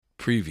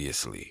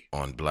Previously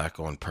on Black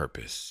on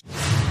Purpose.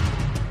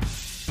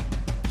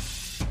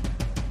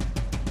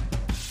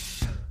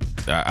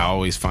 I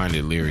always find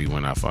it leery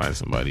when I find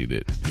somebody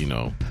that, you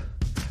know,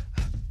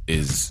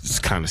 is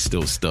kind of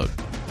still stuck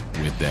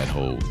with that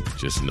whole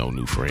just no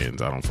new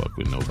friends. I don't fuck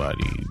with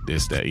nobody.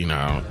 This, that, you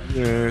know.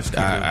 Yeah,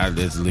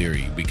 it's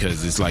leery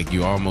because it's like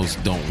you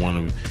almost don't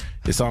want to.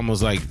 It's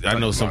almost like I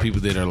know some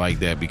people that are like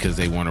that because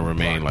they want to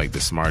remain like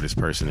the smartest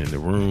person in the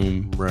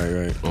room,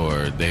 right,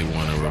 or they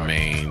want to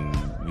remain,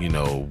 you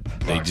know,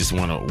 they just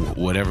want to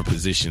whatever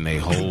position they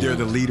hold. They're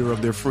the leader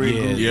of their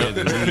friend group. They're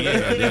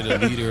the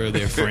leader of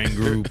their friend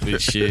group and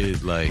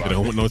shit. Like, they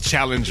don't want no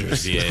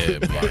challengers. Yeah,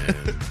 man.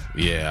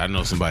 Yeah, I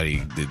know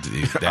somebody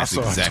that's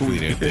exactly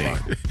their thing.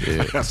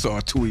 Yeah. I saw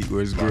a tweet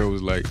where his girl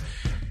was like,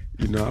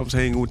 you know, I was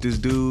hanging with this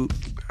dude.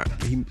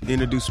 He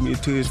introduced me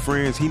to his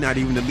friends. He not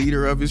even the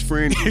leader of his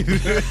friend group.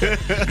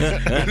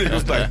 Nigga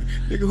was like,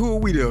 nigga, who are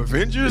we, the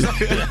Avengers?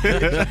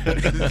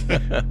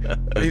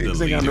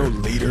 They got no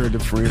leader of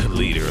the friend group. The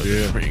leader of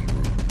the friend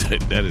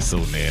group. That is so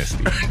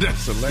nasty.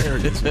 That's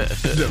hilarious.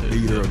 The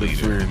leader of the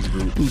friends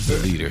group. Who's the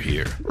leader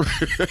here?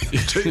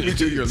 Take me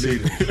to your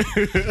leader.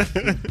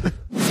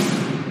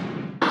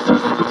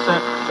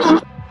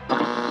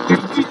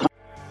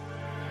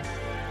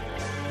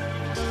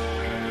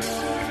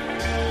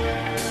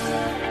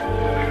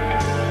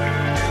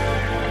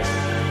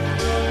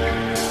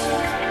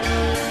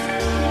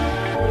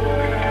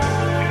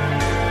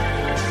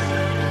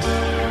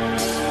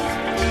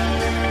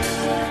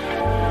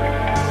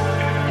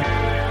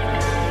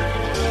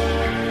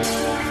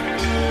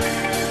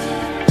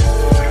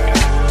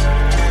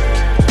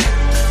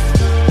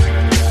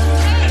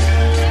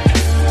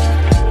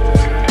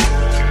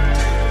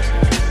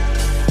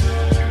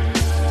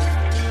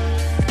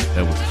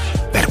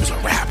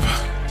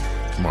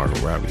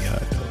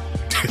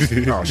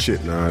 Oh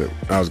shit! Nah,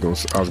 I was gonna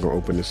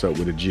open this up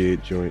with a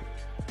JID joint.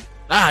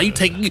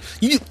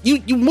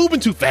 You moving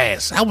too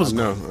fast. I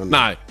know.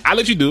 Nah, I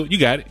let you do it. You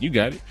got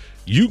it.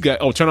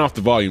 Oh, turn off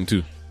the volume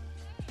too.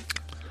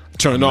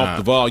 Turn off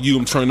the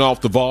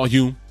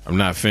volume. I'm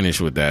not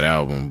finished with that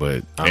album,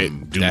 but that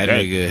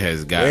nigga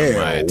has gotten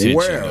my attention.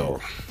 Though.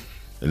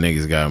 The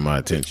nigga's got my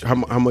attention.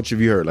 How much have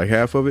you heard? Like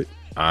half of it?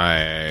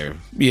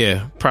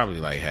 Probably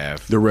like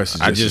half. The rest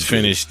is I just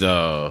finished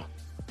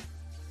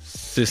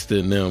Sister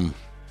and Them.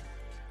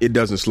 It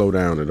doesn't slow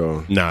down at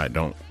all. Nah, it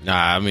don't.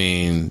 Nah, I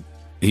mean,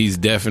 he's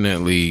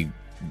definitely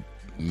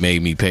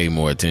made me pay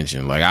more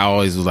attention. Like, I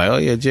always was like, oh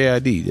yeah,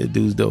 JID, that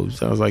dude's dope.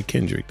 Sounds like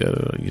Kendrick,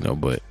 you know,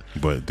 but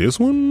this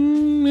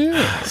one,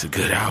 yeah. It's a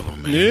good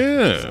album, man.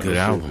 Yeah. It's a good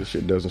album. This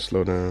shit doesn't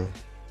slow down.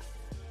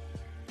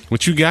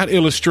 What you got,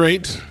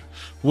 Illustrate?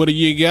 What do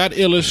you got,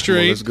 Illustrate?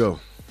 Well, let's go.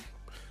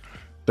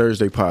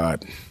 Thursday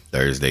pod,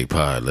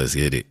 let's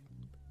get it.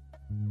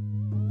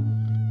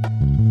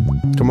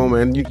 Come on,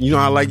 man. You know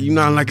I like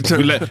it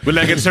turn. We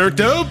like it turned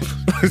up.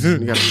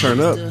 You got to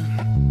turn up.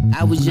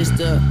 I was just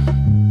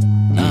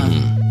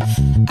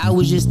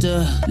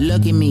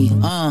look at me.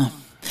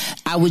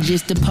 I was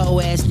just a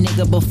po-ass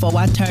nigga before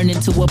I turned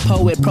into a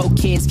poet. Pro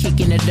kids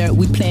kicking the dirt,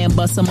 we playing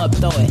bust 'em up,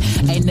 throw it.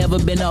 Ain't never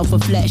been off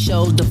of flat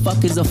shows, the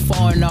fuck is a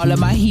foreign. All of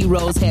my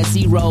heroes had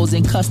zeros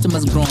and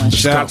customers growing.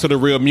 Shout out to the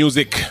real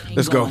music.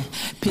 Let's go.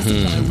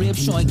 Rib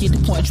showing, get the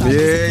point.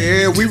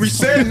 Yeah, we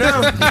reset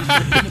now.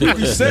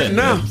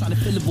 Trying to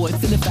fill the boy,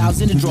 fill the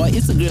fouls in the drawer.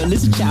 It's a girl,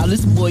 it's a child,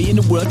 it's a boy in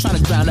the world trying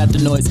to drown out the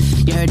noise.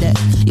 You heard that?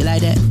 You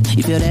like that?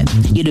 You feel that?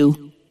 You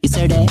do. You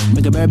sir that,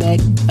 bring a bird back,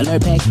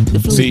 alert pack, the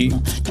flu. See,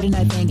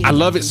 I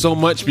love it so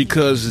much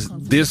because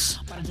this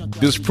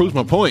proves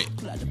my point.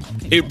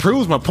 It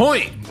proves my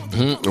point.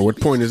 Mm-hmm. What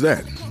point is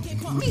that?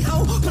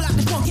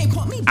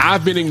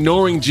 I've been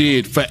ignoring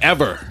JID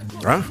forever.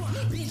 Huh?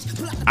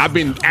 I've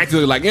been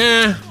actively like,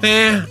 As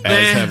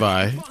have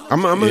I.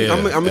 I'm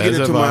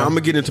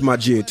gonna get into my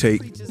JID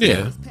take.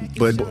 Yeah,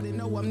 but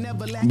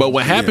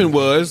what happened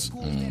was,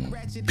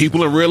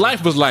 people in real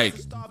life was like,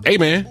 "Hey,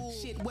 man,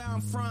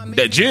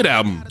 that JID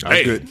album,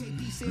 good.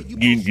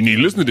 You need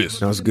to listen to this.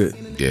 Sounds good.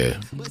 Yeah,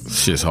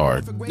 shit's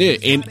hard. Yeah,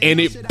 and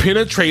it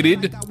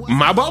penetrated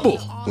my bubble.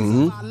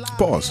 Mm-hmm.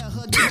 Pause.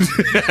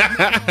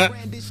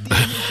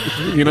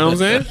 You know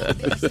what I'm saying?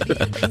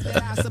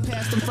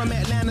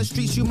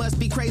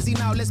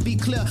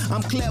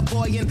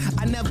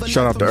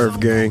 Shout out to Earth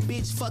Gang.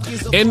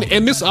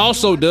 And this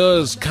also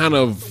does kind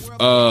of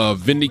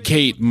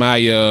vindicate my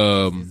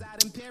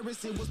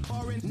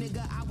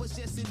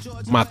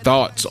my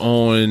thoughts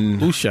on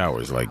who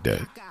showers like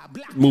that.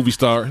 Movie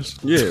stars.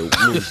 Yeah,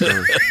 movie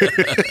stars.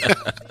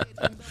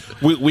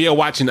 We are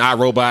watching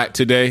iRobot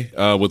today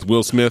with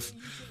Will Smith.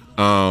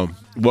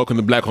 Welcome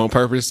to Black on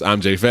Purpose.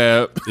 I'm J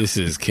Fab. This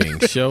is King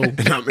Show.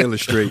 And I'm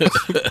Illustrate.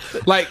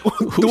 Like,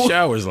 who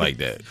showers like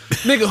that?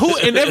 Nigga, who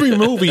in every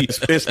movie,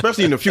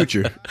 especially in the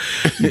future.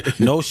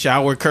 No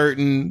shower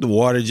curtain, the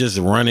water just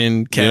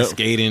running,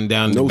 cascading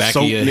down the back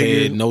of your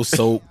head, no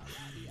soap.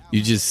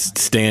 You just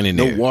standing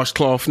No there.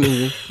 washcloth,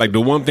 nigga. Like the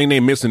one thing they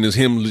missing is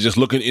him just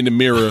looking in the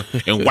mirror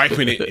and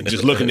wiping it and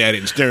just looking at it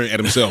and staring at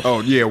himself.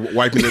 Oh yeah,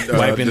 wiping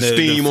the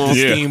steam off.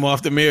 Yeah. Steam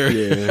off the mirror.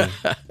 Yeah.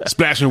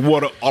 Splashing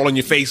water all on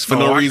your face for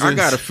no reason. I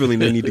got a feeling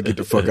they need to get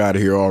the fuck out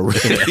of here already.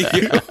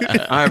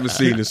 I haven't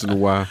seen this in a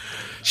while.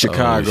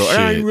 Chicago. Oh, shit.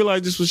 I didn't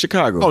realize this was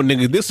Chicago. Oh,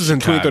 nigga, this is in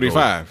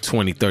 2035.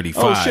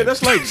 2035. Oh shit,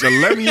 that's like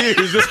 11 years.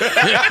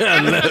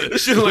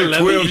 This shit like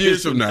 12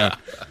 years from now.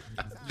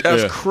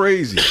 That's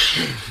crazy.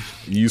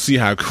 You see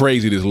how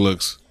crazy this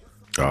looks.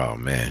 Oh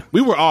man,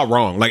 We were all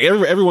wrong. Like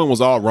everyone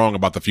was all wrong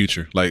about the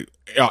future. Like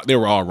they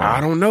were all wrong.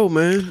 I don't know,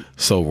 man.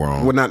 so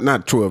wrong. Well,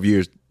 not 12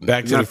 years.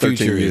 Back to not the 13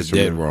 Future years is from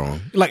dead now.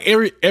 wrong. Like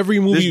every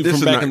movie This from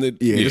is back not, in the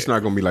it's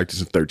not going to be like this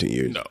in 13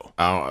 years. No.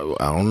 I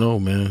don't know,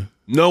 man.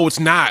 No, it's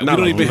not. Not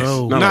We don't like even. this.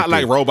 Not, Not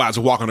like like robots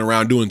walking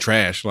around doing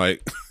trash.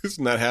 Like it's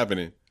not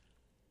happening.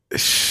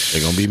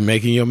 They're gonna be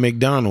making your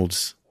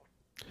McDonald's.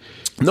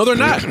 No, they're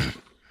not.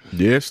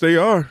 Yes, they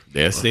are.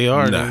 Yes, they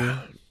are. Nah.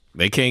 Nigga.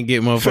 They can't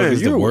get motherfuckers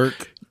to you're-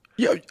 work.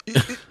 Yo,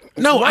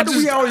 No, why I do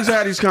just we always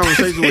have these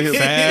conversations with him?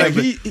 Fab,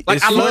 Like,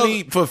 it's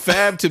funny for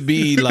Fab to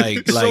be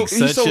like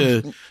he's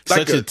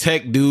such a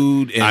tech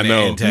dude, and, I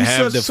know. and to He's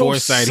have the so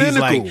foresight. He's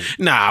cynical. like,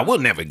 nah, we'll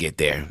never get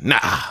there. Nah.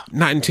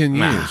 not in 10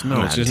 years. No,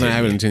 not it's just in not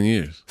 10 happening in years. 10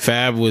 years.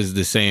 Fab was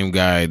the same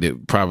guy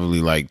that probably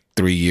like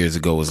 3 years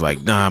ago was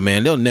like, nah,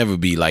 man, there'll never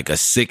be like a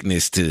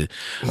sickness to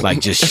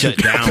like just shut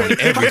down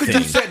if I could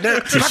everything.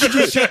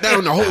 just shut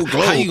down the whole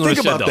globe. How you gonna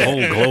Think shut about the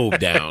that. whole globe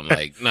down?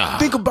 Like, nah.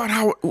 Think about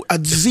how a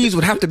disease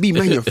would have to be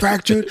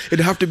manufactured. It'd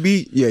have to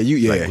be, well,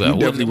 you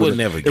definitely we'll would've-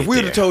 never If get we would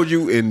there. have told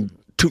you in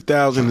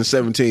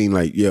 2017,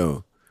 like,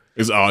 yo,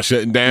 It's all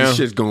shutting down. this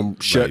shit's gonna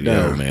shut Yo,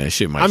 down. man,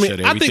 shit might I mean, shut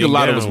I think a everything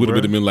lot of down, us would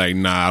have bro. been like,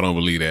 nah, I don't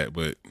believe that.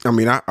 But I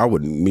mean, I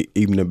wouldn't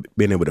even have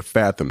been able to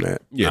fathom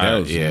that. yeah, that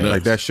was yeah. nuts.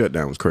 Like that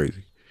shutdown was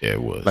crazy. Yeah,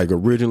 it was. Like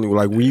originally,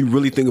 like when you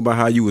really think about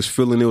how you was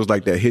feeling, it was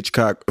like that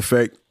Hitchcock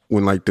effect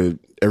when like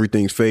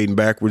everything's fading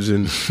backwards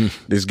and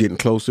it's getting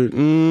closer.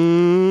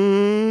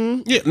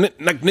 Yeah,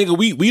 like nigga,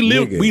 we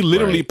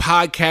literally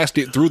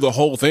podcasted through the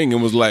whole thing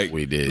and was like,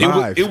 We did.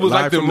 It was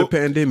like from the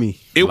pandemic.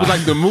 It was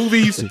like the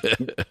movies,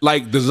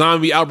 like the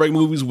zombie outbreak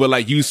movies, where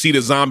like you see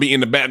the zombie in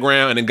the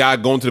background and the guy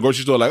going to the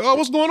grocery store, like, oh,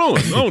 what's going on?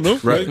 I don't know,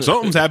 right?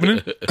 Something's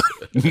happening.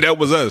 That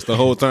was us the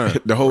whole time.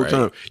 The whole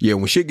time. Yeah,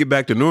 when shit get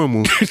back to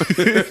normal.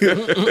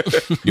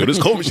 Yo, this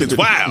COVID shit's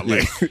wild.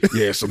 Like,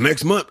 Yeah, so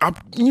next month,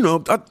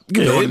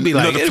 it'd be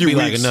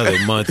like another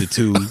month or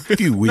two,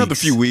 few weeks, another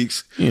few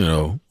weeks. You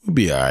know, we'll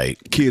be all right.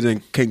 Kids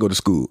can't go to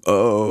school.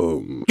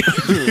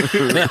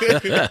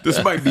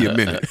 This might be a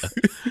minute.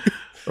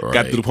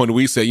 got to the point where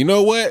we said, you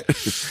know what?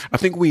 I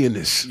think we in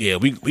this. Yeah,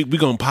 we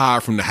gonna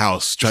pod from the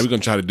house. We're gonna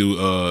try to do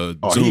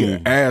He Zoom.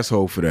 an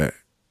asshole for that.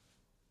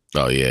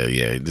 Oh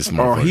yeah. This Oh,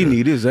 motherfucker he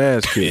need his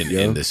ass kicked, and, yo.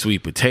 and the sweet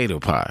potato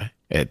pie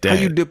at How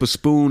that, you dip a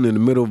spoon in the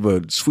middle of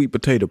a sweet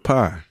potato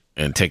pie?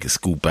 and take a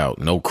scoop out,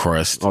 no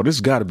crust. Oh, this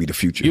got to be the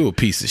future. You a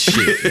piece of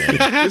shit,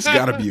 man. This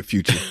got to be a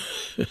future.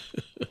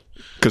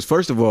 Because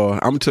first of all, I'm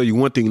gonna tell you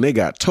one thing they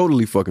got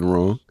totally fucking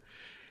wrong.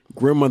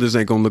 Grandmothers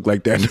ain't gonna look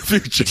like that in the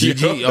future.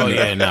 Gigi, oh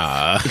yeah,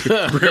 nah.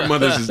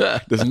 Grandmothers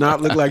does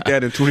not look like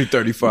that in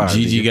 2035.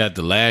 Gigi nigga. got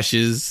the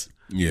lashes.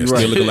 Yeah,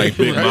 still looking like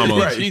Big Right, Mama.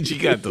 right. Gigi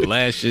got the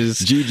lashes.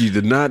 Gigi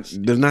does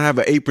not have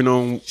an apron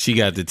on, She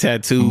got the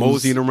tattoos.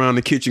 moseying around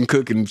the kitchen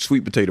cooking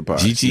sweet potato pie.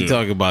 Gigi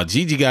talking about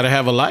Gigi got to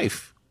have a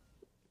life.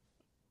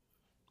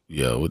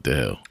 Yo, what the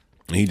hell?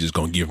 And he just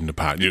gonna give him the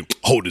pie. Yeah,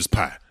 hold this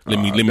pie. Let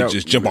me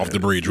just jump off the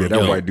bridge. Yeah, real that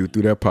quick. white dude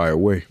threw that pie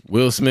away.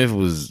 Will Smith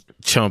was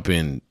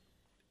chumping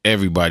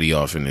everybody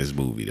off in this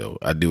movie, though.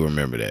 I do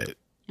remember that.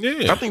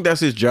 Yeah, I think that's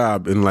his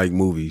job in like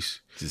movies.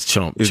 Just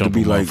chump Is to a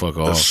be like motherfucker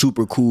a off.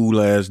 super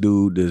cool ass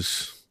dude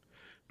that's,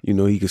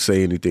 he can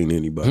say anything to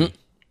anybody.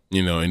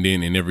 you know, and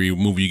then in every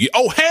movie you get,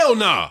 oh hell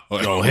nah,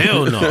 Oh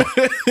hell no!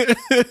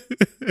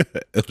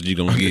 that's what you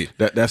gonna get.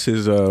 That's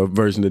his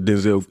version of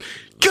Denzel.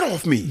 Get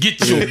off me! Get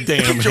your damn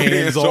Get your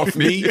hands off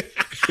me!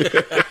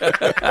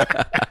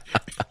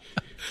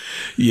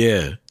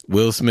 Yeah,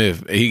 Will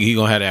Smith. He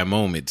gonna have that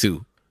moment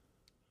too.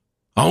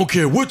 I don't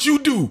care what you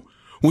do.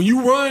 When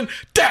you run,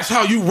 that's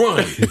how you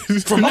run.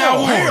 From now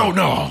on. Hell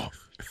no.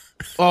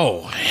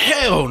 Oh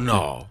hell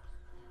no.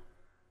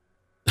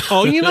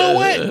 Oh, you know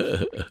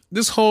what?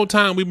 This whole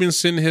time we've been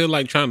sitting here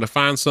like trying to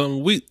find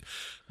something. We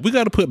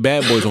got to put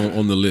Bad Boys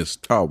on the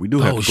list. Oh, we do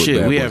have Oh to put shit,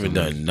 Bad we Boys haven't on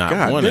there. done not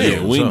God one of damn,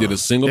 them. We ain't did a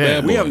single Yeah,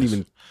 Bad Boys. We haven't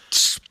even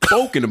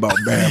spoken about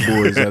Bad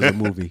Boys as a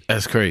movie.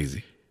 That's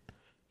crazy.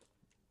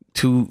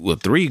 2 or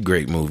 3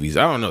 great movies.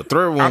 I don't know.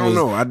 Third one I don't was,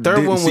 know. I third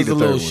didn't one see was the a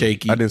little third one.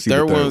 shaky. I didn't see the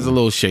third third one was a one.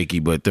 little shaky,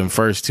 but them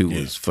first 2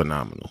 was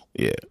phenomenal.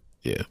 Yeah.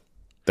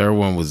 Third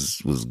one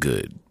was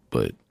good,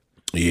 but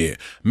Yeah,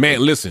 man.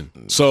 Listen.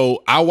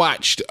 So I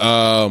watched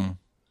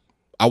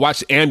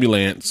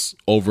Ambulance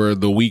over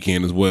the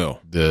weekend as well.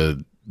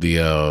 the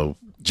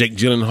Jake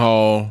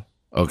Gyllenhaal.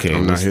 okay,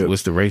 I'm not hip.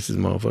 what's the racist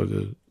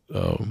motherfucker?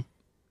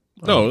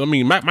 No, I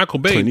mean Michael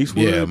Bay. Clint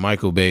Eastwood? Yeah,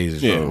 Michael Bay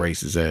is Yeah. a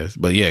racist ass.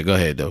 But yeah, go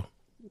ahead though.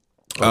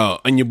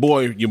 And your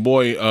boy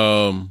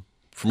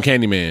from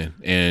Candyman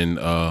and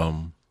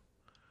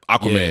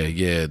Aquaman.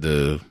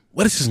 Yeah.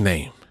 What is his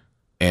name?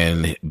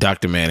 And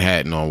Dr.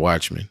 Manhattan on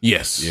Watchmen.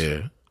 Yes.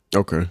 Yeah.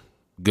 Okay.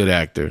 Good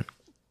actor.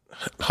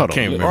 Hold on. Can't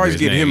I remember always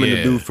his get name. him and Yeah.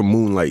 the dude from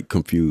Moonlight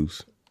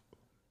confused.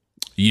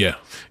 Yeah.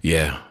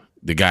 Yeah.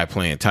 The guy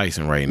playing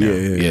Tyson right now.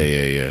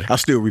 Yeah. I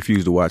still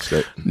refuse to watch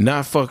that.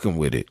 Not fucking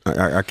with it.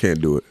 I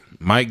can't do it.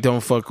 Mike don't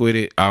fuck with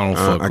it. I don't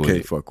fuck I with can't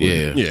it. fuck with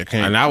it. Yeah,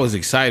 can't. And I was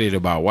excited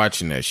about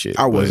watching that shit.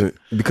 I but- wasn't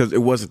because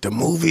it wasn't the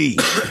movie.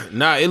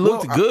 Nah, it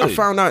looked good. I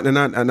found out and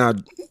I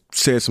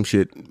said some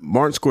shit.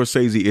 Martin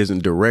Scorsese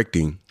isn't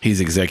directing, He's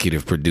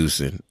executive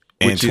producing.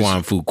 Which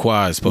Antoine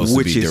Fuqua is supposed to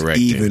which be is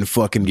directing. even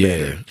fucking Yeah,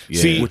 better.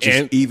 yeah. See, Which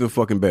is even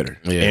fucking better.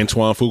 Yeah.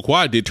 Antoine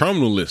Fuqua did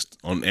Terminal List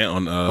on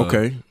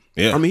Okay.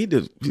 Yeah. I mean, he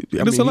does.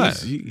 I does mean, a lot,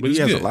 He but it's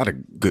has good. a lot of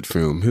good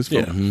film. His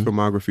Yeah.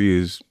 filmography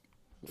is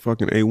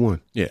fucking A1.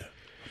 Yeah.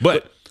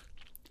 But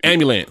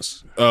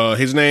Ambulance.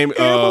 His name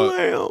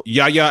Ambulance.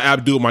 Yahya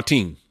Abdul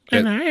Mateen.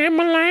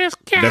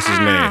 That's his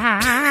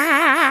name.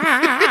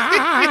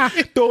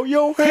 Throw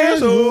your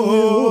hands up.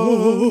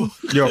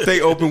 Yo, if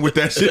they open with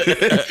that shit.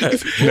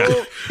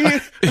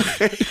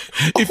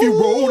 If you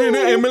rode in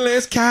an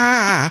ambulance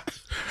car,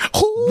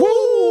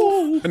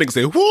 woo. That nigga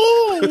say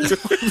woo.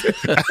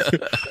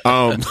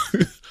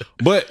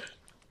 But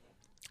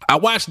I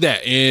watched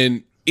that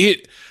and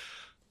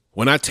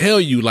when I tell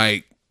you,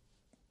 like,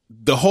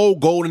 the whole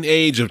golden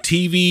age of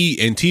TV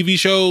and TV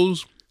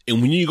shows,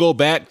 and when you go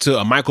back to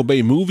a Michael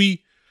Bay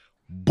movie,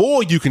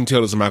 boy, you can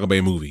tell it's a Michael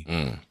Bay movie.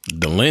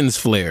 The lens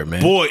flare,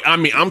 man. Boy, I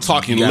mean, I'm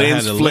talking You gotta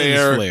lens have the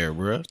flare,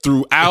 bro.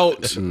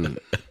 throughout.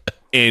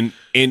 And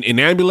in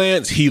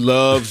Ambulance, he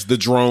loves the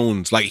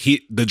drones. Like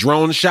the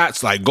drone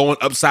shots, like going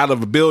upside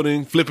of a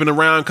building, flipping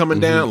around, coming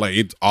down. Like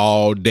it's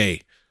all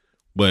day.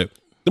 But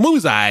the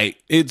movie's alright.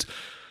 It's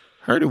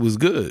Heard it was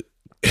good.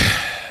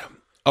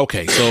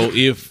 okay. So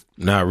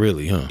Not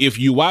really, huh? if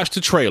you watch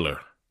the trailer,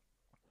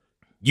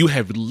 you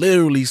have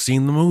literally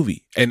seen the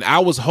movie. And I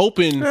was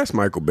hoping. That's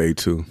Michael Bay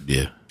too.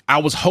 Yeah. I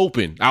was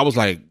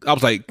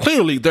like,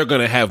 clearly they're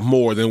gonna have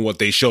more than what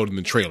they showed in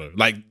the trailer.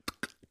 Like,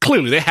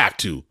 clearly they have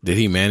to. Did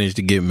he manage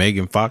to get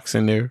Megan Fox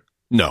in there?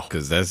 No,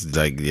 Because that's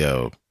like,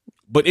 yo,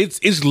 but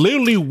it's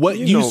literally what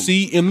you know-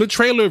 see in the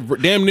trailer,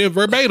 damn near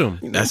verbatim.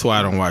 that's why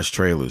I don't watch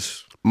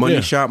trailers. Money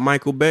Yeah. shot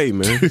Michael Bay,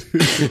 man.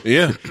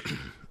 Yeah,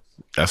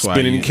 That's why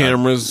spinning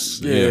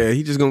cameras. Yeah,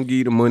 he just gonna give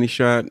you the money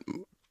shot.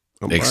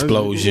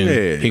 explosion.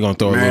 Yeah. He gonna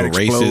throw a Mad little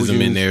racism in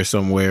explosions. there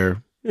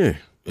somewhere, Yeah.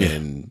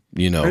 and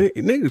you know, Hey,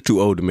 niggas too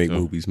old to make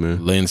movies,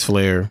 man. lens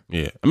flare.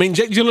 Yeah. I mean,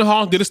 Jake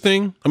Gyllenhaal did his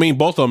thing. I mean,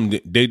 both of them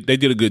they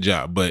did a good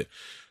job. But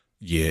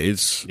yeah,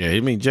 it's Yeah, I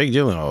mean Jake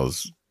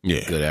Gyllenhaal's yeah.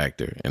 a good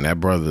actor, and that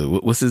brother,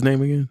 what's his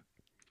name again?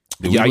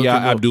 Did we Yahya look him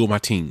up? Abdul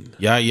Mateen.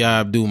 Yahya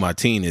Abdul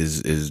Mateen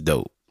is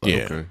dope.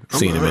 Yeah, Okay.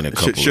 Seen him in a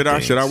couple. Should of I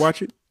things.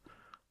 watch it?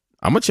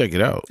 I'm gonna check it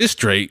out. it's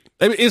straight.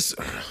 I mean, it's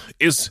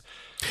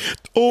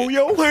Oh,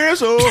 your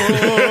hands up.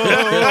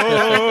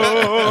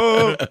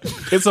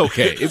 it's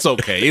okay. It's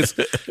okay. It's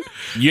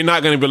you're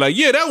not gonna be like,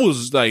 yeah, that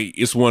was like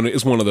it's one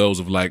of those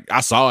of like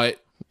I saw it.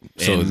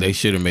 So And- they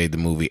should have made the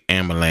movie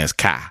Ambulance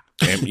Car.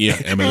 Yeah,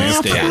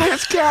 Ambulance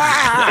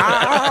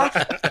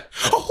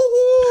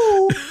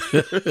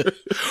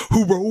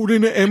Who rode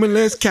in the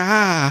MLS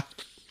car?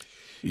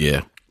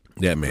 Yeah,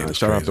 That man. is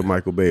Shout out crazy. to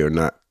Michael Bay or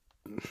not.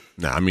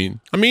 Nah, I mean,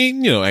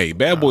 you know, hey,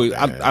 Bad Boys.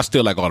 I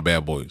still like all the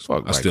Bad Boys.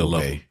 fuck. I still Michael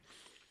love Bay. them.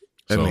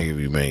 That So- nigga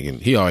be making.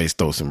 He always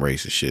throw some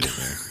racist shit in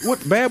there.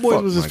 What Bad Boys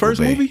Fuck was his Michael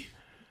first Bay. movie?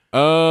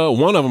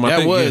 One of them. I That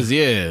think, was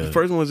yeah. The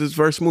first one was his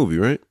first movie,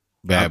 right?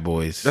 Bad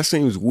Boys. That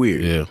seems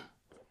weird. yeah.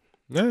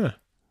 Yeah.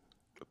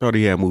 I thought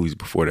he had movies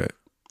before that.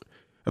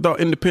 I thought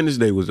Independence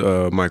Day was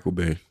Michael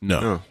Bay.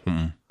 No.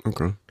 Oh,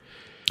 okay.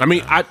 I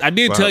mean, I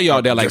did tell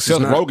y'all that like guess it's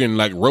Seth not. Rogen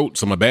like wrote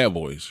some of Bad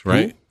Boys,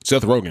 right?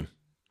 Seth Rogen.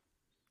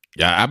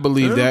 Yeah, I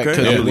believe that Okay.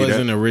 because I it believe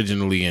wasn't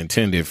originally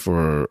intended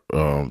for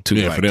two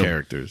Yeah, black for them.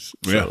 characters.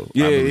 Yeah. So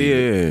Yeah, I believe yeah,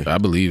 it. yeah. I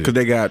believe Because it.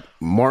 they got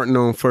Martin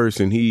on first,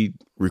 and he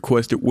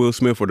requested Will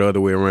Smith, or the other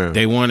way around.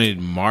 They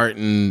wanted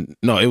Martin.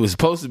 No, it was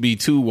supposed to be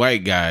two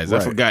white guys. I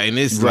Right. forgot, and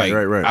it's Right,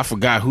 like right. I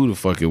forgot who the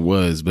fuck it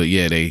was, but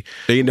yeah, they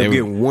ended up were-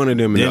 getting one of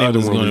them, and Then the it other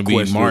was one going to be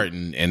requested-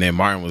 Martin, and then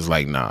Martin was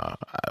like, "Nah,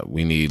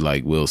 we need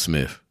like Will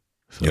Smith."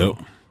 So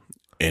Yep.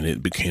 And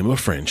it became a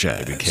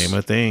franchise. it became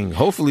a thing.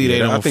 Hopefully, they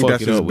Yeah, don't fuck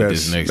it up with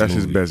this next That's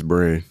movie. his best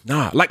brand.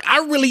 Nah, like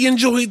I really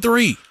enjoyed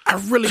 3. I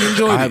really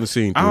enjoyed I it. haven't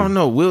seen. I don't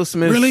know. Will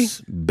Smith's Really?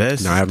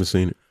 best No, I haven't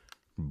seen it.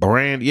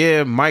 brand.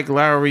 Yeah, Mike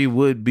Lowry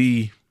would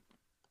be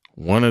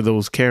one of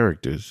those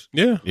characters.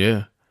 Yeah.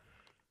 Yeah.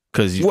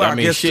 Because, Well, I I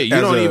mean, guess shit, you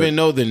as don't a- even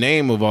know the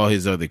name of all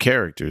his other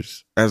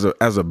characters. As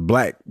a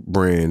black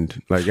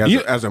brand, like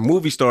as a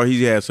movie star,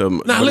 he has some.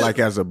 Nah, but let- like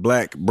as a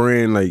black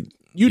brand, like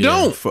You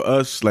don't. for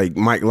us, like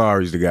Mike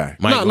Lowry's the guy.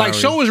 Mike No, like Lowry.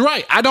 Show is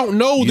right. I don't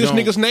know You this don't-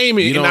 nigga's name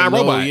in you don't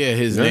know, iRobot. yeah,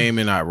 his name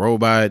in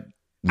iRobot.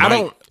 I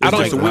don't- It's Mike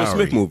just a Will Lowry.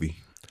 Smith movie.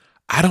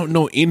 I don't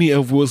know any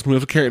of Will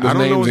Smith's characters' I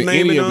don't know names his in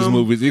name any in, of his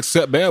movies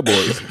except Bad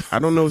Boys. I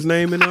don't know his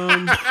name in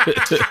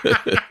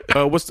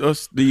what's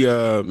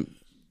the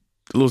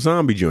little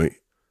zombie joint?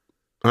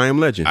 I Am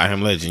Legend. I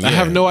Am Legend. I yeah.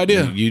 have no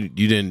idea. You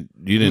didn't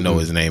know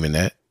his name in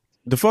that.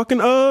 The fucking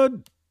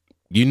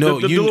You know,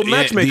 the little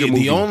matchmaker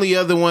movie. the only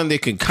other one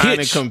that can kind of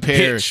Hitch.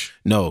 compare. Hitch.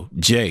 No,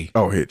 Jay.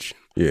 Oh, Hitch.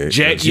 Yeah.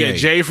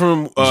 Jay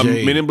from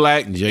Jay. Men in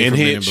Black Jay and from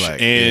Men in Hitch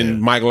Black, and yeah.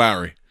 Mike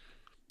Lowry.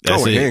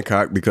 That's and it.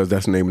 Hancock, because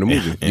that's the name of the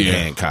movie. And Yeah.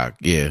 Hancock.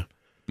 Yeah.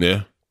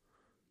 Yeah.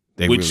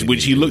 They Which really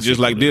he need looked to just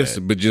like do this,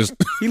 that. but just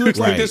He looks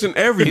like Right. this in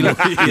every He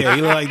movie. look, yeah,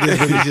 he look like this,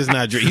 but he's just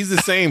not. He's the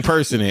same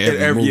person in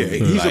every movie.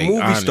 Yeah, he's Like, a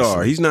movie honestly.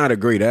 star. He's not a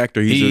great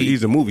actor.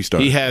 He's a movie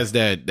star. He has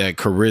that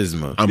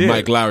charisma. I'm Yeah.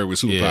 Mike Lowry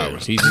with Yeah,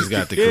 superpowers. he just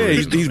got the yeah,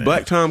 charisma. he's man.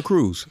 Black Tom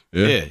Cruise.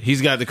 Yeah,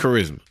 he's got the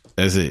charisma.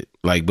 That's it.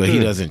 Like, but he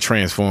doesn't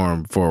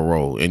transform for a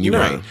role. And you're No.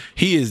 right.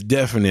 He is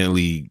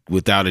definitely,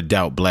 without a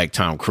doubt, Black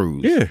Tom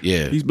Cruise. Yeah,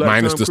 yeah. he's Black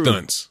Minus Tom the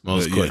Cruise.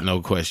 stunts.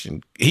 No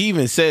question. He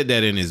even said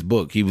that in his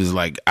book. He was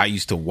like, I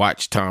used to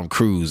watch Tom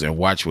Cruise and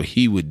watch what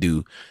he would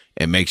do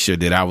and make sure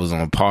that I was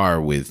on par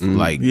with,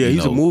 like, Yeah, you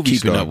he's a know, movie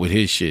keeping star. up with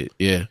his shit.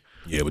 Yeah.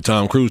 Yeah, but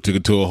Tom Cruise took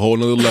it to a whole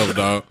nother level,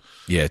 dog.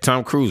 Yeah,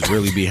 Tom Cruise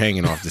really be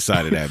hanging off the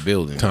side of that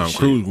building. and Tom shit.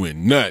 Cruise went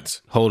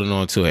nuts. Holding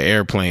on to an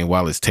airplane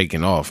while it's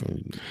taking off.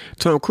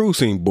 Tom Cruise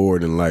seemed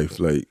bored in life.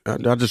 Like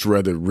I just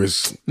rather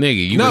risk.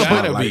 Nigga, you No,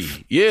 gotta but-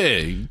 be.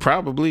 Yeah,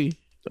 probably.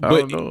 I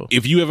But don't know.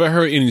 if you ever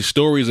heard any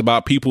stories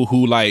about people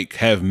who like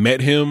have met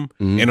him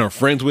and are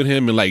friends with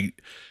him and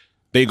like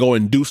they go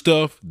and do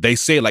stuff, they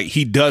say like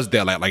he does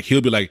that. Like he'll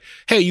be like,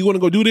 hey, you want to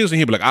go do this? And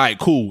he'll be like, all right,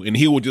 cool. And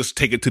he will just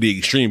take it to the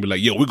extreme. Be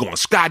like, yo, we're going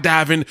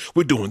skydiving.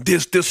 We're doing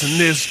this, and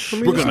this.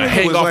 We're going to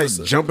hang was off. like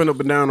the- jumping up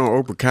and down on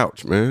Oprah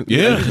couch, man.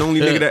 Yeah. He's the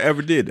only nigga that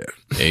ever did that.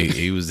 Hey,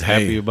 he was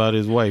happy about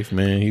his wife,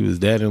 man. He was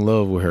that in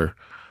love with her.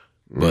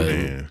 But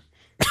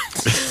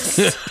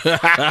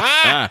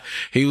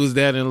he was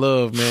that in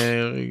love,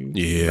 man.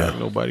 Yeah. Not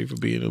nobody for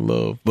being in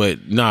love.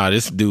 But nah,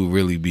 this dude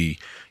really be,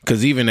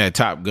 because even that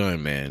Top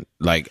Gun, man,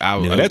 like that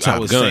I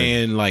Top was Gun.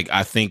 saying, like,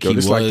 I think Yo, he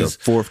this was like the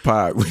fourth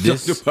pod. We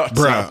this- talked about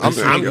Bruh, Top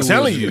Gun. I'm Nigga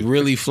telling was you.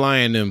 really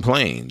flying them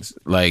planes.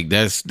 Like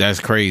that's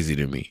crazy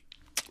to me.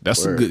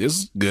 That's a Word. good.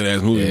 It's a good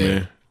ass movie, Yeah.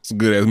 man. It's a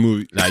good ass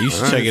movie. Nah, you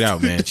should check it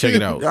out, man. Check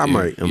it out. I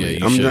might. Yeah, you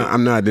I'm should. not.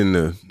 I'm not in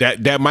the.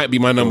 That might be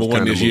my number Those one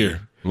kinda this movie.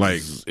 year.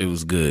 Like, It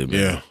was good, man.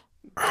 yeah,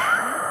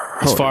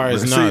 As far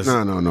as Nas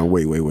No.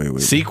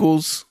 Wait.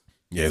 sequels,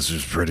 yeah,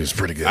 it's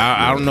pretty good.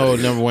 I don't know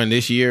number one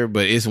this year,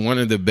 but it's one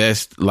of the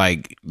best,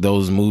 like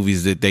those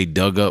movies that they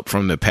dug up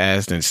from the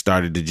past and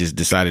started to just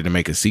decided to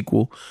make a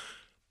sequel.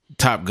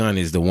 Top Gun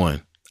is the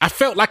one. I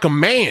felt like a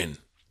man.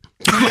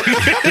 I'm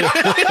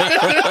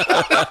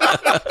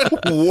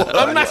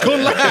not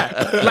gonna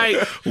lie. Like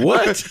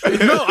What?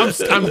 no,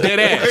 I'm dead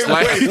ass.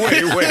 Like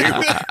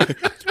Wait.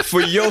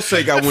 For your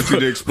sake, I want you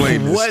to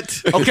explain this.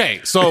 What?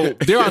 okay, so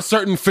there are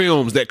certain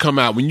films that come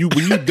out when you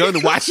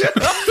done watching.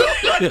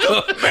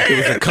 It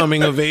was a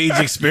coming of age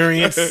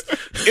experience.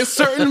 It's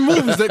certain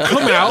movies that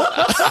come out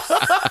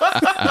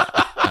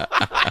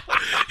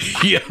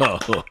Yo.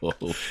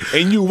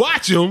 and you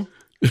watch them.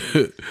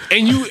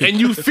 And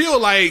you feel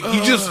like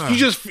you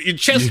just your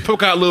chest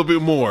poke out a little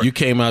bit more. You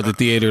came out the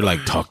theater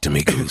like, talk to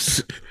me,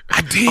 Goose. I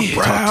did.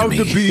 Proud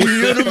to be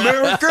an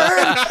American.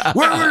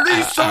 Where at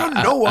least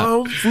I know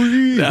I'm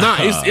free. Nah,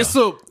 it's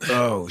a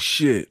Oh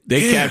shit.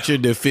 They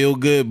captured the feel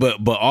good, but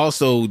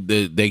also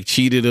they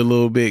cheated a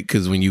little bit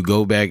because when you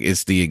go back,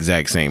 it's the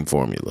exact same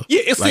formula. yeah,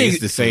 it's like, it's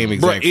the same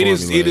exact. Bro, it formula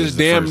is as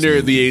the damn first near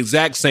movie. the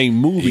exact same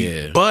movie.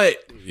 Yeah. But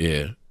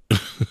Yeah.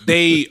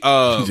 they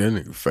That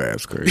nigga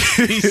fast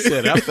crazy. He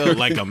said, "I felt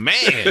like a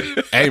man."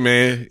 hey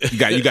man,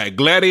 you got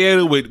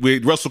Gladiator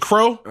with Russell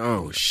Crowe.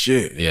 Oh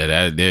shit. Yeah,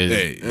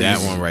 that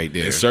one right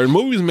there. There's certain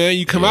movies, man,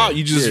 you come out,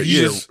 you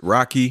just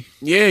Rocky.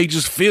 you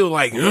just feel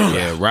like ugh.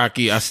 Yeah,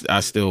 Rocky. I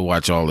still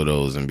watch all of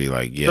those and be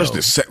like, yo,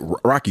 That's the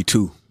Rocky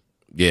 2.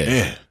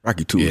 yeah,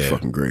 Rocky 2 is Yeah.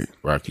 fucking great.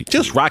 Rocky.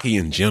 just Rocky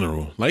in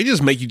general. Like it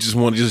just make you just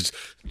want to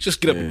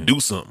just get up and do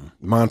something.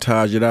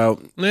 Montage it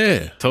out.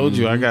 Yeah. Told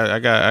you I got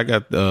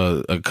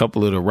a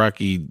couple of the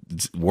Rocky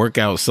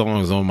workout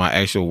songs on my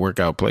actual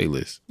workout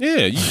playlist.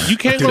 Yeah, you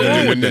can't go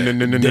wrong with that.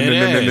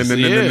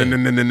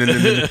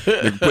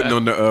 They're putting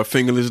on the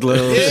fingerless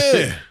gloves.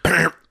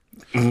 Yeah.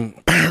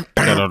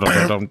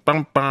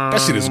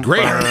 That shit is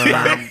great.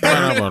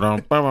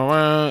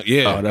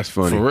 Yeah. Oh, that's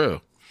funny. For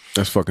real.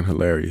 That's fucking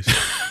hilarious.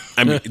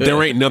 I mean,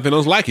 there ain't nothing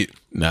else like it.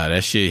 Nah,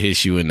 that shit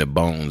hits you in the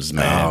bones,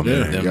 man. Oh,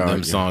 man. Them, Y'all-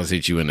 them songs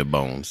hit you in the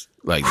bones.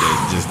 Like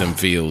just them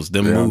feels,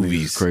 them Y'all niggas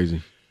movies.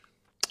 crazy.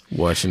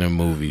 Watching them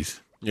movies.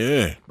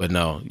 Yeah. But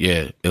no,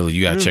 yeah,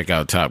 you gotta check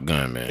out Top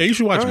Gun, man. Hey, you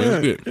should watch it,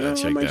 man. It's good. Yeah,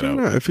 Check I'll make that sure out.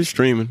 not. If it's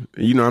streaming,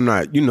 I'm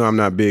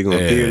not big on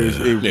theaters.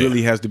 It Yeah.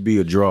 really has to be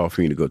a draw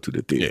for you to go to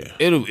the theater.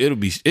 Yeah. It'll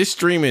be it's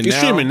streaming. It's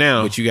streaming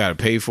now. but you gotta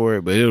pay for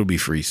it. But it'll be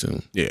free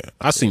soon. Yeah.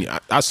 I seen you. The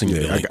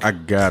Yeah,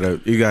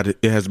 link.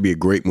 it has to be a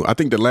great movie. I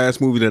think the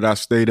last movie that I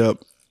stayed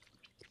up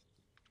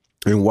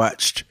and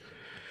watched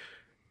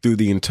through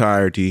the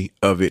entirety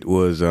of it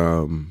was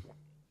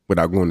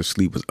without going to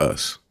sleep was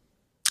Us.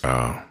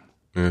 Oh,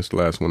 And that's the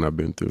last one I've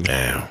been through.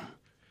 damn.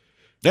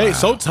 Hey,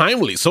 so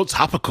timely, so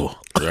topical.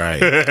 Right.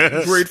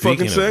 Great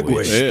fucking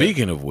segue.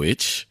 Speaking of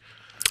which,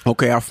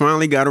 Okay, I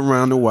finally got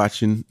around to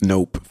watching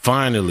Nope.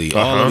 Finally,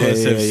 all of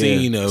us have Yeah.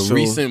 seen a So,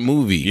 recent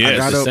movie I at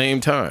got the up- same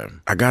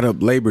time. I got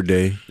up Labor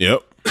Day,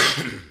 Yep.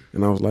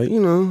 and I was like,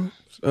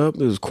 it's up.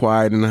 It was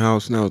quiet in the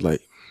house, and I was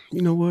like,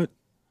 you know what?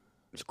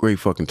 It's a great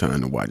fucking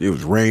time to watch. It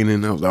was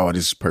raining. I was like, oh,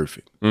 this is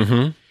perfect.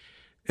 Mm-hmm.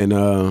 And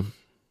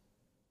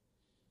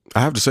I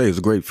have to say, it's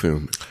a great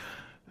film.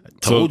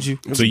 Told you.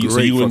 So you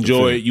great fucking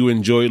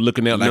enjoy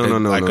looking at like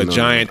No, a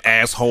giant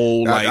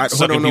asshole like hold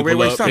sucking on, no, people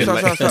wait, up. stop. and,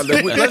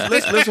 like-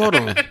 Let's hold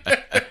on.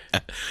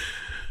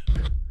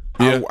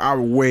 I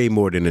way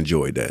more than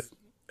enjoyed that.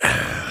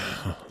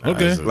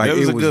 Okay. That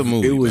was a good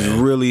movie, It was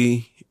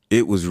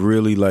man.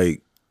 really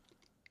like.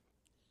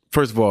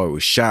 First of all, it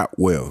was shot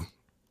well.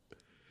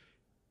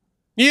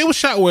 Yeah, it was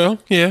shot well.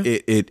 Yeah.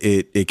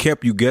 It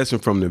kept you guessing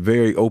from the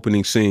very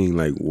opening scene.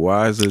 Like,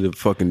 why is it a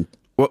fucking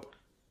what?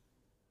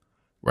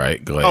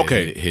 Right. Go ahead.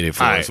 Okay. Hit it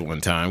for All us right. one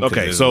time. 'cause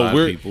Okay, there's so a lot of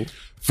we're people.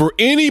 for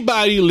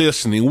anybody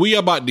listening, we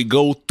about to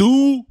go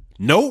through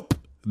Nope.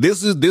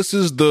 This is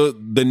the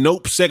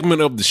Nope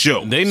segment of the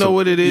show. They know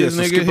what it is,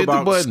 Yeah, so nigga. Hit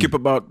the button. Skip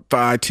about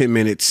 5-10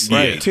 minutes.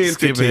 Right. 10,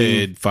 Skip 15.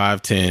 ahead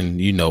 5-10.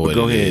 You know what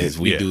Go it ahead. is.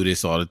 We Yeah. do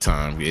this all the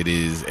time. It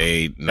is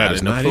not is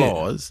an not it.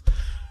 applause,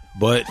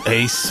 but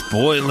a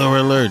spoiler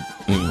alert.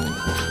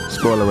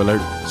 Spoiler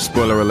alert.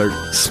 Spoiler alert.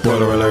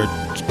 Spoiler alert.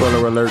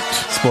 Spoiler alert.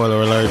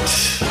 Spoiler alert.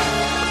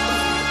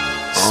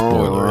 Spoiler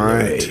All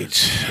alert.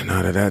 right.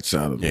 Now that that's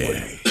out of the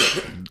way.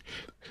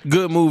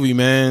 Good movie,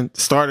 man.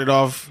 Started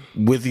off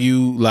with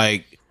you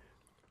like,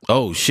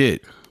 oh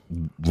shit,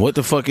 what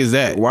the fuck is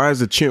that? Why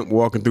is a chimp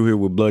walking through here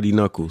with bloody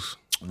knuckles?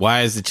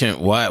 Why is the chimp?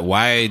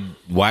 Why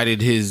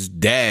did his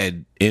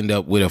dad end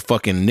up with a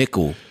fucking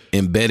nickel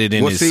embedded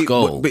in his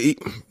skull?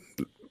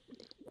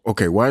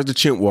 Okay, why is the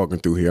chimp walking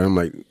through here? I'm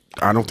like,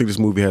 I don't think this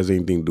movie has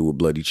anything to do with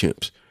bloody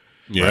chimps.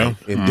 Yeah.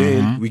 And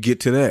then we get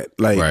to that.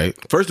 Like, Right.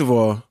 first of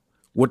all,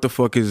 what the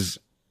fuck was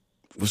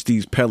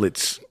these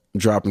pellets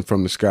dropping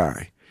from the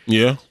sky?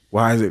 Yeah.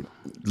 Why is it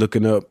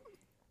looking up?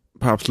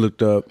 Pops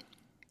looked up.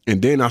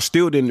 And then I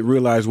still didn't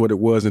realize what it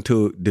was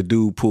until the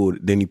dude pulled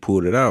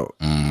it out.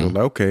 I was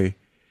like, okay,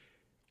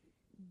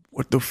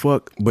 what the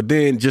fuck? But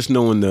then just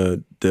knowing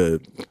the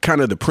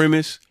kind of the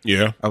premise,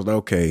 Yeah. I was like,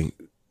 okay,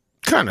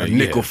 Kind a of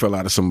nickel fell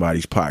out of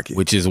somebody's pocket.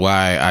 Which is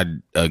why I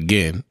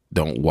again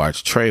don't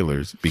watch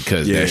trailers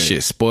because Yeah. that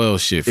shit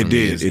spoils shit for It me.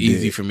 did, It's it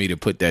easy did. for me to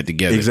put that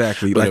together.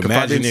 Exactly. But Like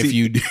imagine if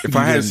you if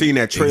I hadn't seen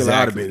that trailer,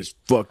 I'd have been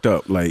fucked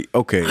up. Like,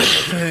 okay,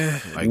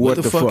 like, what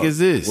the fuck is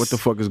this? What the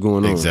fuck is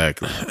going on?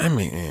 Exactly. I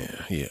mean,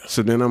 yeah.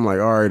 So then I'm like,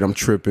 all right, I'm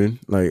tripping.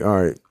 Like,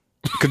 all right.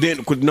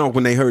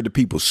 When they heard the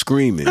people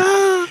screaming,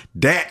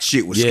 that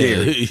shit was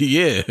scary.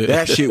 yeah.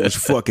 That shit was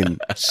fucking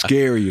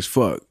scary as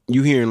fuck.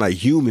 You hearing like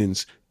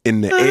humans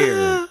in the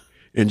air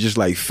and just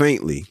like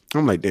faintly.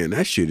 I'm like, damn,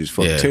 that shit is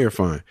fucking Yeah.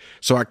 terrifying.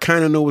 So I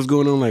kind of know what's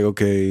going on. Like,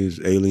 okay,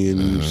 it's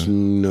aliens,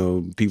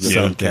 people Something,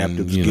 held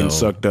captives, you getting know.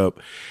 sucked up.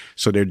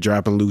 So they're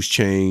dropping loose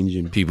change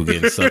and People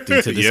getting sucked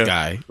into the Yeah.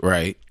 sky,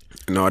 right?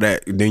 and all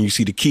that. Then you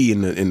see the key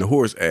in the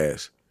horse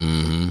ass.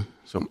 Mm-hmm.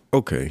 So I'm,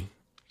 okay,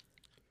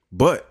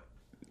 but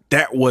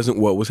that wasn't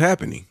what was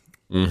happening.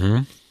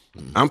 Mm-hmm.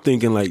 I'm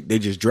thinking like they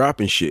just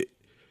dropping shit,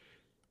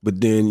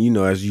 but then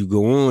as you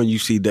go on, you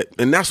see that,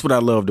 and that's what I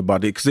loved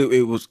about it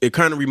because it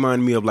kind of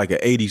reminded me of like an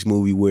 '80s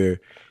movie where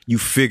you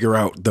figure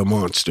out the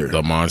monster,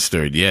 The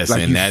monster, yes,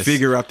 like and you that's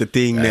figure out the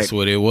thing that's that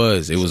what it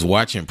was. It was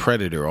watching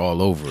Predator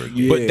all over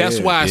again. But that's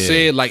why I Yeah.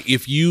 said, like,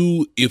 if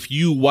you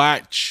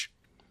watch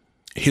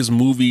his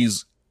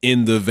movies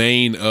in the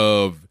vein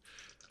of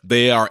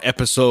they are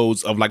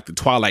episodes of like the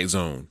Twilight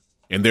Zone,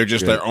 and they're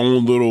just their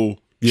own little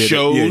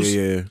shows.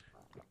 Yeah.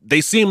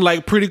 They seem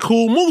like pretty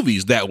cool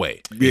movies that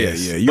way. Yeah,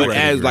 you're But right,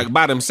 as you're like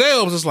by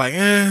themselves, it's like,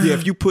 Yeah,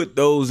 if you put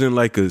those in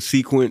like a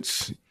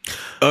sequence,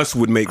 Us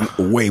would make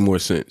way more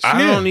sense.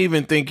 I don't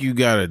even think you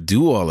gotta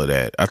do all of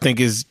that. I think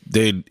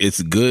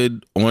it's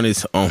good on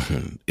its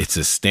own. It's a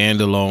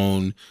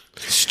standalone,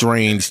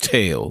 strange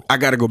tale. I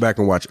got to go back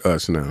and watch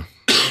Us now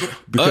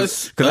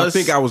because I Us-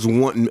 think I was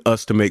wanting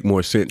Us to make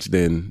more sense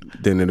than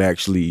it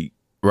actually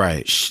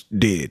Right.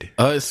 did.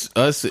 Us,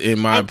 in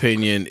my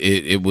opinion,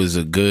 it was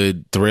a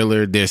good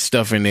thriller. There's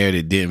stuff in there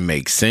that didn't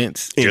make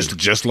sense.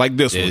 just like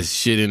this one. There's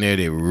shit in there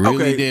that really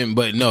Okay. didn't.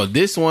 But no,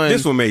 this one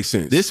made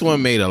sense. This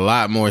one made a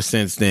lot more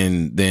sense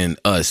than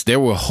Us. There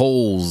were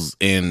holes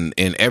in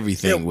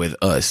everything with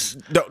Us.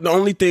 The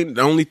only thing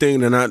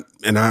that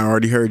I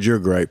already heard your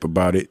gripe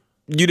about it.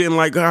 You didn't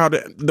like how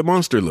the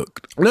monster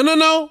looked.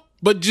 No.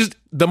 But just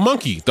the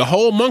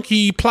whole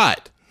monkey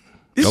plot.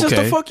 It's just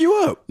Okay. to fuck you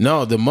up.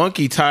 No, the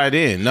monkey tied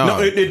in. No, No,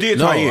 it did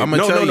tie in. I'm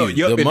gonna No, tell no, you,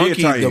 yep, it the did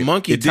monkey, tie in. the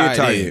monkey It did tied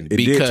tie in in. It did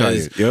tie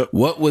because in. Yep.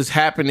 what was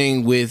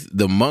happening with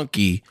the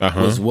monkey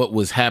was what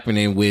was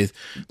happening with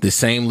the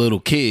same little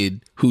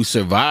kid who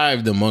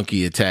survived the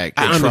monkey attack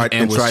and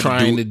was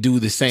trying to do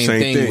the same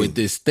thing with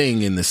this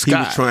thing in the He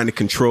sky. was trying to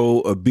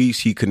control a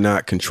beast he could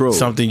not control.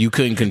 Something you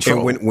couldn't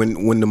control. And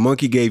when the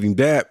monkey gave him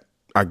that,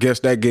 I guess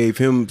that gave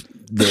him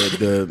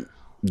the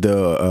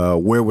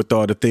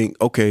wherewithal to think,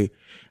 okay,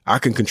 I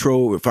can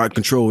control, if I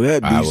control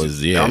that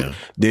beast,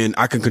 then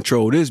I can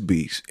control this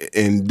beast.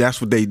 And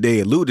that's what they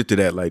alluded to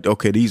that. Like,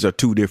 okay, these are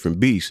two different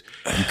beasts.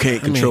 You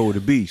can't control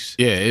the beast.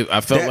 Yeah,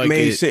 I felt like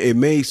it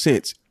made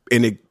sense.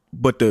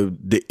 But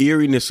the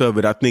eeriness of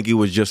it, I think it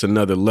was just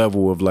another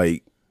level of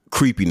like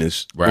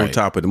creepiness on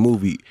top of the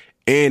movie.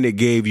 And it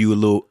gave you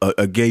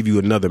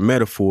another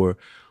metaphor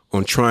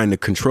on trying to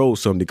control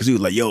something, because he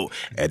was like, yo,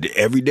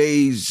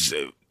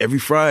 every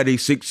Friday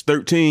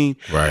 6:13,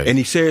 right? And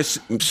he says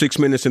 6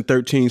 minutes and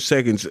 13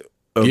 seconds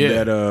of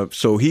that.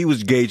 So he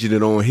was gauging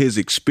it on his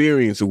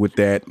experience with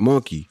that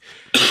monkey.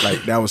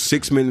 Like, that was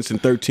 6 minutes and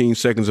 13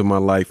 seconds of my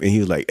life, and he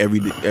was like,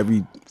 every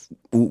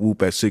whoop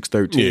whoop at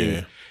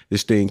 6:13,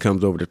 this thing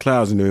comes over the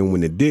clouds, and then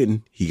when it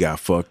didn't, he got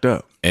fucked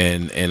up.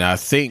 And I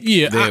think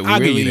I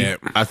give you that.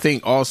 I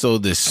think also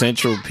the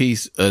central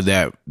piece of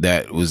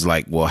that was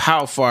like, well,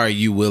 how far are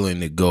you willing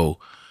to go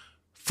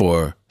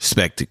for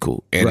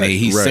spectacle? And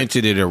he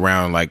centered it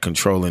around like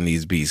controlling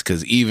these beasts,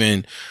 because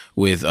even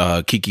with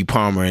Keke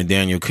Palmer and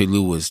Daniel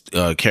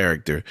Kaluuya's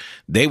character,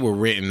 they were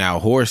renting out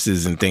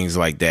horses and things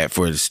like that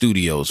for the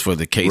studios for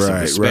the case of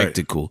a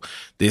spectacle.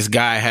 This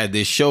guy had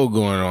this show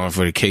going on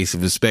for the case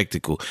of a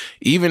spectacle.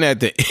 Even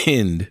at the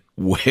end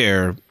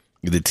where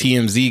the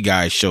TMZ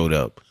guy showed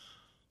up,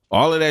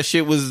 all of that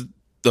shit was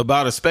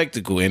about a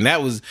spectacle. And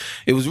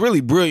it was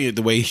really brilliant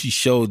the way he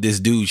showed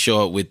this dude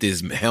show up with this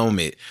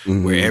helmet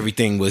where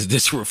everything was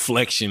this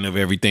reflection of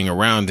everything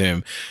around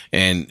him.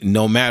 And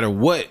no matter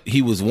what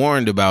he was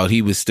warned about,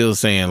 he was still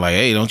saying like,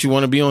 hey, don't you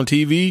want to be on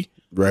TV?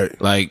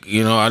 Right. Like,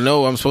 I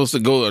know I'm supposed to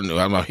go.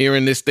 I'm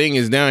hearing this thing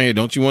is down here.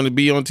 Don't you want to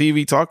be on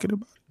TV talking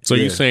about it? So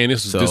you're saying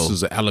this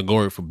is an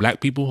allegory for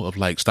black people of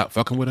like, stop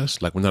fucking with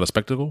us, like we're not a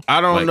spectacle?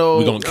 I don't know.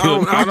 We're gonna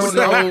kill. I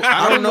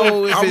don't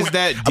know if it's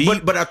that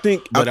deep. But I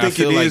think I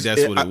feel it like is,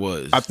 that's what it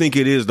was. I think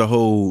it is the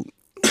whole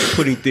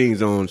putting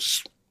things on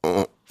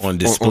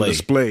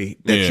display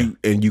that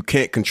you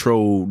can't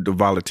control the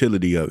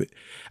volatility of it.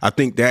 I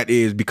think that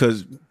is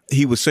because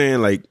he was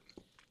saying like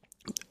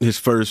his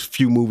first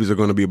few movies are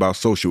going to be about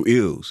social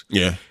ills.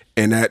 Yeah,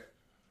 and that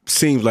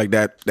seems like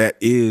that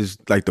is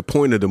like the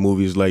point of the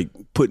movie, is like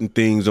putting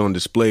things on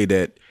display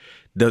that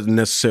doesn't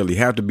necessarily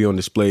have to be on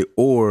display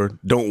or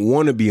don't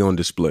want to be on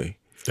display.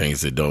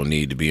 Things that don't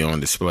need to be on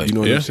display. You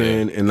know what I'm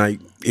saying? And like,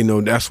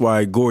 that's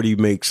why Gordy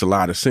makes a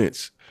lot of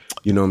sense.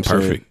 You know what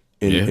I'm saying?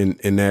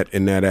 In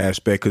that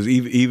aspect. Because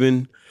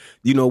even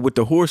with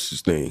the horses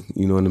thing,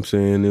 you know what I'm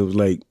saying? It was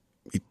like,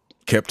 he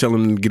kept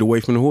telling them to get away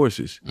from the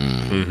horses.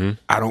 Mm-hmm.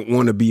 I don't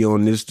want to be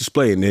on this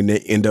display. And then they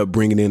end up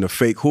bringing in a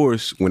fake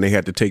horse when they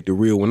had to take the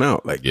real one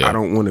out. Like, I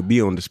don't want to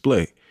be on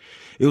display.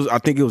 I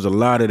think it was a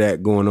lot of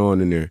that going on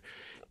in there.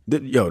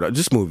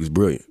 This movie's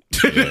brilliant.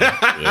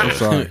 I'm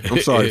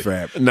sorry,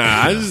 Fab.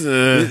 Nah, it was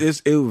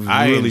really.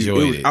 I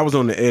enjoyed it. I was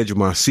on the edge of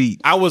my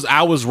seat. I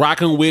was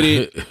rocking with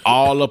it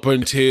all up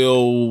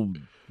until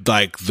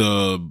like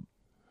the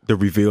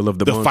reveal of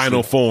the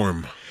final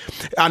form.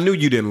 I knew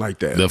you didn't like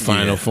that. The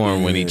final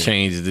form when he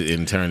changed the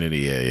eternity.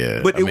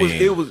 Yeah. But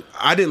it was.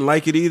 I didn't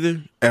like it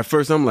either. At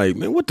first, I'm like,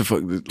 man, what the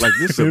fuck? Like,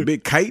 this is a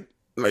big kite.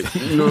 Like,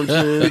 you know what I'm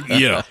saying?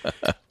 Yeah.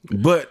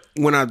 But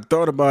when I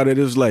thought about it,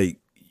 it was like,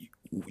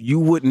 you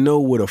wouldn't know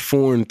what a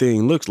foreign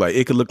thing looks like.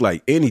 It could look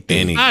like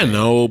anything. I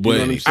know, but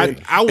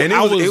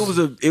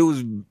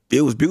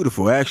it was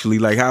beautiful actually.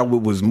 Like how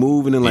it was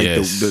moving and like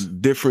the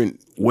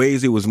different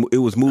ways it was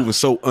moving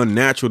so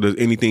unnatural to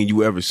anything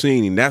you ever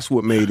seen, and that's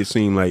what made it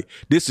seem like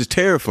this is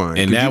terrifying.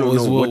 And that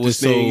was what was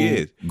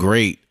so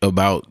great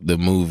about the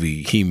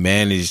movie. He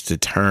managed to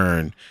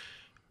turn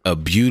a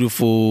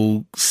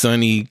beautiful,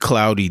 sunny,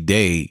 cloudy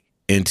day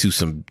into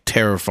some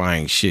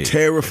terrifying shit.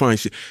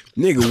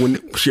 Nigga,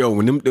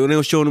 when they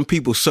were showing them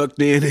people sucked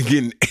in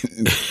and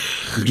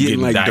getting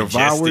like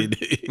digested.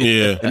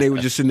 Devoured. And they were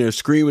just sitting there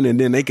screaming, and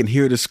then they can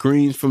hear the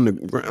screams from the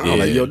ground. I was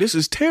like, yo, this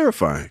is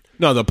terrifying.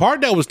 No, the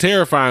part that was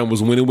terrifying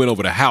was when it went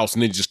over the house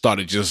and it just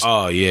started just...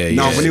 Oh, yeah.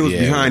 No, when it was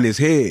behind his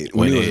head.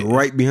 When it was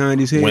right behind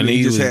his head. When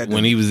he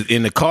was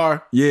in the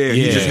car. Yeah,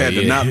 he just had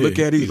to not look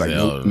at it. He's like,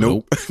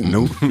 nope.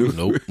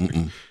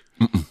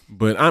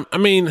 But I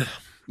mean...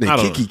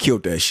 Keke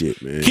killed that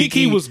shit, man.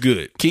 Keke was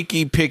good.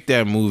 Keke picked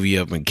that movie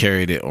up and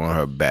carried it on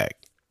her back.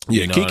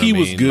 Yeah, Keke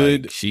was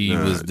good. Like, she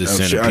was the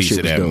centerpiece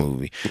of that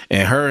movie.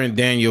 And her and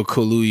Daniel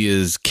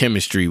Kaluuya's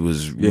chemistry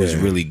was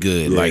really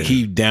good. Yeah. Like,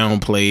 he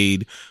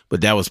downplayed,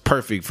 but that was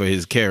perfect for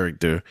his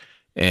character.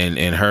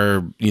 And her,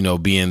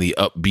 being the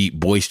upbeat,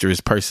 boisterous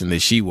person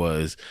that she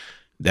was,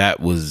 that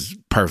was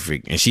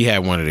perfect. And she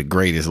had one of the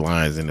greatest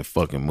lines in the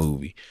fucking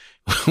movie.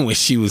 When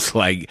she was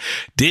like,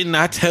 didn't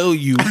I tell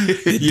you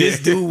that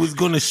this dude was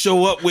going to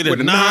show up with a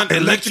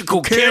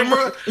non-electrical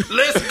camera?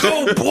 Let's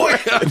go, boy.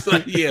 I was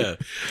like,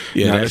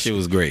 that shit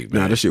was great,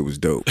 man. Nah, that shit was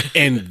dope.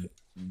 And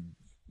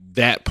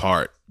that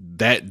part,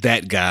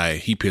 that guy,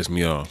 he pissed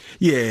me off.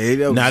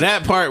 Yeah. Now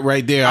that part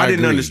right there, I didn't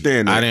agree.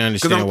 understand that. I didn't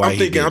understand why I'm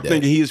thinking, he did I'm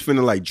thinking he was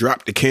finna like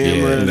drop the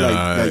camera,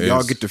 Yeah, like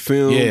y'all get the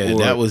film. Yeah, or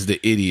that was the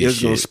idiot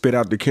It's gonna shit. spit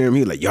out the camera.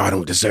 He like, y'all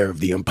don't deserve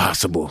the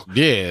impossible.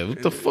 Yeah,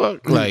 what the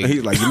fuck? Like,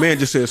 He's like, your man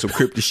just said some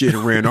cryptic shit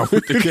and ran off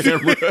with the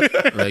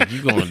camera. like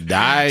you gonna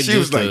die? She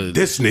was just like, to-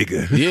 this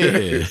nigga.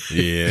 Yeah,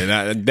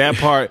 Yeah, that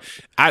part,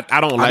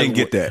 I don't like. I didn't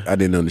get that. I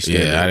didn't understand.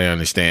 yeah, I that. didn't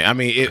understand. I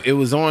mean, it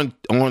was on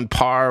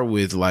par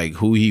with like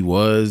who he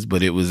was,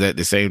 but it was at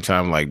the same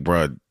time like,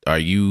 bruh, are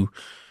you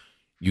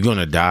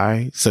gonna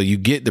die? So you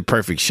get the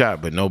perfect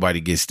shot, but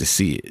nobody gets to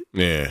see it.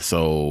 Yeah.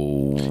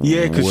 So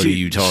Yeah, because what are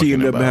you talking she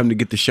ended about? up having to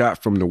get the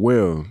shot from the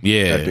well.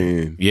 Yeah, at the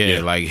end. yeah,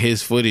 like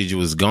his footage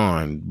was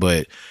gone,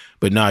 but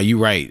nah, you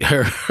right.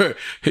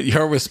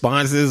 Her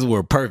responses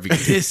were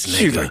perfect. This nigga,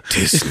 She's like,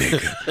 this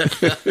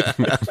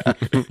nigga.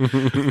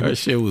 her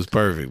shit was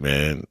perfect,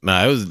 man.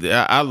 Nah, it was.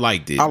 I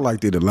liked it. I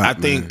liked it a lot. I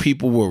think man.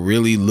 people were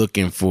really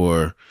looking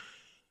for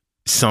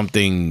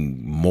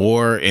something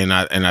more, and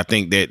I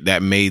think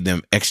that made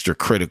them extra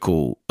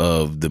critical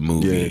of the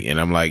movie. Yeah.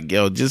 And I'm like,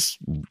 yo, just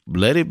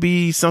let it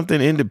be something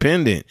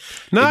independent.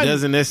 It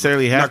doesn't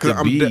necessarily have to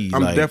I'm be.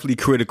 I'm like, definitely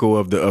critical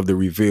of the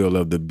reveal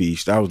of the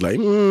beast. I was like,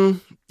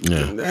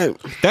 yeah.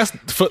 That's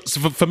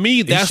for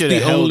me. That's should the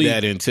have held only.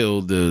 that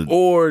until the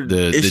or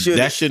the it should,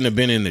 that shouldn't have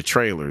been in the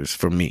trailers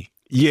for me.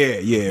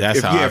 yeah.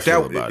 That's how I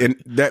feel about it.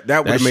 and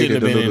that would have made shouldn't it a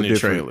have been little in the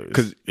different trailers.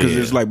 because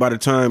Yeah. it's like by the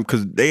time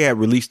because they had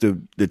released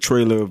the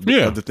trailer of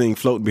the thing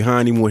floating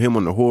behind him with him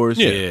on the horse.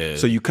 Yeah.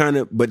 So you kind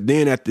of, but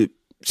then at the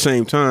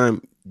same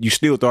time, you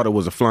still thought it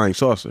was a flying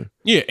saucer.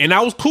 Yeah, and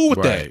I was cool with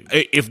Right.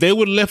 that. If they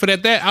would have left it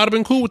at that, I'd have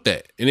been cool with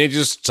that. And they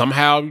just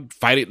somehow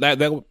fight it like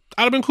that.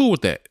 I'd have been cool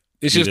with that.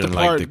 It's You just the didn't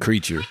part. like the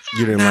creature.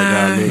 You didn't like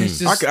that? it's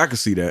just- I could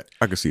see that.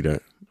 I could see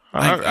that.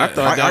 I thought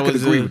that I could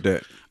was agree with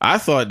that. I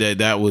thought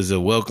that was a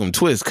welcome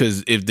twist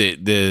because if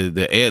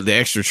the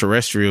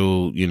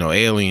extraterrestrial,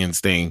 aliens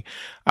thing,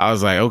 I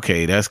was like,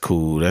 okay, that's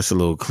cool. That's a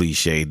little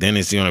cliche. Then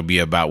it's going to be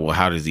about, well,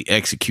 how does he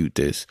execute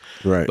this?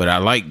 Right. But I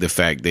like the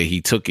fact that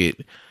he took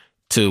it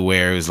to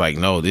where it was like,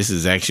 no, this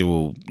is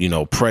actual,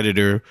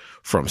 predator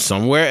from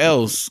somewhere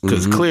else.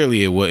 Because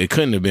clearly it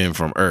couldn't have been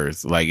from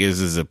Earth. Like, this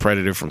is a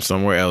predator from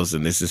somewhere else,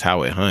 and this is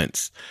how it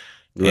hunts.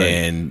 Right.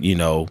 And,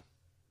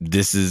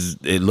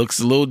 it looks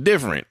a little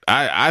different.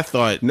 I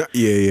thought No,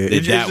 yeah. It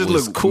that just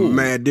was looked cool.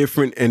 mad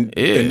different, and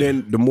Yeah. and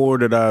then the more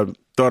that I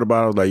thought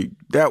about it, I was like,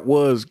 that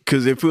was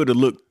because if it would have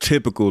looked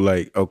typical,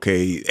 like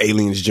okay,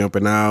 aliens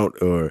jumping out,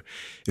 or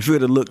if it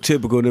would have looked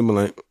typical, then be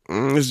like,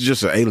 it's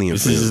just an alien.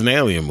 this film. is an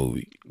alien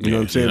movie. You know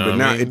what I'm saying? You know But what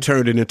now I mean? it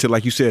turned it into,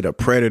 like you said, a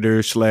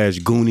Predator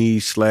 /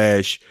 Goonies /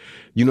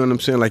 you know what I'm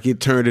saying? Like it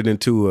turned it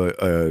into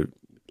a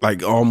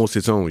like almost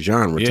its own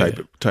genre Yeah.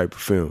 type of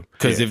film.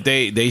 Because if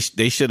they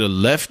should have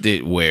left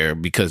it where,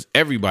 because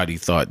everybody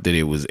thought that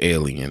it was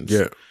aliens.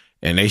 Yeah.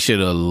 And they should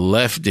have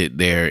left it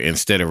there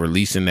instead of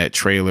releasing that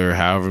trailer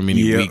however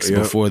many Yeah, weeks yeah.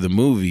 before the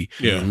movie.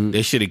 Yeah.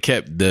 They should have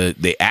kept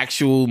the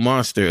actual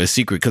monster a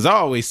secret. Because I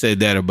always said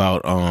that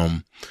about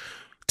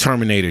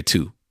Terminator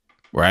 2,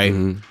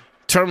 right?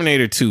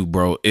 Terminator 2,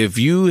 bro. If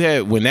you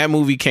had, when that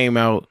movie came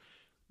out,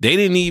 they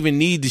didn't even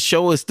need to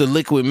show us the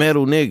liquid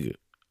metal nigga.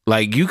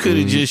 Like, you could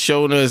have just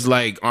shown us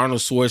like Arnold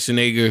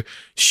Schwarzenegger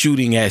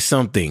shooting at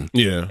something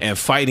Yeah. and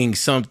fighting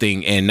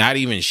something and not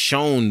even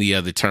shown the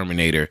other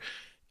Terminator.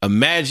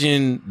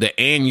 Imagine the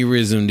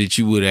aneurysm that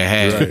you would have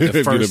had Right. the It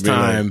could first have been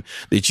time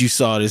that you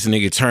saw this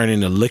nigga turn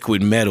into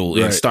liquid metal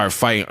and Right. start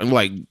fighting. I'm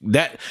like,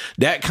 that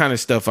kind of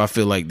stuff I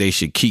feel like they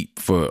should keep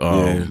for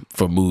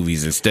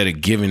movies instead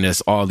of giving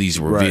us all these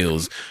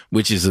reveals,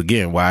 which is,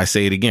 again, why I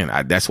say it again.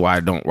 That's why I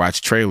don't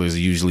watch trailers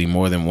usually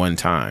more than one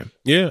time.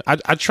 Yeah,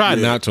 I tried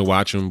not to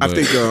watch them. But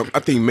I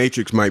think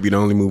Matrix might be the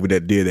only movie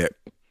that did that.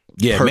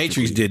 Yeah,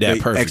 perfectly. Matrix did that They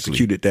perfectly.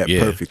 executed that Yeah.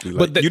 perfectly.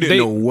 But Like, you didn't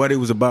know what it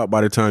was about by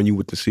the time you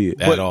went to see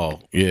it. At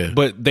all. Yeah.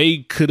 but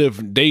they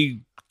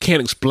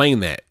can't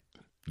explain that.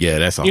 Yeah,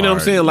 that's a You know what I'm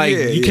hard- saying? Like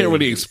Yeah, you yeah. can't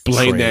really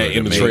explain Trailer that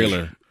in to the make.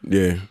 trailer.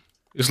 Yeah,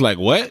 It's like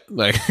what?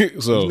 Like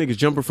so these niggas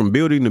jumping from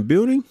building to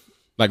building.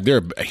 like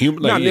they're a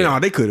human. Like, No,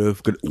 they could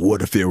have.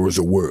 What if there was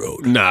a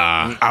world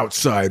nah.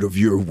 outside of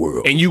your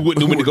world, And you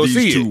wouldn't Who want to are go these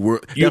see it. two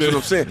worlds? You'd That's have-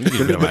 what I'm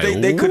saying. been But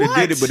like, they could have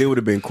did what? it, but it would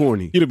have been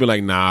corny. You'd have been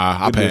like, nah,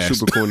 I It'd been passed.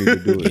 super corny to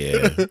do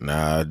it. Yeah,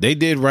 nah, they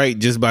did right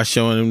just by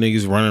showing them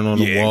niggas running on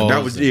the Yeah, wall.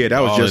 that was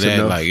just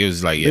enough. Like, it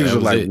was like, yeah, Niggas that are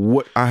was like, it.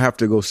 what? I have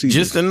to go see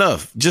Just this.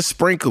 enough, just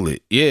sprinkle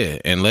it, yeah,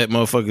 and let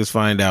motherfuckers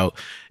find out.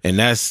 And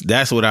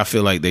that's what I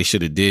feel like they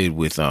should have did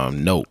with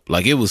Nope.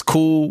 Like, it was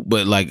cool,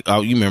 but like,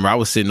 you remember I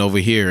was sitting over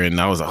here and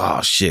I was like,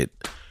 oh shit.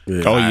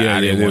 Oh yeah,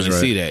 I didn't yeah, want to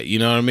that's see right. that. You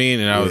know what I mean?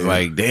 And I was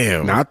like,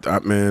 damn, Nah,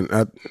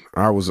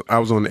 I was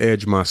on the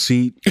edge of my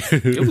seat.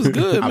 it was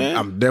good, man.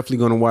 I'm definitely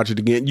gonna watch it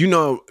again. You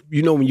know,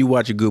 when you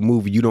watch a good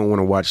movie, you don't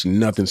want to watch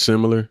nothing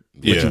similar,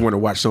 but Yeah. you want to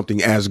watch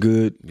something as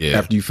good. Yeah.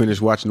 After you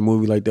finish watching the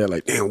movie like that,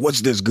 like, damn,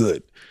 what's this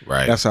good?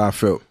 Right. That's how I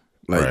felt.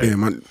 Like, Right.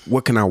 damn,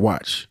 what can I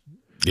watch?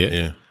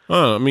 Yeah.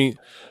 I mean,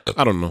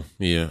 I don't know.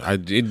 Yeah,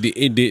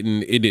 it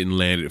didn't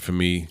land it for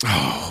me.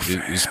 Oh,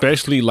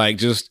 especially like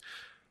just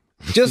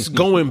just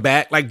going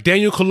back, like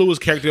Daniel Kaluuya's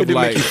character of Did it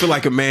like, make you feel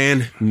like a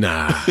man?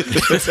 nah.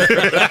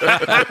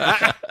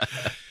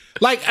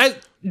 Like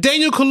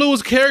Daniel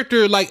Kaluuya's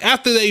character, like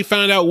after they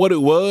found out what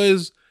it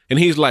was, and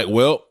he's like,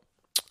 well,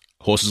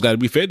 horses got to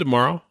be fed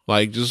tomorrow.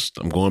 Like,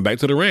 I'm going back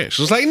to the ranch.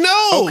 It's like,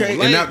 no. Okay,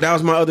 like, and that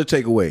was my other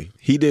takeaway.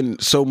 He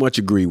didn't so much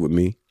agree with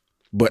me,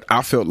 but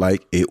I felt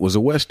like it was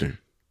a Western.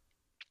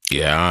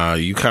 Yeah,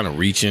 you kind of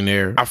reaching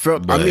there. I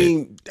felt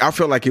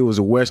like it was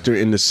a Western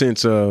in the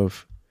sense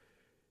of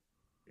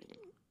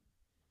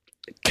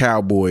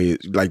cowboy,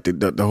 like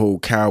the whole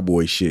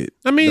cowboy shit.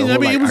 I mean,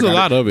 it was a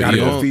lot of it.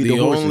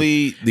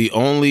 The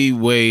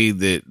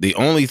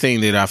only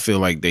thing that I feel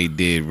like they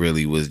did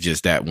really was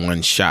just that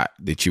one shot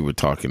that you were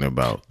talking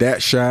about.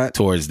 That shot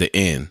towards the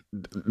end,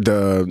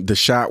 the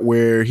shot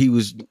where he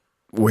was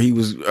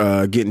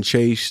getting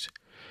chased,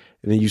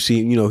 and then you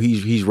see,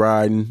 he's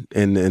riding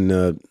and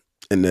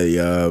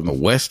a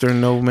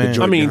Western, though,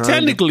 man. I mean,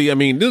 technically,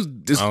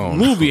 this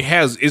movie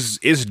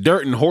it's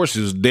dirt and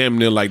horses damn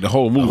near like the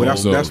whole movie. Well,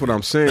 that's what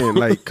I'm saying.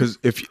 Like, because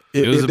if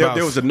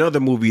there was another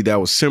movie that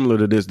was similar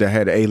to this that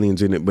had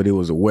aliens in it, but it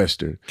was a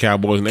Western.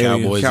 Cowboys and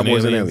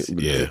Aliens.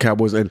 Yeah.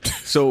 Cowboys and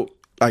Aliens. So,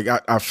 like,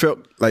 I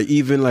felt like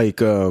even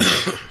like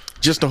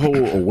just the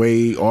whole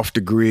away, off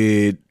the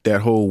grid,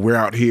 that whole we're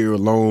out here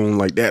alone,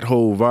 like that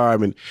whole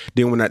vibe. And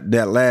then when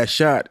that last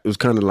shot, it was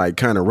kind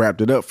of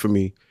wrapped it up for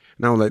me.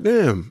 And I was like,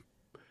 damn.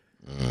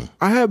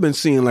 I have been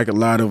seeing like a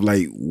lot of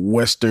like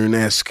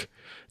Western-esque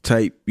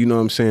type, you know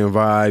what I'm saying,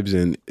 vibes,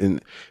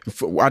 and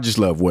I just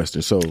love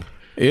Western. So,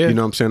 yeah. You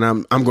know what I'm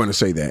saying? I'm going to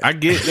say that. I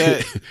get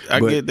that. I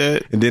get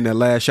that. And then that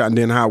last shot, and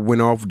then how it went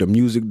off, the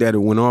music that it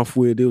went off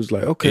with, it was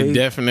like, okay. It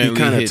definitely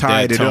hit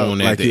that tone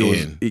at the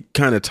end. It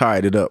kind of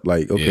tied it up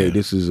like, okay,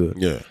 this is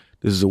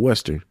a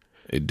Western.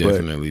 It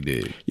definitely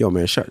did. Yo,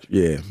 man,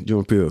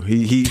 Jordan Peele.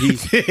 He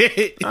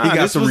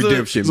got some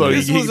redemption.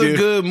 This was a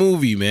good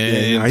movie,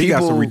 man. Yeah, he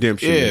got some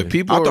redemption. Yeah, man.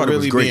 people are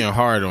really being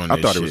hard on this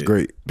I thought it was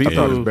great. I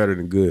thought it was better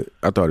than good.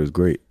 I thought it was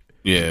great.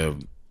 Yeah.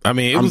 I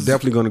mean, I'm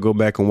definitely going to go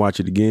back and watch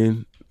it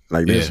again.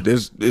 Like, this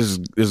is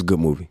a good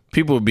movie.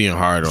 People are being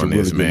hard on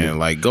this, really man.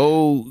 Like,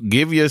 go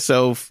give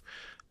yourself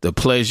the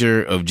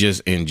pleasure of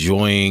just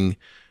enjoying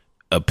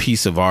a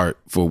piece of art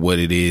for what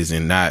it is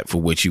and not for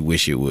what you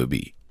wish it would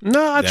be.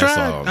 No, I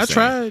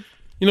tried.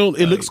 You know,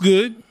 it looks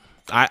good.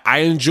 I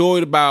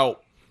enjoyed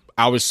about,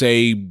 I would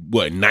say,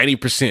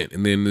 90%,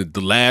 and then the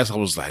last, I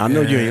was like, I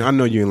know you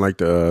ain't like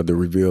the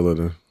reveal of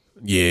the.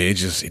 Yeah,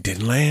 it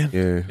didn't land.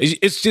 Yeah,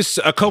 it's just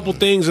a couple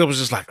things that was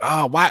just like,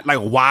 oh, why? Like,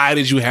 why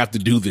did you have to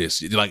do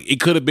this? Like, it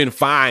could have been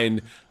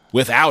fine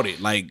without it.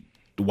 Like,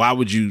 why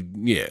would you?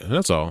 Yeah,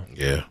 that's all.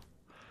 Yeah,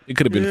 it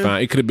could have been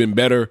fine. It could have been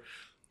better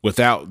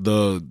without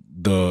the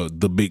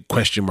big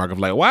question mark of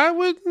like, why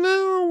would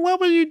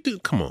you do?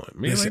 Come on,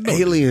 man. It's like, an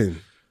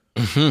alien.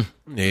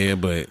 Mm-hmm. Yeah,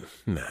 but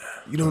nah.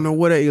 You don't know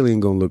what an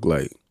alien gonna look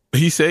like.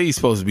 He said he's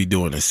supposed to be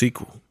doing a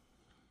sequel.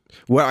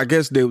 Well, I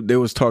guess there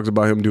was talks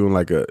about him doing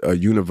like a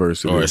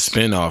universe or a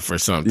spinoff or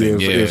something.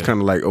 Yeah, it was kind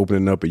of like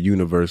opening up a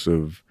universe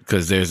of,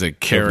 because there's a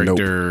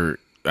character.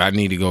 I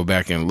need to go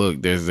back and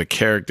look. There's a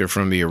character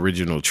from the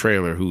original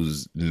trailer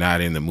who's not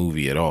in the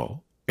movie at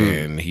all,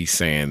 and he's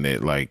saying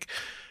that like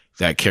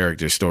that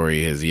character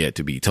story has yet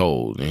to be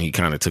told, and he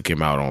kind of took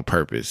him out on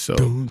purpose. So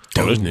he's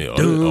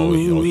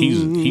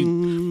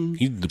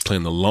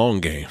playing the long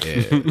game.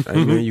 Yeah, I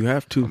mean, you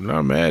have to. I'm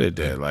not mad at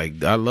that.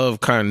 Like, I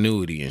love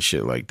continuity and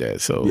shit like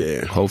that. So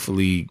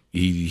hopefully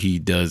he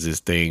does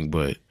his thing.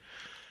 But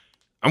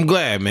I'm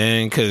glad,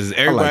 man, because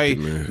everybody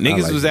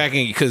niggas was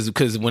acting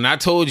because when I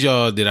told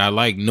y'all that I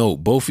like Nope,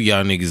 both of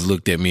y'all niggas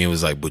looked at me and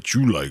was like, "But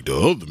you like the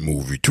other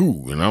movie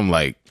too," and I'm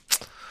like.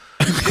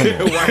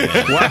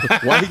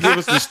 Why he give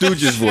us the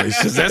Stooges voice?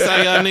 Because that's how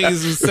y'all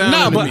niggas was sounding.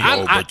 No,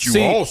 but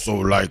you also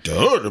like the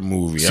other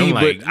movie. See, I'm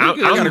like, I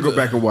gotta go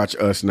back and watch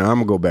Us now. I'm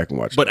gonna go back and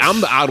watch. But Us. I'm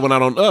the odd one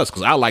out on Us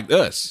because I liked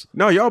Us.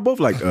 No, y'all both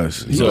like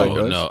Us. You like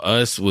Us. No,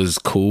 Us was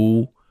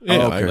cool.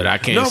 Yeah, but I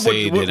can't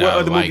say what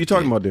other movie you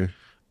talking about there?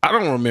 I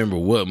don't remember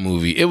what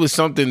movie. It was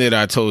something that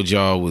I told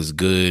y'all was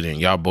good, and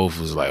y'all both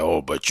was like,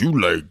 "Oh, but you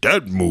like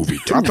that movie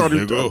too." I thought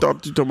you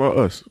talking about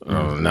Us.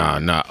 Oh,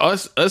 nah.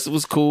 Us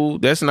was cool.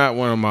 That's not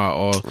one of my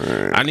all.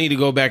 I need to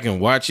go back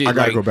and watch it. I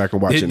gotta go back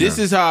and watch it. This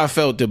is how I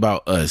felt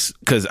about Us,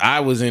 because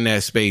I was in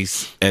that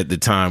space at the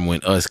time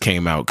when Us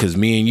came out. Because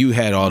me and you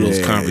had all those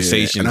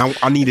conversations, and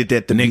I needed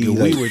that to nigga. be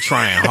like, we were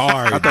trying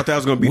hard. I thought that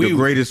was gonna be the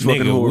greatest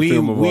fucking horror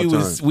film of all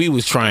time. We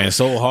was trying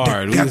so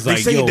hard. We was they like,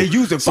 say yo, they're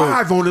using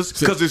 5 on us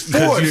because it's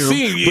 4. But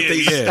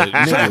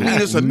they need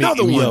us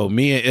another one. Yo,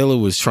 me and Illa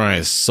was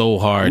trying so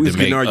hard to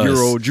make our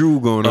Euro Drew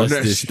going on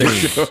that this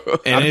thing,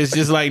 and it's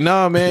just like,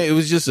 nah, man. It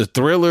was just a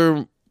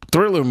thriller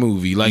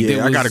movie. Like,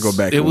 I gotta go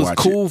back. It was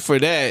cool for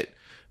that,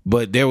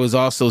 but there was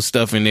also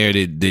stuff in there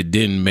that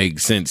didn't make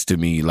sense to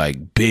me,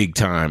 like big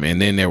time.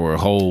 And then there were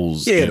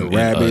holes. Yeah, the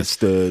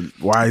rabbits.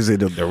 Why is it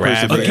the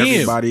rabbit for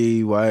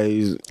everybody? Why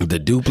is the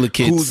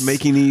duplicates? Who's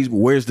making these?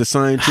 Where's the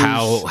scientist?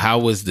 How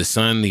was the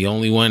son the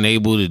only one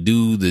able to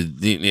do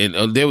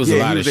the there was a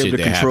lot of shit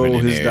that control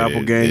happened his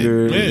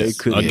doppelganger.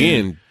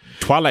 Again,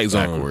 Twilight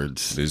Zone.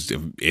 backwards.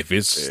 If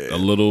it's a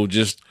little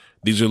just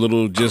these are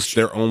little just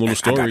their own little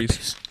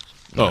stories.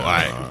 Oh, all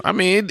right. I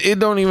mean, it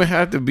don't even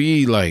have to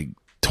be like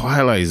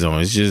Twilight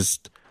Zone. It's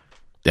just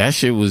that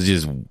shit was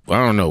just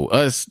I don't know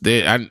us.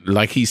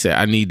 Like he said,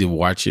 I need to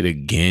watch it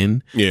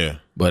again. Yeah,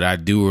 but I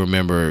do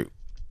remember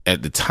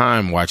at the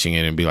time watching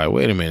it and be like,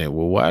 wait a minute,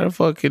 well, why the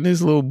fuck can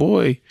this little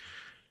boy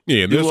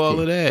do all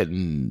of that?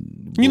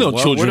 And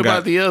children. What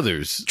about the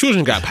others?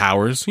 Children got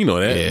powers. You know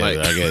that. Yeah, like,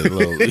 I guess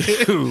little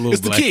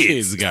it's the black kids.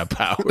 kids got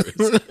powers.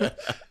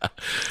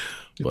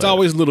 It's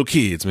always little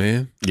kids,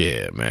 man.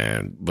 Yeah,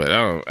 man. But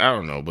I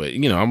don't know. But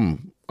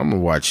I'm gonna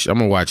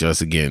watch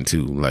Us again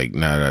too. Like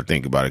now that I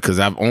think about it, because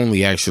I've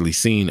only actually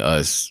seen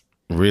Us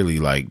really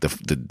like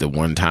the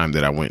one time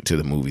that I went to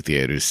the movie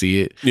theater to see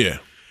it. Yeah,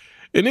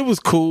 and it was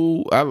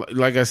cool.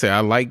 Like I said,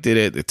 I liked it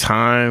at the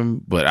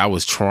time, but I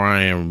was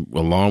trying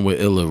along with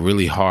Illa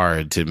really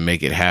hard to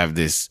make it have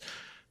this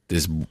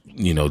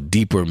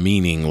deeper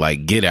meaning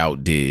like Get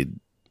Out did.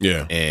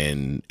 Yeah,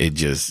 and it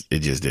just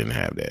didn't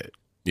have that.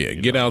 Yeah,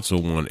 Get Out's a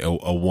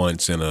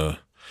once in a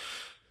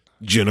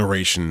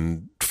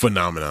generation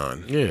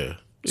phenomenon. Yeah,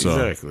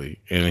 exactly.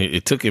 And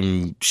it took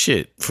him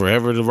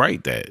forever to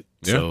write that.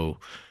 Yeah. So,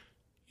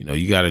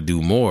 you got to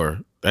do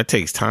more. That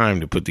takes time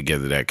to put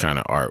together that kind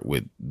of art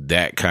with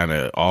that kind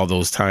of all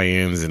those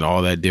tie-ins and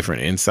all that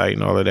different insight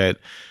and all of that.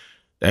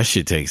 That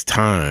shit takes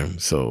time.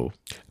 So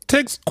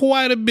takes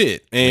quite a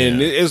bit,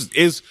 and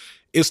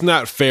it's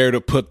not fair to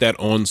put that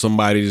on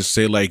somebody to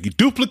say like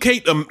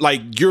duplicate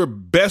like your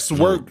best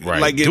work, right?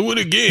 Like do it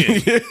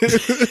again.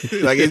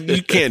 Like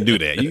you can't do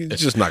that.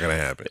 It's just not gonna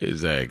happen.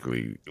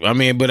 Exactly. I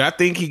mean, but I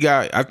think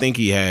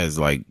he has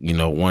like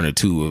one or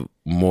two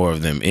more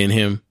of them in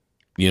him.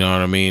 You know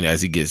what I mean?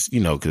 As he gets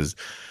because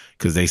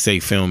they say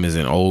film is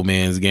an old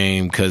man's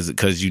game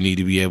because you need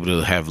to be able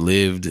to have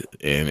lived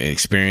and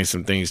experience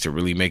some things to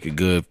really make a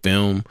good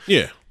film.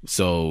 Yeah.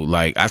 So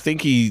like I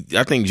think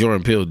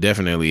Jordan Peele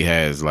definitely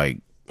has like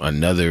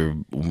another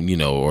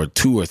or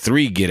two or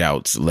three Get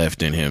Outs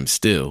left in him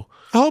still.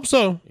 I hope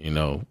so.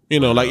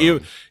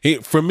 Like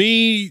for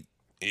me,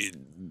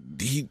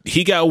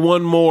 he got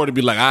one more to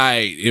be like, all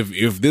right,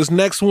 if this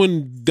next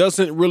one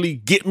doesn't really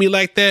get me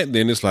like that,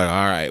 then it's like,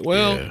 all right,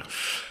 well,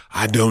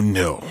 I don't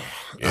know.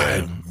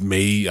 Yeah.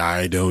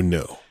 I don't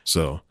know.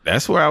 So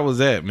that's where I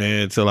was at,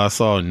 man, until I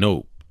saw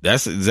Nope.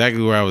 That's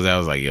exactly where I was at. I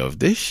was like, yo, if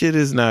this shit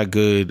is not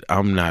good,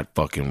 I'm not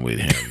fucking with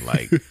him.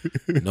 Like,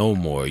 no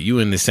more. You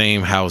in the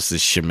same house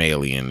as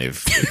Shyamalan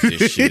if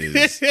this shit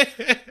is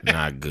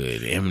not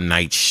good. M.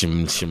 Night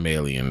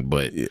Shyamalan,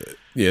 but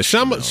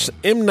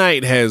M.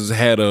 Night has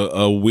had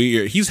a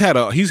weird.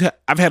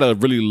 I've had a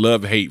really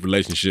love-hate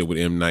relationship with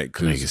M. Night. I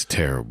think it's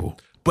terrible.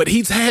 But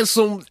he's had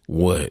some.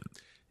 What?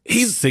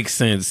 He's Sixth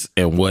Sense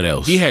and what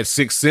else? He had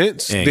Sixth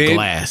Sense and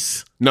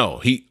Glass. No,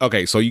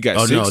 so you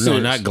got Sixth Sense. No,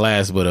 not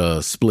Glass,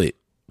 but Split.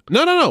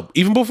 No,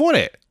 even before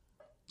that.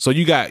 So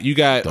you got.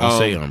 Don't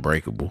say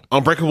Unbreakable.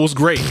 Unbreakable's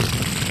great.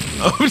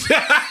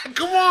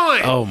 Come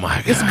on. Oh my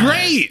god, it's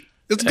great.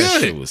 It's good.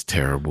 That shit was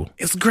terrible.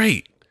 It's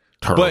great.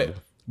 Terrible.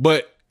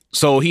 But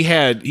so he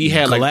had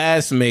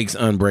Glass makes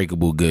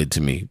Unbreakable good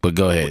to me. But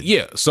go ahead.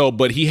 Yeah. So,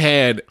 but he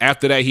had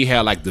after that he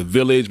had like The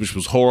Village, which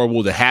was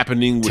horrible. The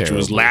Happening, which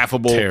was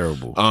laughable.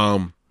 Terrible.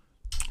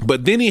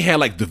 But then he had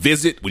like The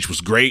Visit, which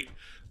was great.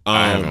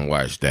 I haven't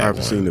watched that. I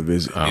haven't seen The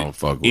Visit. I don't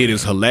fuck with it. It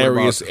is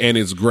hilarious and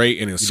it's great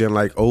and it's. You didn't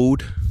like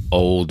Old?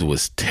 Old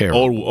was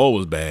terrible. Old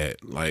was bad.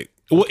 Like,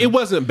 well, it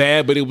wasn't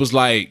bad, but it was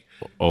like.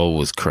 Old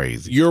was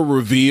crazy. Your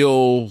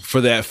reveal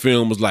for that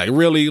film was like,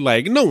 really?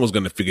 Like, no one's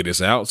going to figure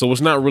this out. So it's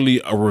not really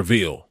a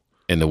reveal.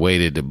 And the way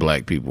that the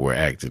black people were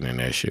acting in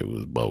that shit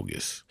was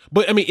bogus.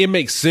 But I mean, it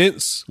makes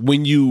sense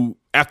when you,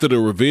 after the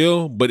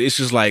reveal, but it's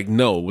just like,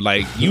 no,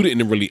 like you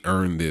didn't really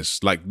earn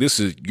this. Like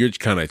you're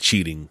kind of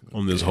cheating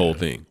on this whole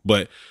thing.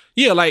 But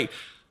yeah, like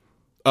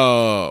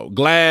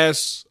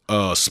Glass,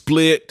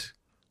 Split,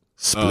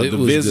 Split The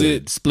was Visit.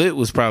 Good. Split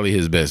was probably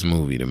his best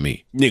movie to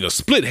me. Nigga,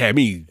 Split had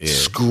me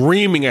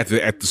screaming at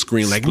the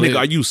screen like, Split, nigga,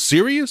 are you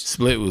serious?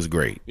 Split was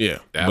great. Yeah.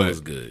 That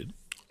was good.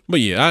 But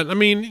yeah, I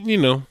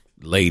mean,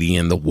 Lady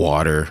in the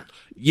Water.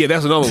 Yeah,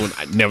 that's another one.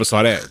 I never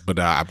saw that, but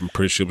I'm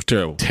pretty sure it was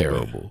terrible.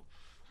 Terrible.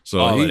 So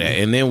all of that.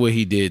 And then what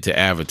he did to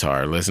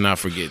Avatar. Let's not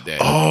forget that.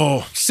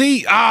 Oh,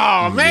 see?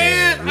 Oh,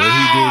 man. Yeah, what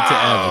he did to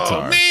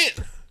Avatar.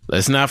 Man.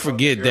 Let's not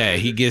forget that.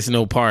 He gets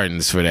no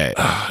pardons for that.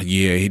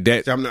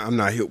 Yeah, I'm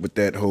not hit with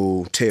that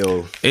whole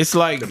tale. It's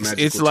like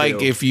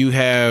if you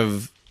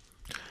have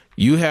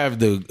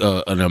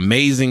an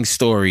amazing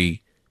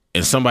story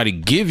and somebody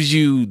gives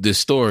you the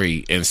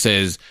story and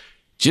says,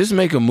 just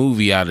make a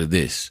movie out of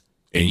this.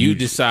 And you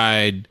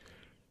decide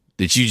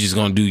that you just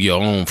gonna do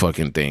your own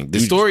fucking thing.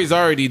 The story's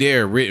already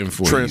there written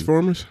for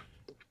Transformers?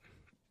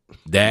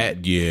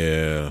 That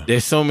Yeah.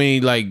 there's so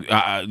many like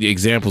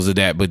examples of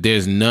that, but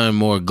there's none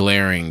more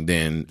glaring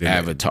than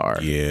Avatar.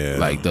 Yeah.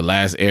 Like The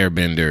Last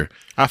Airbender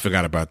I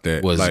forgot about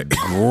that. was Like,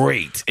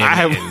 great.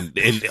 And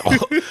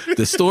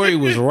the story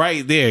was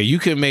right there. You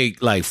could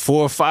make like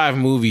 4 or 5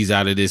 movies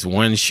out of this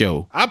one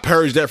show. I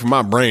purged that from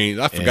my brain.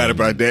 I forgot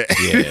about that.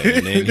 Yeah,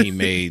 and then he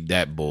made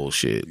that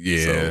bullshit.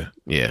 Yeah. So,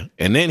 yeah.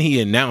 And then he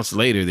announced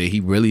later that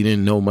he really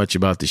didn't know much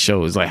about the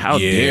show. It's like, how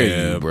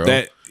dare you, bro?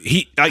 That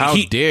how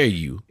dare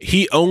you?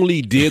 He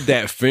only did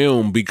that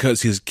film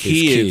because his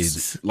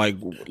kids like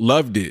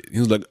loved it. He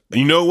was like,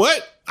 you know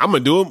what? I'm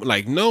gonna do it.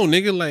 Like, no,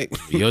 nigga, like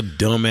Your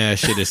dumb ass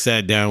should have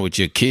sat down with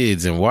your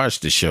kids and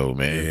watched the show,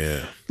 man.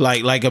 Yeah.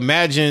 Like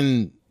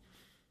imagine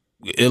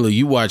Illa,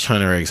 you watch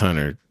Hunter x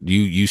Hunter.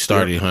 You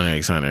started Hunter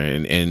x Hunter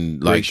and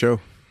Great like show.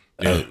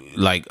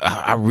 like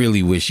I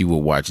really wish you would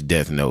watch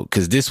Death Note,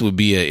 because this would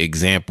be an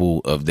example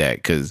of that.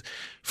 Because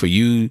for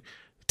you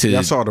to,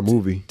 I saw the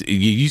movie.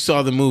 you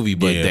saw the movie,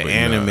 but Yeah, the but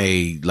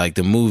anime, like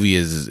the movie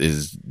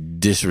is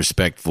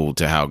disrespectful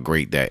to how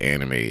great that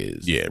anime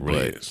is. Yeah, it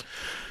really But, is.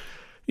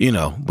 you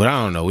know, but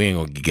I don't know. We ain't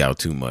gonna geek out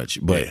too much.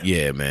 But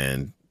yeah,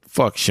 man,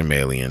 fuck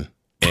Shamalian.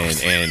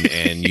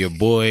 And your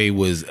boy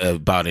was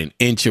about an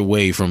inch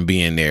away from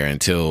being there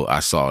until I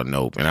saw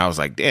Nope, and I was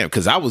like, damn,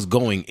 because I was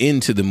going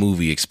into the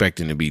movie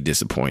expecting to be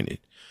disappointed,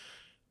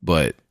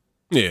 but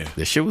Yeah.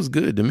 the shit was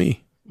good to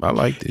me. I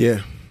liked it. Yeah,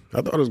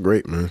 I thought it was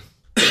great, man.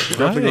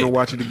 Definitely gonna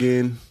watch it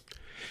again.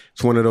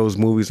 It's one of those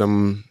movies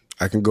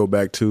I can go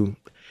back to.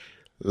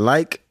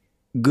 Like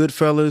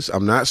Goodfellas,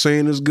 I'm not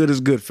saying as good as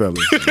Goodfellas.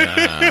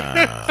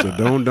 So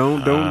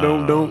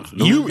don't.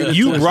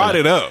 You brought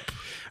it up.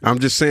 I'm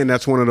just saying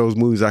that's one of those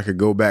movies I could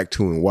go back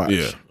to and watch.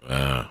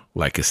 Yeah.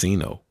 Like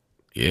Casino.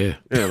 Yeah.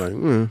 Yeah, like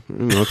you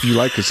know, if you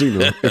like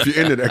Casino, if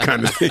you're into that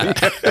kind of thing.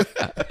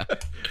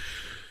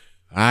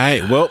 All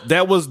right. Well,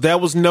 that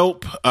was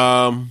Nope.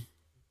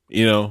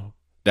 You know,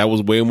 that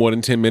was way more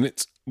than 10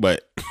 minutes,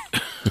 but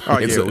Oh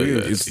It's yeah, okay.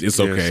 It's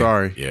okay.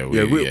 Sorry.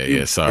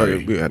 Yeah,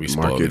 sorry. we had We to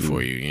spoiled mark it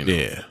for you. You know?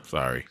 Yeah.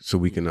 Sorry. so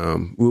we can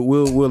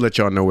we'll let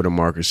y'all know where the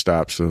marker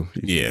stops. So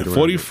you can yeah, get around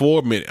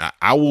 44 minutes.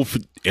 I will,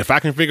 if I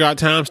can figure out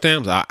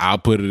timestamps, I'll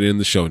put it in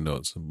the show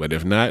notes. But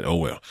if not, oh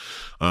well.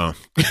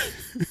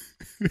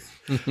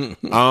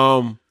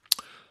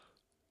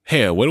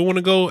 Hell, where do I want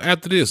to go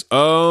after this?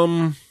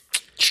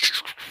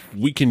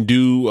 We can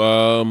do. it.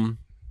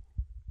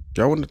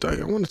 I want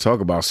to talk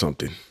about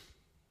something.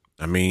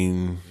 I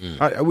mean,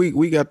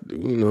 We got,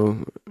 you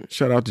know,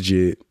 shout out to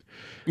Jid.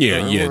 yeah.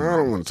 I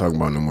don't want to talk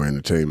about no more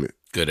entertainment.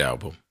 Good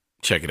album.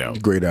 Check it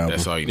out. Great album.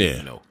 That's all you need Yeah.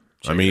 to know.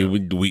 I mean,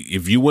 we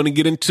if you want to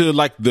get into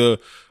like a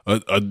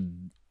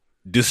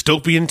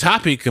dystopian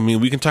topic, I mean,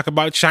 we can talk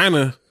about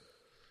China.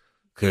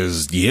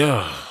 Cause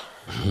yeah,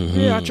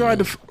 Yeah, I tried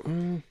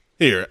to.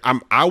 here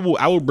I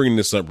will bring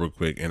this up real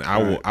quick, and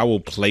I will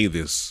play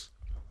this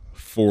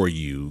for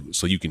you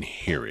so you can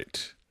hear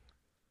it.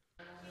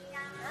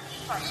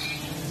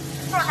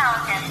 做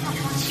到人不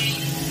出区，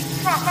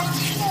错峰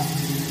取物，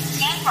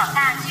请广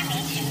大居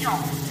民群众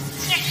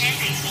切实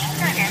履行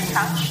个人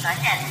防疫责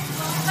任，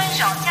遵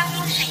守江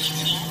阴市疫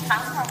情防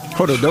控。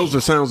 Hold on, those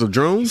are sounds of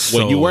drones.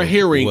 What you are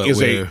hearing what is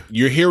we're-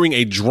 you're hearing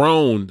a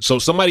drone. So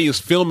somebody is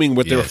filming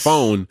with their Yes.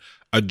 phone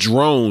a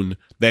drone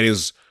that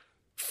is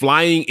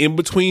flying in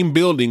between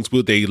buildings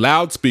with a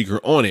loudspeaker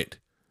on it,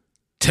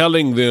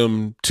 telling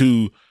them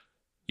to,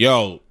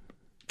 yo,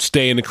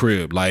 stay in the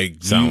crib. Like,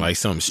 Sound like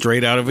something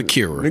straight out of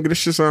Akira. Nigga, this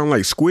shit sound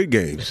like Squid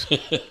Games.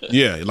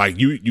 yeah, like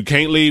you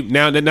can't leave.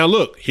 Now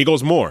look, here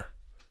goes more.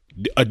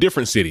 A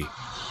different city.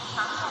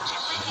 防控指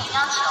挥部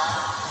要求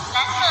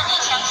蓝色立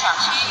乡小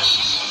区实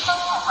施封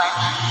控管理，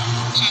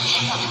只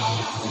进不出，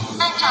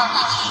按照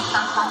疫情防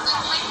控指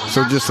挥部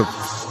So 要 just 求 a,。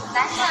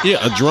蓝色 Yeah,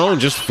 a drone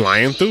just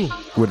flying through.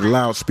 with a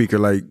loudspeaker,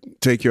 like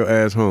take your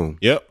ass home.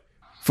 Yep.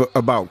 For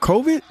about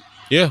COVID,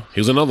 Yeah,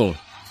 here's another one.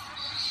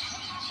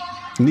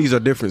 and these are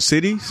different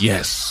cities.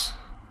 Yes.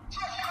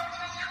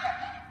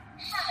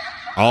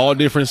 All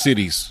different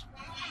cities.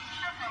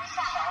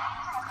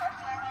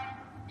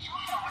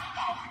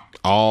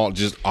 All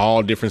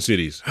different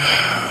cities.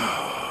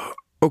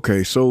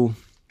 Okay, so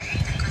各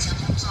项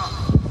工作，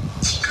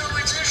请各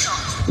位遵守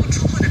足不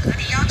出户的隔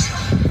离要求。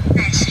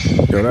但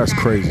是， yo, that's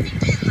crazy.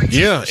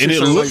 Yeah, and it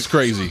sounds looks like-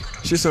 crazy.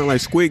 Shit sound like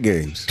Squid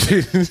Games.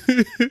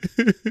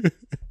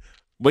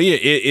 But yeah,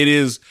 it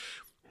is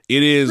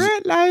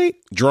Red light.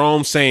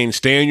 drone saying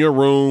stay in your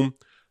room,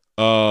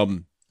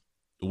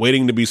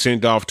 waiting to be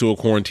sent off to a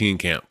quarantine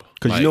camp.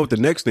 Because you know what the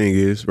next thing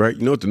is, right?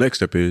 You know what the next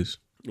step is?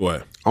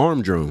 What?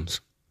 Armed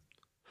drones.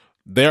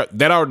 That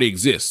already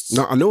exists.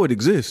 No, I know it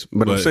exists,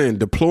 but I'm But- saying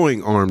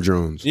deploying armed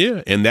drones.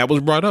 Yeah, and that was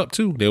brought up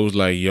too. They was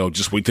like, yo,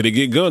 just wait till they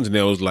get guns. And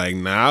they was like,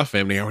 nah,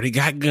 fam, they already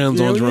got guns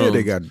on Hell drones. yeah,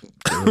 they got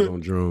guns on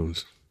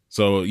drones.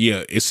 So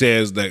yeah, it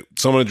says that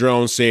some of the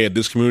drones said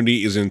this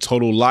community is in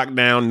total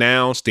lockdown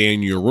now. Stay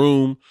in your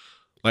room.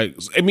 Like,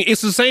 I mean,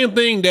 it's the same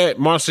thing that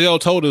Marcel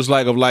told us.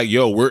 Like,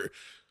 yo,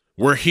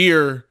 we're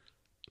here.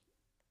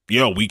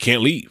 Yo, we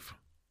can't leave.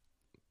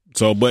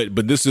 So, but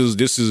this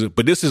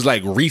is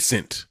like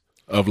recent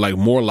of like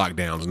more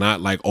lockdowns,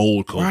 not like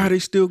old COVID. Why are they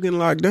still getting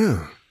locked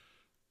down?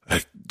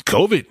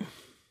 COVID.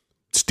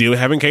 Still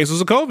having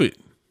cases of COVID.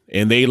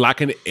 And they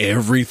locking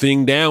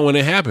everything down when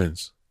it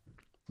happens.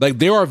 Like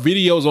there are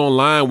videos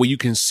online where you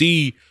can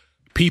see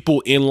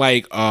people in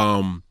like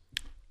malls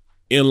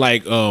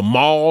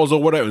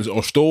or whatever,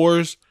 or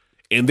stores,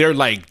 and they're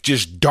like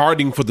just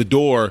darting for the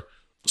door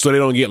so they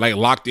don't get like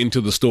locked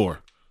into the store.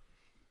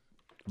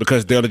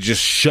 Because they're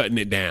just shutting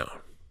it down.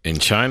 In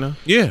China?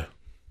 Yeah.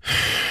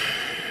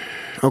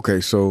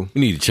 Okay, so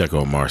We need to check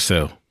on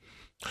Marcel.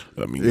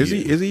 I mean, is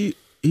he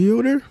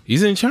over there?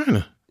 He's in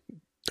China.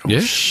 Oh,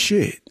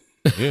 shit.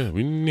 Yeah,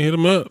 we need to hit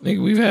him up.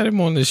 Nigga, we've had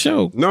him on the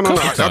show. No. I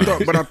thought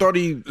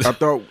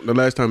the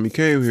last time he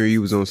came here, he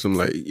was on some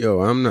like,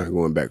 yo, I'm not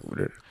going back over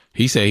there.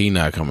 He said he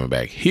not coming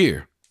back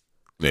here.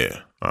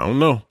 Yeah, I don't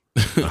know.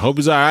 I hope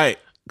he's all right.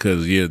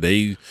 Because, yeah,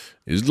 they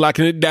is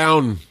locking it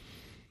down.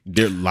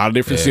 There are a lot of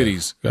different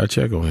cities. Gotta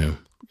check on him.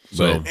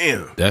 So, But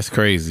Damn. that's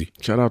crazy.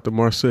 Shout out to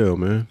Marcel,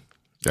 man.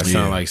 That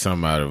sounds like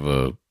something out of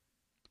a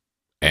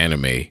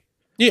anime.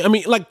 yeah, I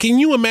mean, like, can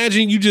you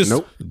imagine you just...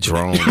 Nope.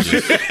 Drone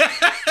just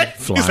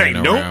flying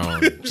like, nope.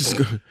 around. Yeah, Just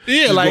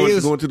like,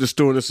 it's, going to the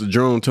store and it's a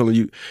drone telling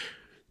you,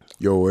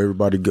 yo,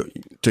 everybody go,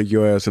 take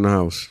your ass in the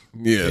house.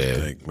 yeah, Yeah,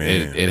 like,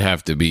 man. it'd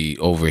have to be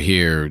over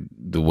here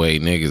the way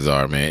niggas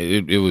are,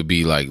 man. It would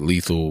be like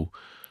lethal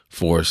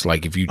force.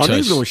 Like if you Oh,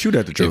 touch, niggas gonna shoot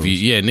at the drones.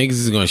 niggas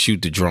is gonna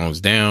shoot the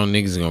drones down.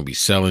 Niggas is gonna be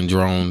selling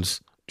drone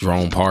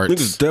parts.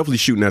 Niggas definitely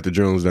shooting at the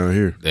drones down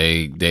here.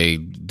 They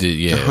did,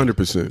 yeah,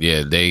 100%.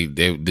 yeah. They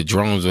the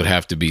drones would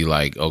have to be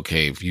like,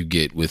 okay, if you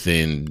get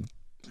within,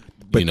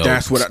 But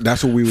that's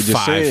what we were just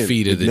 5 saying.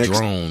 feet of the next,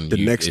 drone. The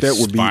next step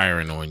would be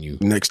firing on you.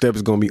 Next step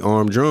is going to be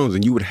armed drones,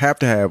 and you would have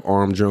to have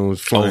armed drones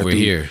flying Over through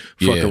here,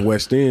 fucking yeah.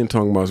 West End,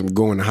 talking about some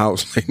going to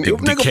house. Like,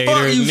 nigga, Decatur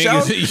fuck you,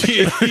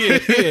 niggas,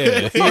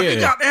 shawty. Fuck you,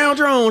 goddamn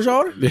drone,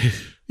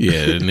 shawty.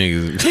 Yeah, the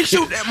niggas. He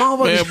shoot that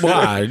motherfucker.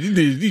 Man, boy,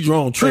 these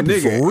drone tripping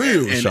for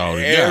real, and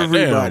shawty.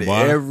 everybody,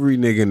 Goddamn, boy. every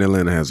nigga in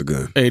Atlanta has a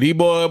gun. Hey, these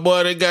boy,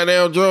 that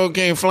goddamn drone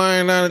came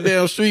flying down the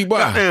damn street, boy.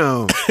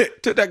 Goddamn,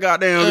 took that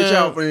goddamn bitch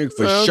out for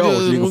well, sure,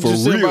 just- nigga, for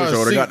just real, about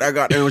shawty. six- Got that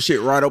goddamn shit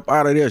right up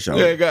out of there, shawty.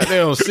 Yeah,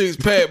 goddamn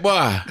 6-pack,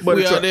 boy. But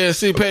We it's out a- there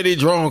 6-pack, these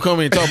drone come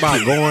in and talk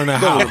about going to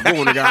house.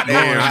 Going to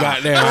goddamn house.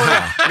 Goddamn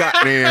house.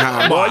 Goddamn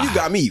house. Boy, you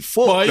got me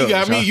fucked Boy, you up,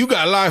 got me, shawty. you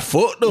got life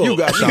fucked up. You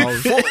got me shawty.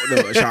 fucked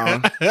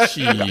up,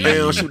 shawty.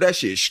 Damn, shoot that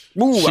shit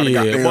smooth out of Shit,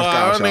 goddamn boy,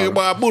 sky, that nigga, shawty.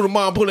 boy, Buddha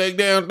mom put that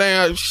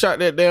down, shot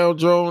that damn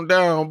drone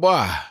down,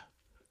 boy.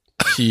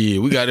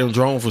 Shit, we got them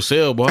drone for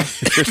sale, boy.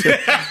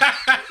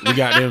 We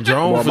got them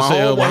drone Boy, for my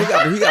sale, boy.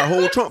 homeboy, he got a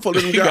whole trunk full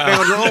of them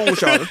goddamn drones,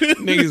 shawty.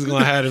 Niggas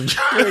gonna have them.